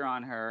pressure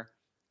on her.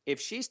 If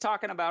she's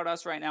talking about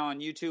us right now on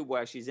YouTube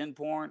while she's in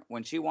porn,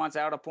 when she wants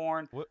out of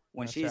porn, when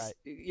That's she's,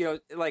 right.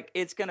 like,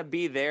 it's going to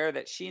be there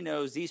that she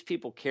knows these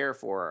people care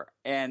for her.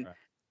 And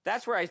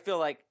that's where I feel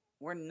like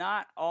we're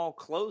not all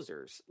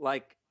closers.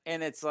 Like,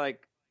 and it's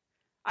like,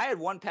 I had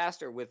one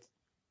pastor with,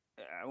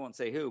 I won't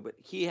say who, but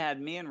he had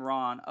me and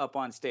Ron up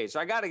on stage. So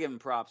I got to give him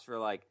props for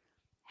like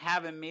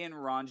having me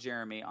and Ron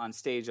Jeremy on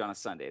stage on a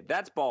Sunday.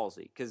 That's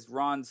ballsy because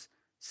Ron's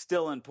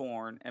still in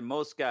porn and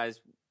most guys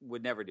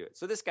would never do it.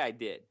 So this guy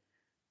did.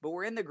 But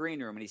we're in the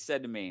green room and he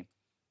said to me,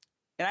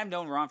 and I've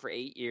known Ron for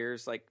 8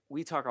 years. Like,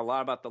 we talk a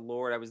lot about the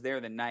Lord. I was there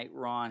the night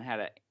Ron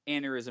had an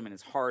aneurysm in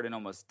his heart and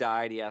almost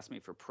died. He asked me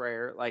for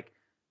prayer. Like,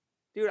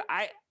 dude,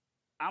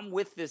 I'm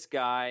with this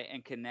guy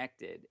and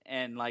connected.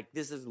 And like,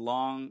 this is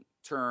long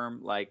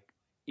term, like,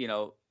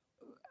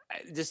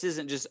 this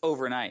isn't just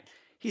overnight.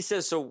 He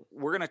says, so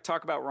we're going to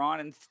talk about Ron.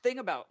 And the thing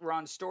about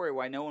Ron's story,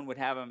 why no one would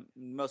have him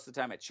most of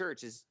the time at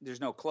church, is there's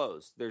no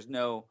close. There's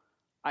no,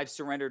 I've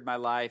surrendered my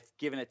life,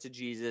 given it to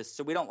Jesus.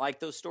 So we don't like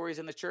those stories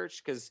in the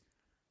church because,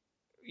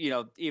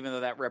 even though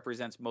that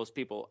represents most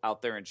people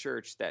out there in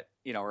church that,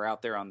 are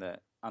out there on the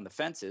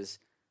fences,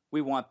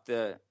 we want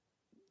the,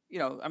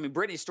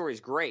 Brittany's story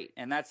is great,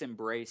 and that's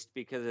embraced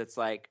because it's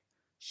like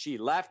she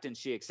left and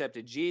she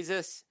accepted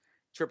Jesus.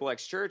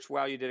 XXX Church,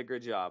 wow, you did a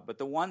good job. But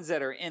the ones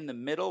that are in the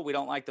middle, we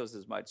don't like those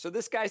as much. So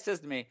this guy says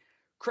to me,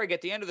 Craig,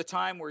 at the end of the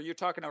time where you're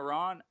talking to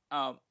Ron,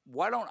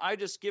 why don't I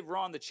just give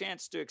Ron the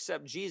chance to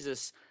accept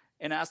Jesus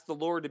and ask the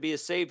Lord to be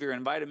his Savior and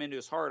invite him into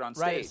his heart on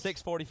stage? Right at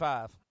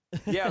 6:45.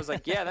 Yeah, I was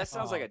like, yeah, that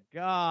sounds like a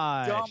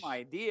gosh. dumb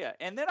idea.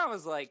 And then I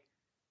was like,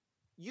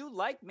 you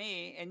like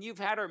me, and you've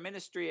had our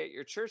ministry at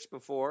your church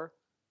before.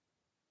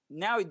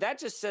 Now that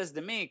just says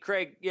to me,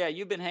 Craig, yeah,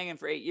 you've been hanging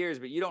for 8 years,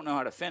 but you don't know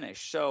how to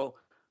finish. So,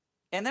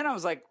 and then I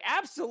was like,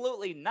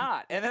 absolutely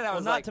not. And then I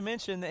was not like, to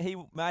mention that he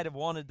might have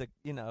wanted the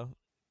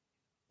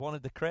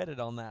credit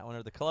on that one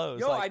or the close.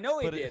 yo, Like, I know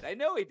he did. I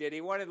know he did. He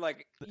wanted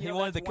like, he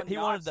wanted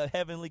the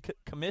heavenly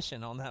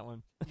commission on that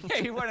one. Yeah,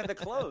 he wanted the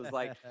close.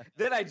 Like,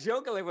 then I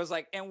jokingly was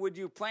like, and would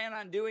you plan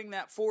on doing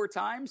that 4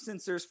 times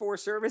since there's 4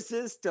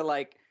 services to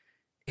like,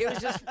 it was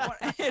just,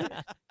 it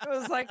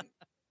was like,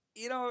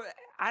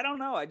 I don't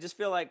know. I just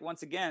feel like,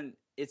 once again,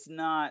 it's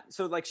not,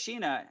 so like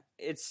Sheena,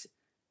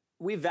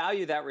 we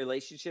value that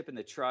relationship and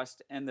the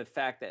trust and the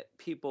fact that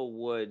people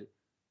would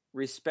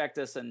respect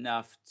us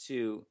enough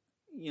to,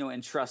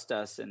 entrust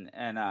us. And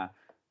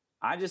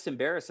I'm just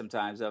embarrassed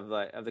sometimes of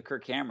the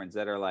Kirk Camerons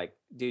that are like,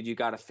 dude, you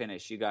got to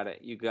finish. You got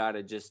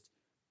to just,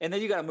 and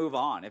then you got to move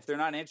on. If they're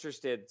not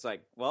interested, it's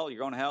like, well,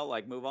 you're going to hell,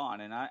 like move on.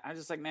 And I'm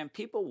just like, man,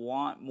 people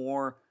want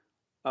more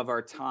of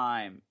our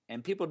time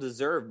and people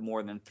deserve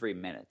more than 3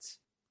 minutes.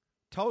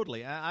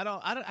 Totally.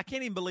 I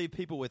can't even believe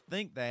people would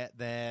think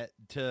that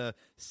to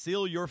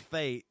seal your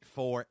fate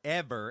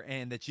forever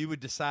and that you would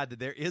decide that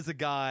there is a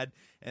God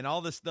and all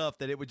this stuff,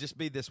 that it would just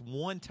be this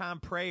one-time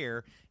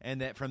prayer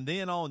and that from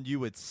then on you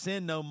would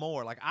sin no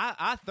more. Like,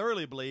 I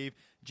thoroughly believe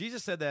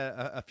Jesus said that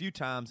a few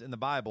times in the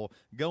Bible,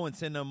 go and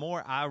sin no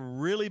more. I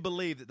really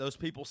believe that those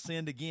people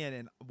sinned again,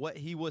 and what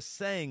he was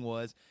saying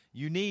was,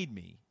 you need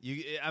me.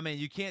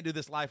 You can't do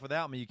this life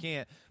without me. You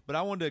can't. But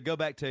I wanted to go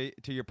back to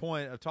your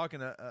point of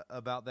talking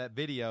about that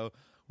video,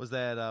 was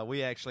that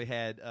we actually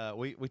had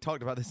we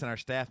talked about this in our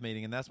staff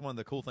meeting, and that's one of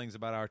the cool things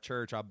about our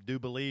church. I do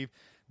believe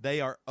they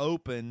are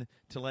open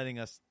to letting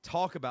us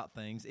talk about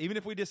things, even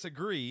if we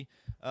disagree,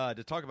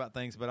 to talk about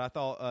things. But I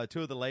thought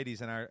 2 of the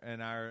ladies in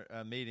our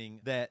meeting,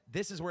 that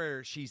this is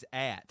where she's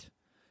at.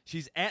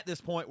 She's at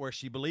this point where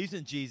she believes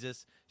in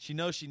Jesus. She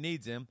knows she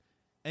needs him.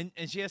 And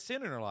she has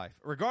sin in her life.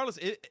 Regardless,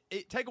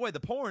 take away the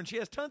porn, she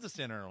has tons of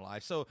sin in her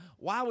life. So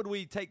why would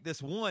we take this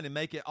one and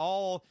make it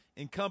all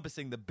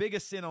encompassing, the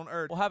biggest sin on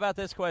earth? Well, how about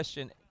this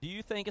question? Do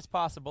you think it's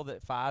possible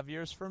that 5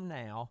 years from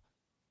now,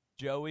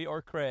 Joey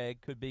or Craig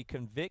could be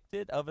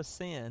convicted of a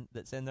sin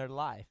that's in their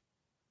life?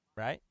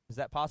 Right? Is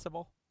that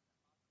possible?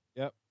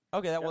 Yep.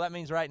 Okay, well, that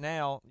means right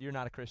now you're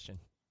not a Christian.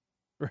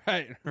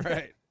 Right.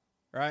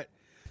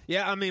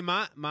 Yeah, I mean,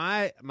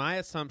 my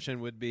assumption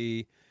would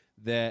be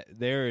that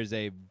there is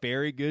a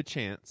very good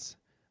chance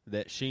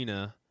that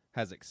Sheena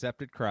has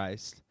accepted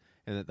Christ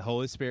and that the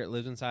Holy Spirit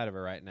lives inside of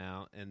her right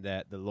now, and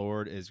that the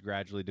Lord is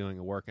gradually doing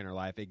a work in her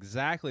life,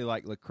 exactly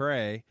like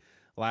Lecrae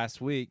last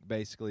week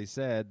basically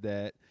said,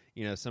 that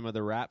some of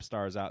the rap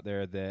stars out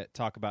there that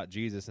talk about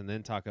Jesus and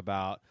then talk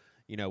about,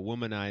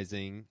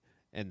 womanizing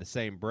in the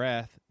same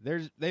breath.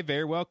 They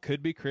very well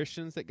could be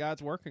Christians that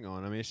God's working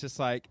on. I mean, it's just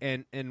like,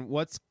 and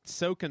what's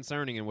so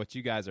concerning in what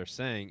you guys are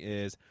saying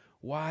is,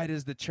 why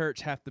does the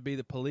church have to be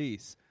the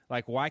police?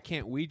 Like, why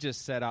can't we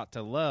just set out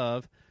to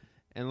love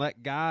and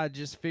let God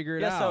just figure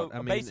it out?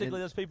 So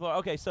basically, those people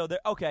are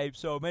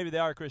so maybe they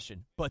are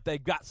Christian, but they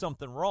got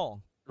something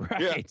wrong.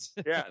 Right.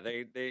 Yeah,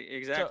 they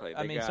exactly.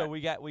 So we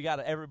got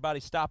to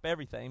everybody stop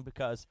everything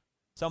because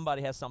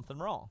somebody has something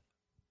wrong.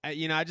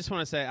 I just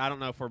want to say, I don't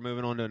know if we're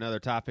moving on to another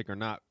topic or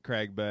not,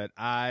 Craig, but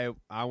I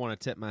want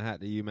to tip my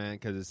hat to you, man,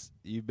 because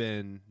you've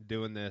been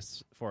doing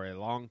this for a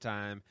long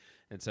time.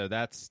 And so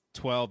that's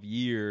 12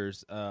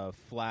 years of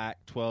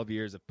flack, 12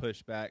 years of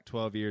pushback,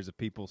 12 years of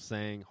people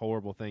saying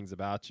horrible things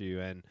about you.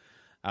 And,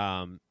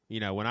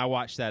 when I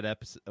watched that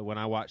episode, when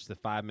I watched the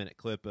 5-minute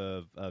clip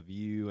of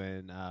you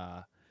and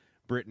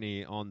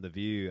Brittany on The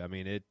View, I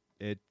mean,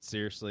 it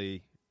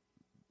seriously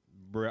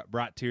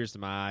brought tears to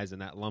my eyes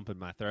and that lump in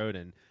my throat.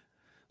 And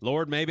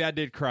Lord, maybe I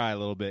did cry a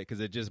little bit because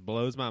it just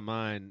blows my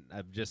mind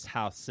of just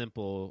how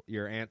simple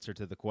your answer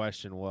to the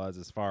question was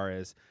as far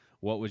as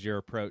what was your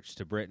approach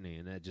to Brittany,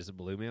 and it just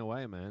blew me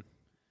away, man.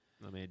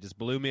 I mean, it just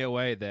blew me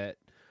away that.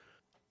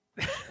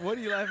 What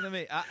are you laughing at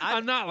me?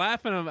 I'm not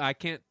laughing. I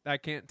can't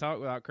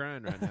talk without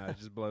crying right now. It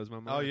just blows my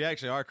mind. Oh, you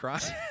actually are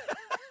crying.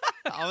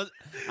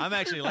 I'm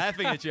actually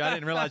laughing at you. I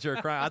didn't realize you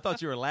were crying. I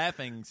thought you were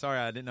laughing. Sorry,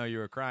 I didn't know you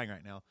were crying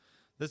right now.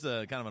 This is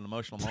a kind of an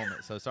emotional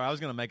moment. So sorry, I was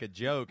going to make a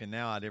joke, and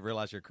now I didn't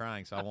realize you're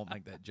crying, so I won't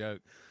make that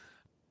joke.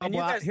 And you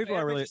guys, here's what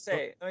I really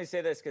say. Let me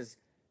say this, because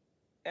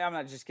I'm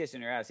not just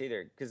kissing your ass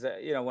either. Because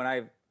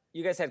when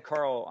you guys had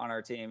Carl on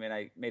our team, and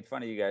I made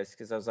fun of you guys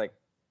because I was like,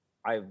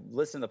 I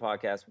listened to the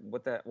podcast.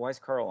 Why is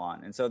Carl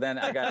on? And so then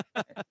I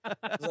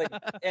was like,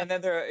 and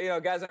then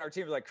there, guys on our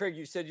team were like, Craig,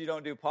 you said you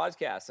don't do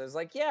podcasts. I was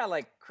like, yeah,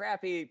 like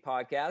crappy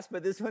podcasts,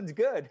 but this one's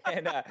good.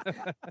 And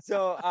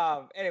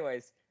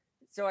anyways.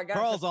 So I got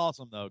Carl's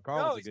awesome though.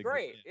 He's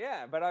great.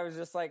 Yeah, but I was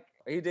just like,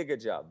 he did a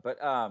good job.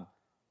 But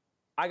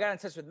I got in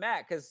touch with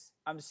Matt because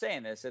I'm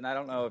saying this, and I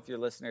don't know if your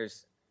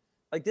listeners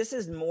like this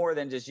is more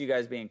than just you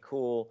guys being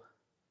cool.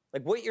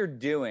 Like what you're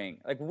doing.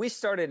 Like we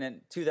started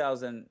in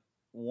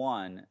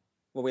 2001.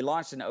 Well, we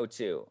launched in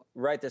 2002,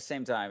 right at the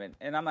same time.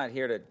 And I'm not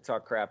here to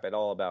talk crap at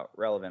all about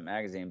Relevant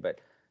Magazine, but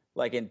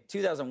like in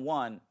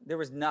 2001, there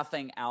was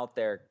nothing out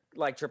there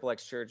like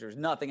XXX Church. There was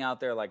nothing out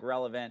there like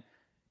Relevant.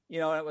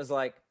 And it was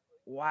like,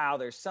 wow,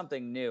 there's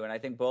something new. And I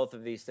think both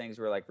of these things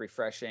were like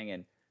refreshing.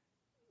 And,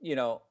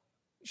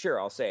 sure,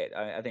 I'll say it.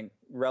 I think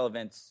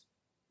Relevant's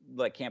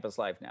like campus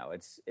life now.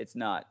 It's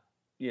not,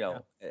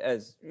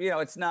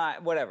 it's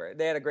not whatever.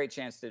 They had a great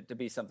chance to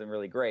be something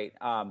really great.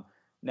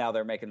 Now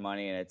they're making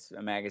money and it's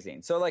a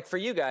magazine. So like for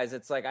you guys,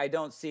 it's like, I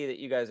don't see that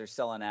you guys are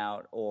selling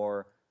out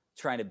or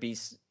trying to be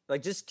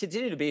like, just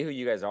continue to be who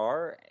you guys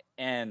are.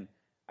 And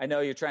I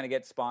know you're trying to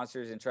get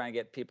sponsors and trying to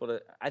get people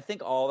to, I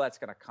think all that's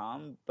going to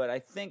come. But I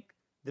think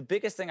the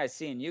biggest thing I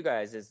see in you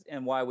guys is,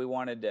 and why we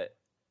wanted to,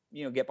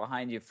 get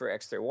behind you for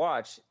X3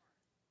 Watch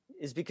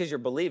is because you're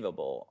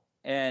believable.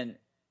 And,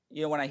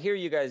 when I hear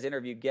you guys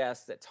interview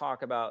guests that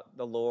talk about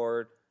the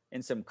Lord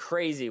in some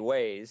crazy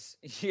ways,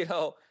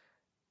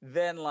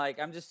 then like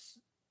I'm just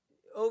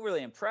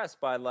overly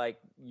impressed by like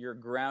your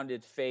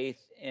grounded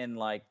faith in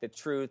like the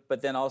truth,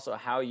 but then also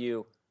how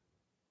you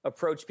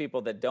approach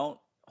people that don't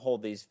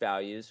hold these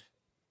values.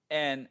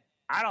 And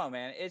I don't know,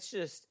 man, it's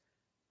just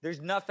there's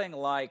nothing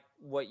like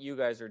what you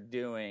guys are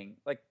doing.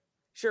 Like,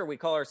 sure, we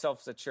call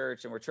ourselves a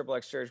church and we're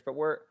XXX Church, but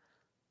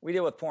we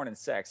deal with porn and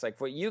sex.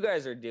 Like what you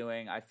guys are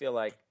doing, I feel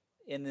like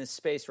in this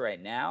space right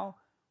now,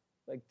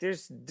 like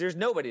there's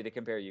nobody to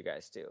compare you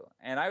guys to.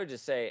 And I would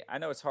just say, I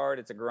know it's hard,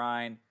 it's a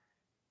grind.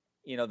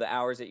 The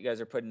hours that you guys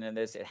are putting in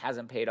this, it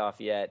hasn't paid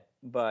off yet.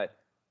 But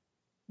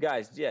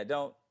guys, yeah,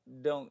 don't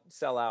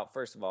sell out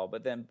first of all.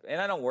 But then, and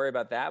I don't worry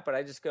about that. But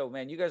I just go,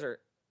 man, you guys are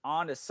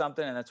on to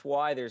something, and that's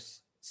why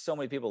there's so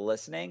many people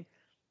listening,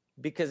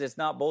 because it's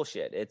not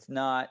bullshit. It's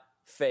not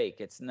fake.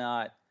 It's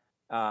not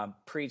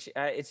preach.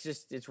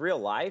 It's real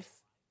life,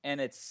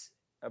 and it's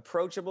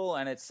approachable,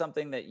 and it's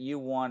something that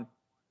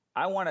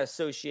I want to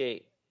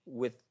associate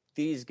with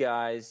these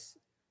guys,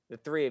 the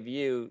three of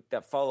you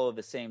that follow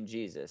the same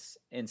Jesus,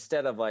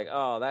 instead of like,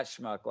 oh, that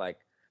schmuck, like,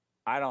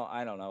 I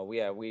don't know.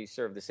 We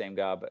serve the same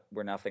God, but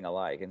we're nothing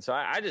alike. And so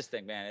I just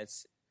think, man,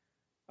 it's,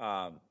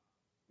 and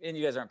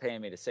you guys aren't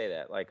paying me to say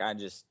that. Like, I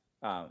just,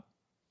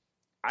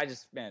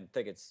 man,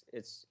 think it's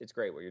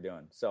great what you're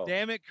doing. So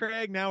damn it,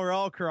 Craig. Now we're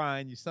all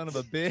crying. You son of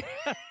a bitch.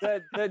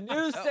 the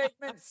news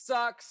segment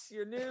sucks.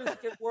 Your news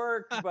can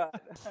work, but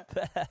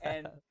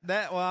I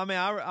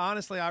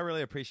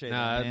really appreciate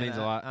that. That means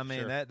a lot. I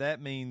mean, sure.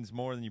 that means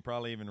more than you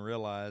probably even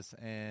realize.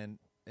 And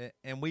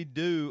we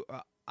do.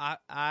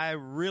 I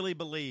really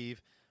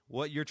believe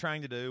what you're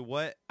trying to do.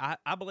 What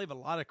I believe a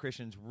lot of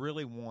Christians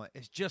really want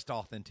is just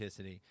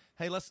authenticity.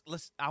 Hey,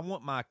 I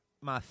want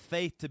my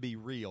faith to be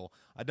real.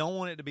 I don't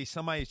want it to be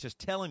somebody who's just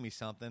telling me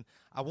something.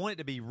 I want it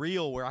to be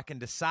real where I can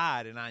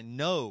decide and I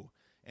know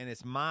and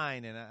it's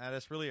mine, and I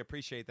just really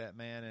appreciate that,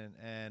 man.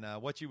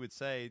 And what you would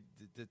say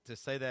to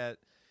say that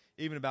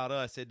even about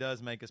us, it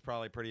does make us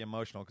probably pretty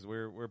emotional because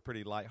we're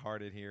pretty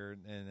lighthearted here,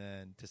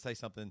 and to say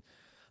something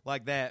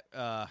like that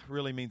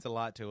really means a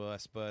lot to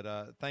us.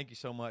 But thank you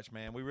so much,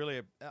 man. We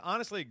really,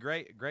 honestly,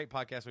 great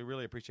podcast. We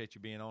really appreciate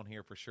you being on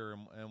here for sure,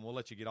 and we'll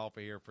let you get off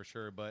of here for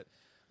sure. But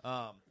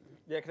can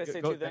I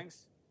say two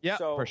things? Yeah,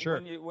 so for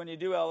sure. When you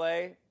do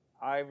LA,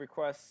 I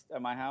request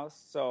at my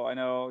house. So I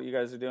know you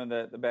guys are doing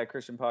the Bad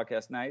Christian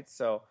podcast nights.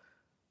 So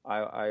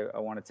I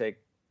want to take,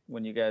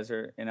 when you guys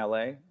are in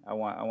LA, I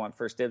want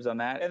first dibs on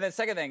that. And then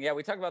second thing,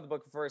 we talked about the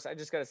book first. I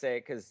just got to say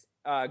it because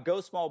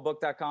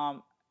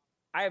GoSmallBook.com.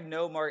 I have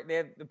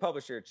the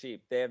publisher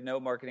cheap. They have no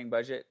marketing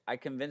budget. I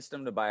convinced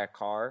them to buy a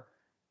car.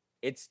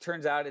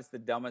 Turns out it's the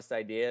dumbest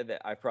idea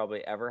that I've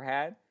probably ever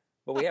had.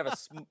 But we have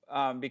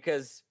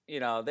because, they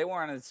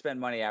wanted to spend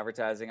money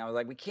advertising. I was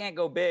like, we can't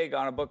go big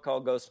on a book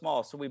called Go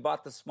Small. So we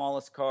bought the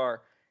smallest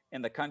car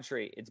in the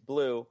country. It's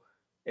blue.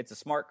 It's a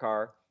smart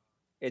car.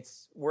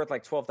 It's worth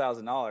like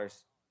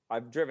 $12,000.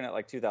 I've driven it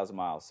like 2,000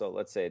 miles. So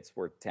let's say it's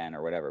worth 10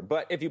 or whatever.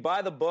 But if you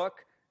buy the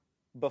book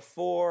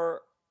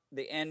before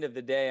the end of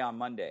the day on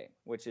Monday,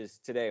 which is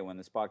today when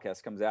this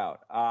podcast comes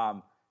out,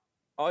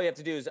 all you have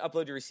to do is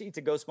upload your receipt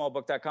to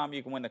GoSmallBook.com.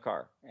 You can win the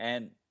car.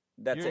 And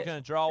that's You're it.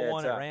 going to draw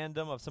one at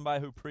random of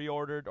somebody who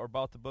pre-ordered or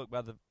bought the book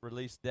by the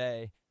release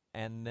day,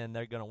 and then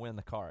they're going to win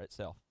the car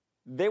itself.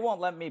 They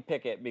won't let me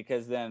pick it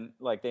because then,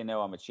 they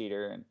know I'm a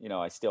cheater and,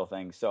 I steal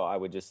things. So I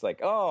would just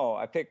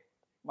I picked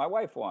my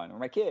wife one or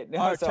my kid.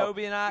 Are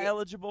Toby and I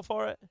eligible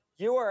for it?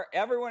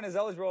 Everyone is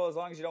eligible as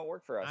long as you don't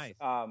work for us. Nice.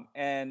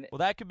 Well,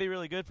 that could be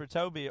really good for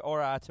Toby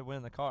or I to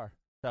win the car.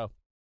 So,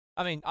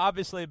 I mean,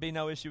 obviously it'd be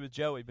no issue with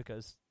Joey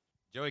because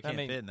Joey can't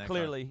fit in that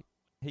clearly car.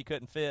 He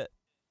couldn't fit.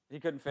 He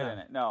couldn't fit in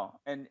it. No.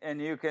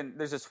 And you can,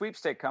 there's a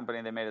sweepstake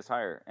company they made us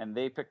hire and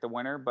they picked the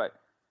winner. But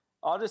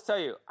I'll just tell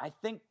you, I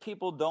think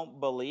people don't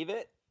believe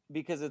it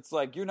because it's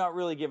like, you're not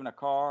really given a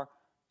car.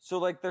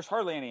 So there's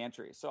hardly any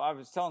entries. So I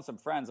was telling some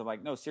friends, I'm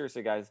like, no,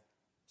 seriously guys,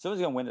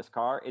 someone's going to win this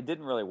car. It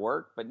didn't really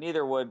work, but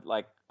neither would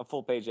a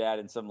full page ad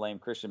in some lame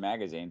Christian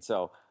magazine.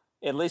 So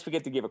at least we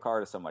get to give a car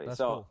to somebody. That's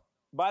so cool.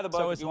 Buy the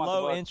book. So if it's you want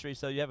low the book. entry,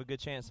 so you have a good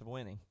chance of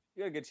winning.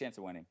 You got a good chance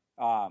of winning.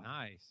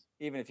 Nice.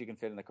 Even if you can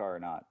fit in the car or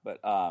not.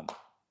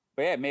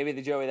 But yeah, maybe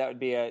the Joey, that would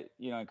be a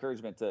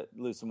encouragement to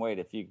lose some weight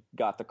if you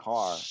got the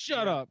car.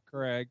 Shut up,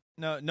 Craig.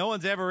 No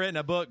one's ever written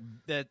a book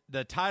that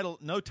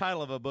no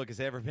title of a book has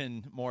ever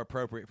been more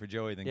appropriate for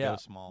Joey than Go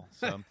Small.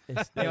 So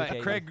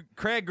anyway,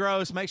 Craig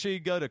Gross, make sure you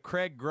go to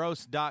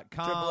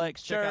CraigGross.com.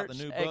 XXX check out the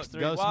new book,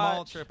 Go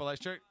Small, XXX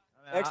Church.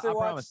 Extra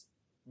watch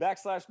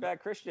 /Bad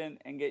Christian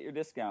and get your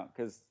discount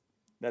because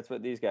that's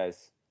what these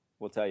guys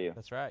will tell you.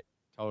 That's right.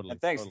 Totally.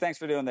 And thanks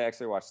for doing the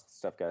extra watch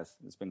stuff, guys.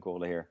 It's been cool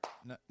to hear.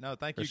 No,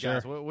 thank you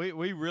guys.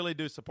 We really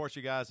do support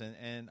you guys,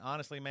 and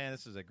honestly, man,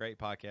 this is a great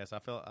podcast. I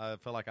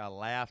feel like I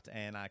laughed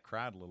and I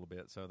cried a little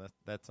bit, so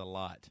that's a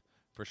lot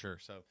for sure.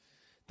 So,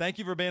 thank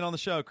you for being on the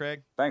show,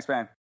 Craig. Thanks,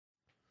 man.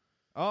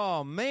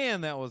 Oh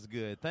man, that was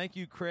good. Thank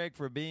you, Craig,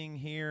 for being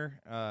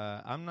here.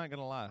 I'm not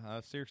gonna lie, I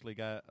seriously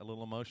got a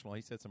little emotional.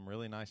 He said some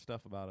really nice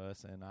stuff about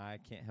us, and I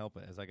can't help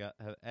it.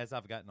 As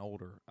I've gotten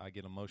older, I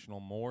get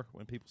emotional more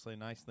when people say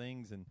nice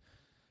things and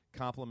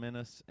compliment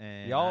us.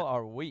 And y'all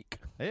are weak.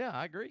 Yeah,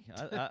 I agree.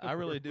 I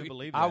really do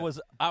believe that.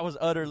 I was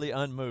utterly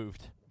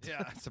unmoved.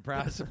 Yeah,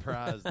 surprise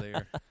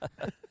there.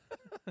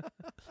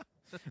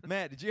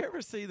 Matt, did you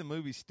ever see the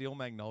movie Steel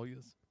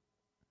Magnolias?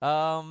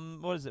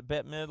 What is it?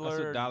 Bette Midler? That's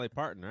with Dolly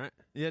Parton, right?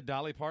 Yeah,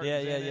 Dolly Parton.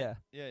 Yeah.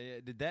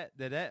 Did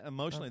that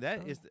emotionally?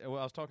 That is. Well,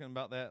 I was talking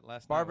about that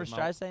last Barbara night.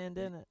 Streisand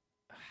in it?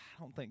 I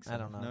don't think so. I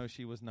don't know. No,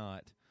 she was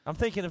not. I'm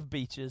thinking of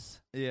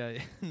Beaches. Yeah.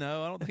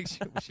 No, I don't think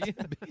was she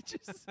in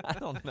Beaches? I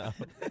don't know.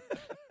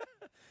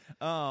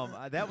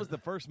 That was the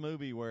first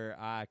movie where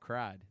I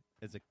cried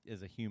as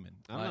a human.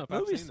 I don't know if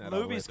I've seen that.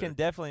 Movies can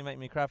definitely make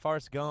me cry.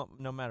 Forrest Gump,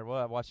 no matter what,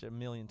 I watch it a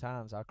million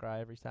times. I'll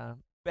cry every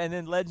time. And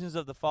then Legends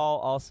of the Fall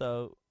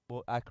also.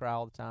 Well, I cry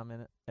all the time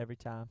in it, every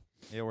time.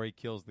 Yeah, where he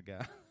kills the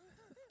guy.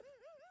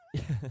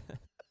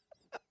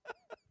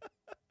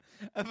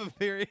 I have a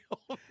very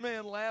old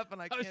man laugh,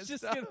 and I can't was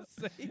just stop. gonna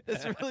say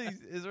that.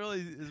 It's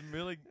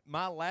really.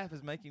 My laugh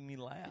is making me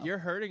laugh. You're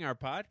hurting our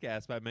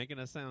podcast by making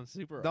us sound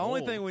super. The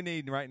only old. thing we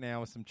need right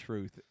now is some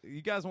truth.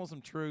 You guys want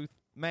some truth,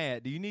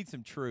 Matt? Do you need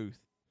some truth?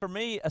 For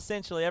me,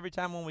 essentially, every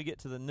time when we get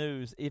to the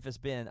news, if it's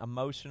been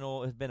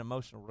emotional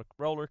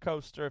roller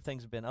coaster. If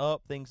things have been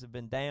up, things have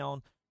been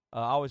down.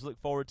 I always look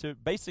forward to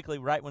it. Basically,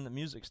 right when the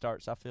music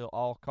starts, I feel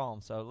all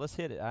calm. So let's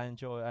hit it. I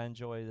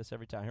enjoy this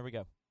every time. Here we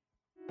go.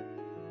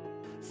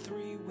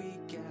 3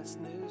 weak-ass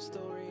news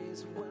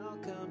stories.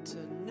 Welcome to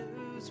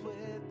News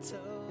with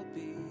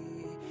Toby.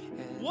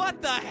 And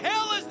What the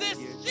hell is this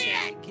you're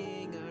shit?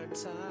 taking our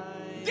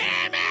time.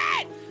 Damn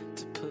it!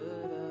 To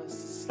put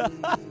us to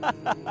sleep.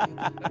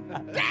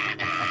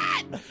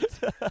 Damn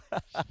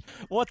it!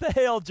 What the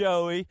hell,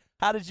 Joey?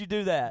 How did you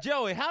do that?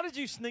 Joey, how did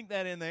you sneak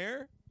that in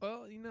there?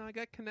 Well, I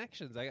got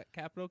connections. I got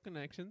Capital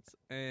connections,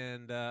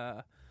 and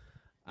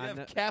You I have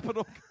know-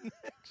 capital.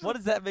 What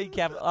does that mean,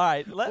 Capital? All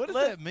right. What does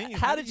that mean?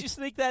 How How did do you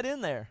sneak that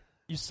in there?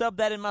 You subbed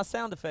that in my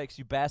sound effects,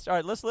 you bastard. All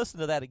right, let's listen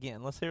to that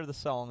again. Let's hear the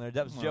song there.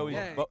 That was Come on, Joey's.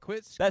 Yeah, vo-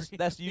 quit that's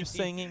you screaming.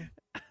 singing.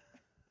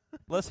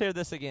 Let's hear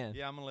this again.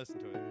 Yeah, I'm gonna listen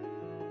to it.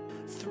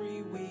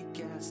 3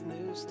 weak-ass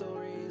news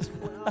stories.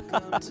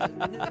 Welcome to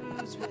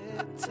News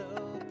with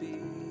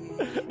Toby.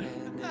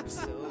 And it's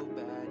so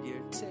bad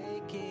you're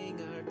taking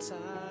our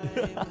time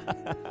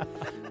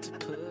to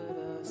put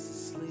us to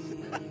sleep.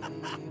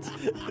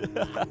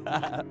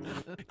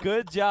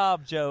 Good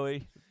job,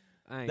 Joey.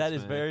 Thanks, That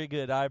is man. very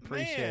good. I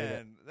appreciate it.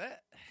 Man,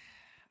 that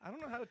I don't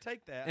know how to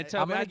take that. And I-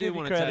 Toby, I'm gonna I do give you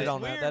wanna credit tell you-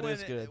 on that. weird That when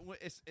is good. when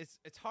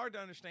it's hard to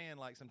understand.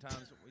 Like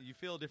sometimes you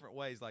feel different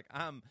ways. Like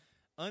I'm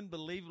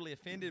unbelievably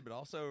offended, but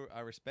also I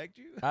respect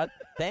you.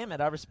 Damn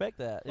it, I respect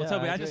that. Well, Yeah,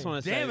 Toby, I agree. just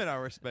want to say, Damn it, I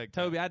respect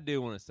Toby, I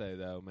do want to say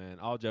though, man.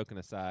 All joking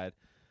aside,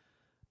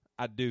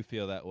 I do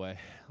feel that way.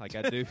 Like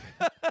I do.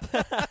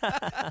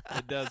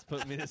 It does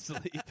put me to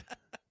sleep.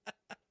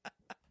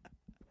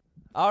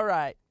 All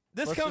right.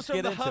 This Let's comes just from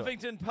get the into it.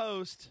 Huffington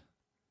Post,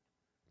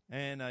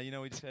 and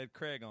we just had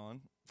Craig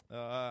on.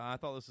 I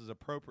thought this was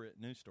appropriate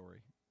news story.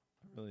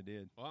 I really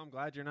did. Well, I'm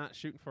glad you're not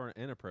shooting for an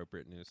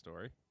inappropriate news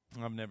story.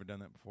 I've never done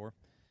that before.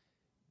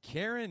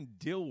 Karen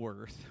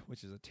Dilworth,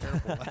 which is a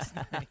terrible last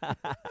name.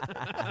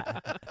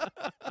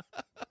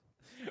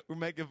 We're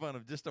making fun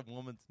of just a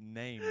woman's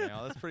name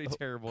now. That's pretty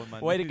terrible in my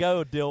Way to news.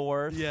 go,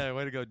 Dilworth. Yeah,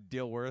 way to go,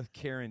 Dilworth.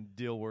 Karen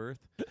Dilworth.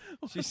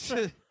 She's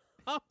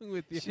Wrong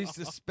with you? she's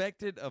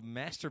suspected of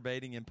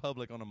masturbating in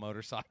public on a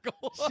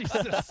motorcycle. She's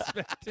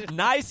suspected.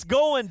 Nice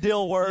going,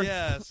 Dilworth.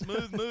 Yeah,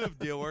 smooth move,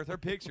 Dilworth. Her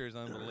picture is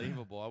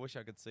unbelievable. I wish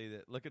I could see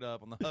that. Look it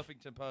up on the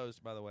Huffington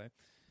Post, by the way.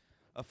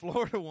 A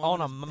Florida woman.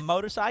 On a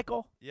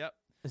motorcycle? Yep.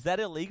 Is that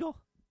illegal?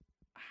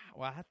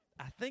 Well,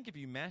 I think if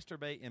you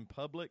masturbate in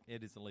public,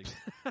 it is illegal.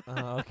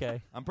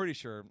 Okay. I'm pretty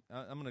sure.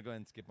 I'm going to go ahead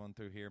and skip on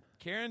through here.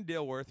 Karen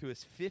Dilworth, who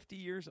is 50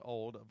 years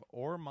old, of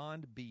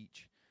Ormond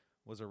Beach,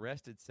 was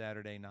arrested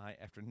Saturday night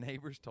after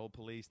neighbors told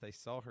police they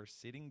saw her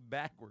sitting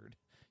backward.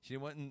 She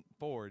wasn't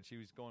forward. She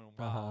was going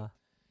wild,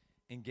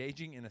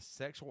 engaging in a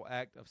sexual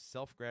act of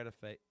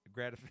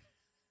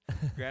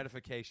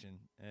gratification,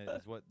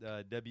 is what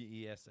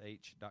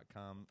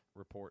WESH.com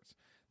reports.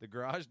 The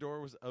garage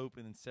door was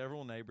open, and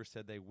several neighbors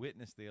said they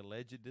witnessed the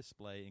alleged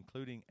display,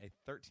 including a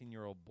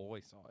 13-year-old boy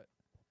saw it.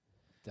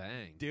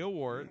 Dang.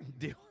 Dilworth,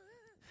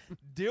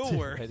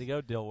 Way to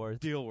go, Dilworth.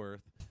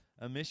 Dilworth,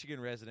 a Michigan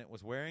resident,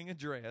 was wearing a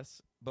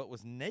dress but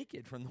was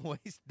naked from the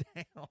waist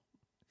down.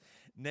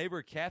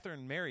 Neighbor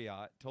Catherine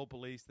Marriott told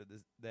police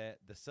that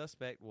the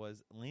suspect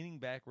was leaning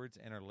backwards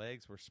and her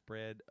legs were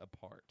spread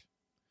apart.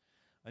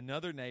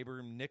 Another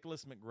neighbor,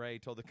 Nicholas McRae,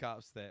 told the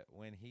cops that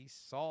when he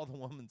saw the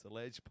woman's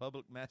alleged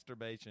public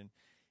masturbation,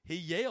 he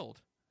yelled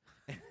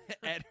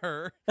at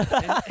her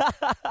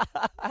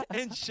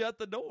and shut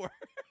the door.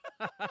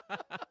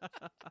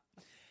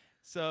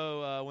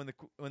 So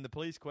when the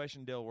police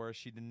questioned Dilworth,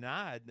 she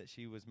denied that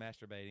she was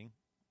masturbating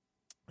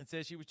and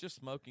said she was just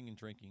smoking and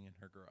drinking in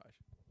her garage.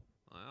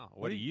 Wow.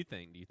 What do you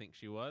think? Do you think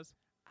she was?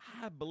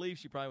 I believe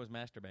she probably was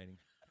masturbating.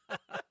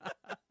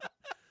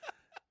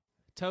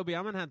 Toby,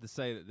 I'm going to have to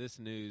say that this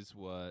news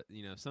was,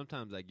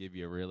 sometimes I give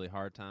you a really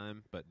hard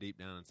time, but deep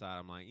down inside,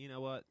 I'm like, you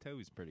know what?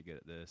 Toby's pretty good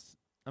at this.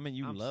 I mean,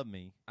 you I'm love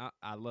me.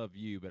 I love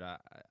you, but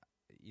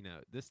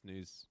this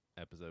news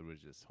episode was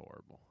just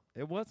horrible.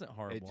 It wasn't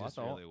horrible. It just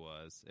I thought. really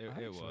was. I It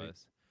actually-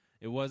 was.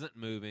 It wasn't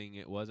moving.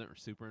 It wasn't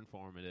super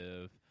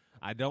informative.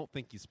 I don't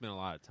think you spent a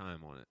lot of time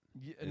on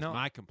it.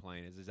 My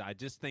complaint is I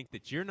just think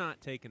that you're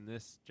not taking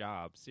this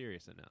job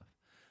serious enough.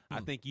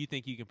 I think you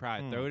can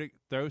probably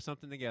throw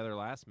something together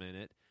last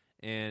minute,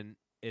 and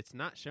it's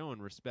not showing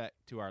respect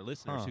to our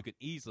listeners who could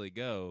easily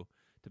go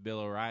to Bill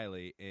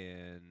O'Reilly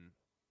in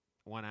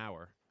 1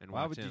 hour and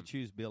Why watch would him. you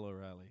choose Bill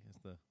O'Reilly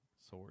as the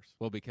source?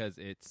 Well, because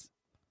it's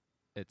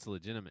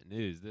legitimate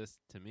news. This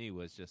to me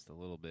was just a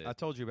little bit I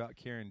told you about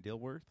Karen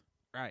Dilworth.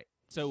 right.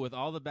 So with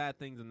all the bad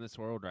things in this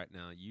world right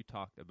now, you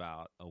talked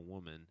about a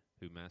woman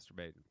who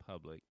masturbated in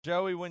public.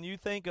 Joey, when you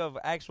think of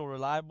actual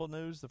reliable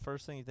news, the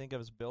first thing you think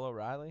of is Bill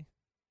O'Reilly?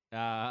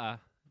 No,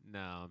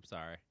 I'm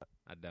sorry,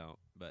 I don't.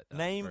 But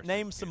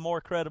Name some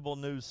more credible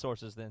news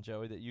sources then,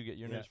 Joey, that you get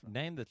your news from.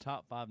 Name the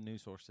top 5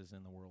 news sources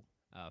in the world.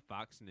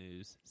 Fox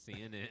News,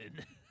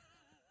 CNN.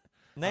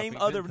 Name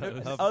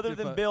Huffington Post. other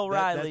than Bill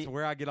O'Reilly. That's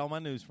where I get all my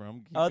news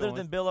from. Keep Other going.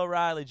 than Bill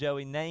O'Reilly,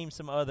 Joey, name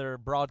some other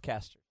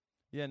broadcasters.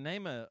 Yeah,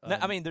 name a.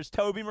 I mean, there's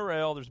Toby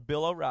Morrell, there's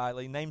Bill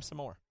O'Reilly. Name some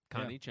more.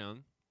 Connie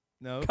Chung.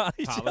 no.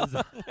 Connie Paula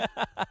Chung.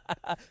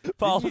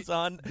 Paula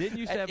Zahn. Didn't you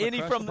used to have a Any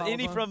crush from on Paula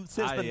any Zahn? from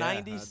since the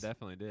I 90s?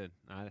 definitely did.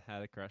 I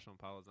had a crush on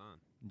Paula Zahn.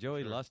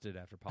 Joey Sure. lusted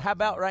after Paula. How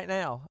about Zahn. right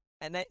now?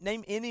 And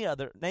name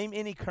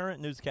any current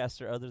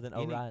newscaster other than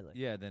O'Reilly.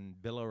 Yeah, then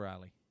Bill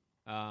O'Reilly.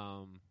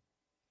 I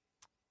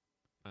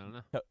don't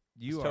know.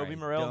 You It's are Toby a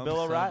Morrell and dumb Bill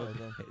son of a O'Reilly,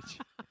 then. bitch.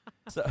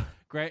 So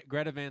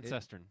Greta Van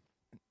Susteren.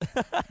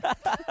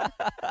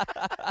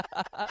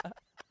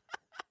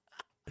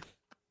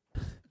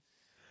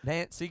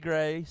 Nancy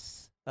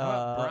Grace. How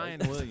about Brian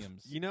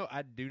Williams? You know,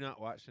 I do not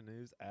watch the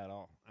news at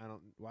all. I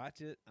don't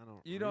watch it. I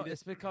don't. You read don't. it.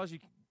 It's because you.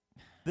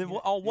 Then You-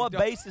 on you what don't-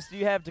 basis do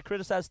you have to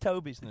criticize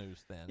Toby's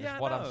news? Then Yeah, is I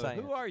what I'm know.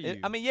 saying. Who are you?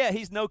 I mean, yeah,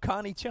 he's no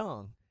Connie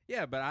Chung.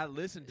 Yeah, but I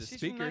listen to She's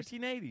speakers. from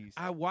 1980s.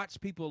 I watch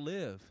people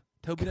live.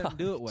 Toby doesn't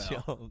do it well.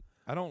 Chung.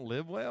 I don't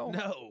live well.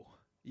 No,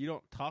 you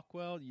don't talk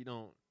well. You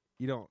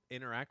don't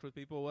interact with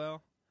people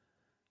well.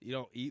 You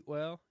don't eat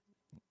well.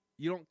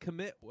 You don't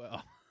commit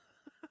well.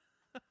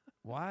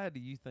 Why do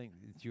you think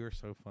that you're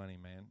so funny,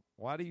 man?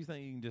 Why do you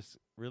think you can just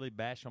really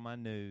bash on my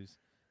news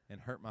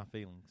and hurt my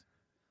feelings?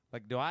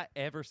 Like, do I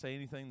ever say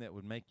anything that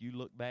would make you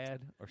look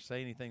bad or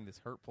say anything that's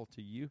hurtful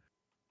to you?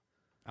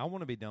 I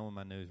want to be done with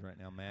my news right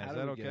now, man. How Is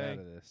do that we get okay? out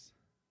of this?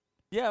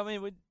 Yeah, I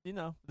mean,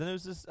 the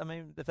news is. I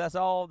mean, if that's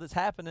all that's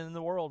happening in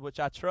the world, which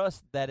I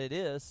trust that it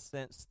is,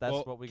 since that's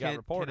Well, what we got can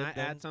reported. I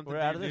then add something we're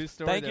to out your of this. news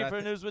story Thank that you I for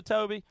think- news with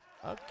Toby.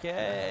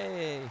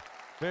 Okay,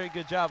 very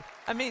good job.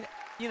 I mean,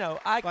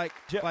 Like why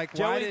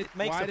Joey did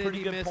makes why a did pretty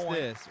he good miss point.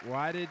 this?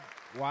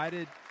 Why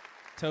did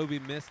Toby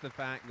miss the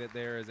fact that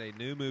there is a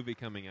new movie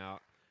coming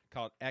out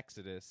called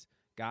XXX,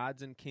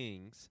 Gods and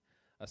Kings,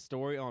 a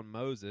story on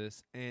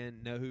Moses,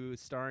 and know who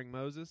is starring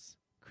Moses?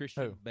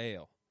 Christian Who?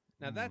 Bale.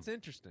 Now that's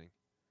interesting.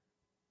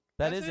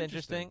 That That's is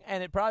interesting,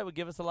 and it probably would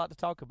give us a lot to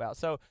talk about.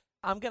 So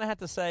I'm going to have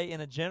to say,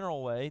 in a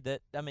general way,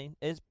 that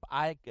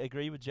I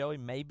agree with Joey.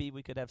 Maybe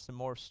we could have some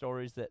more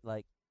stories that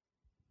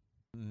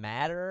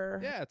matter.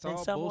 Yeah, it's in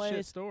all some bullshit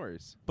ways.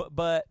 stories.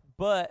 But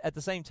at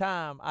the same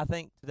time, I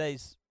think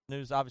today's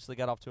news obviously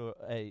got off to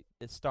a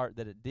start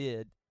that it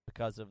did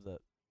because of the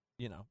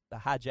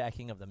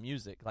hijacking of the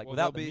music. Like Well,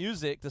 without there'll the be-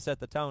 music to set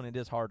the tone, it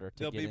is harder to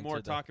There'll get be into more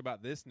the- talk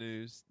about this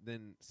news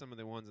than some of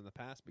the ones in the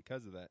past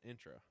because of that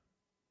intro.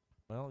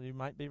 Well, you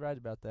might be right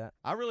about that.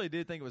 I really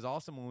did think it was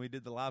awesome when we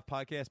did the live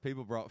podcast.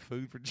 People brought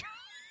food for Joe.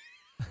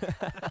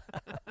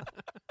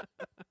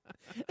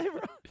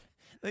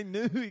 They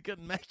knew he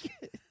couldn't make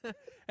it.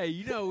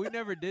 Hey, we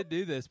never did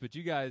do this, but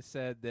you guys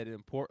said that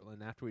in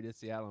Portland, after we did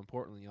Seattle and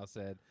Portland, y'all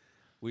said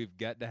we've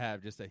got to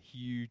have just a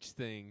huge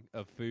thing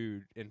of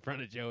food in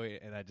front of Joey,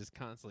 and I just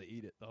constantly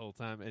eat it the whole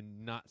time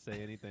and not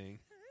say anything.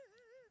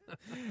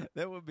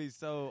 That would be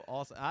so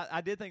awesome. I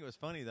did think it was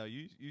funny, though.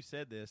 You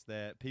said this,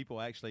 that people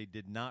actually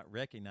did not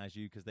recognize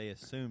you because they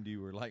assumed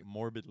you were,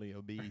 morbidly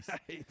obese.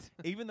 Right.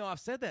 Even though I've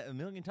said that a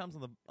million times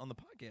on the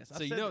podcast.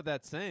 So you know what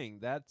that's saying?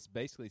 That's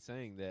basically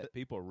saying that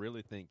people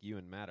really think you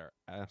and Matt are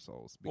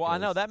assholes. Well, I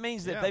know because- that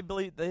means that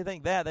Yeah. they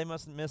think that they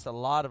must miss a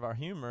lot of our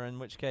humor. In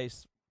which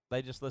case,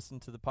 they just listen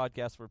to the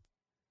podcast where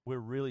we're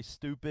really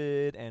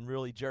stupid and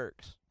really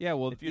jerks. Yeah,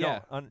 well, If you yeah,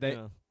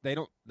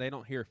 don't, they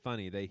don't hear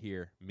funny. They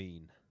hear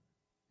mean.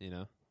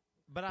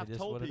 But I've It is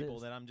told what it people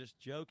is. that I'm just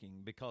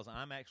joking because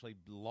I'm actually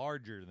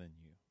larger than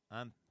you.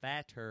 I'm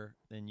fatter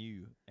than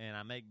you, and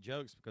I make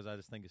jokes because I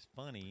just think it's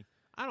funny.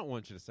 I don't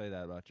want you to say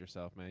that about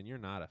yourself, man. You're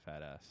not a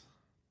fat ass.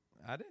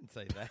 I didn't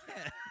say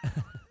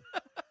that.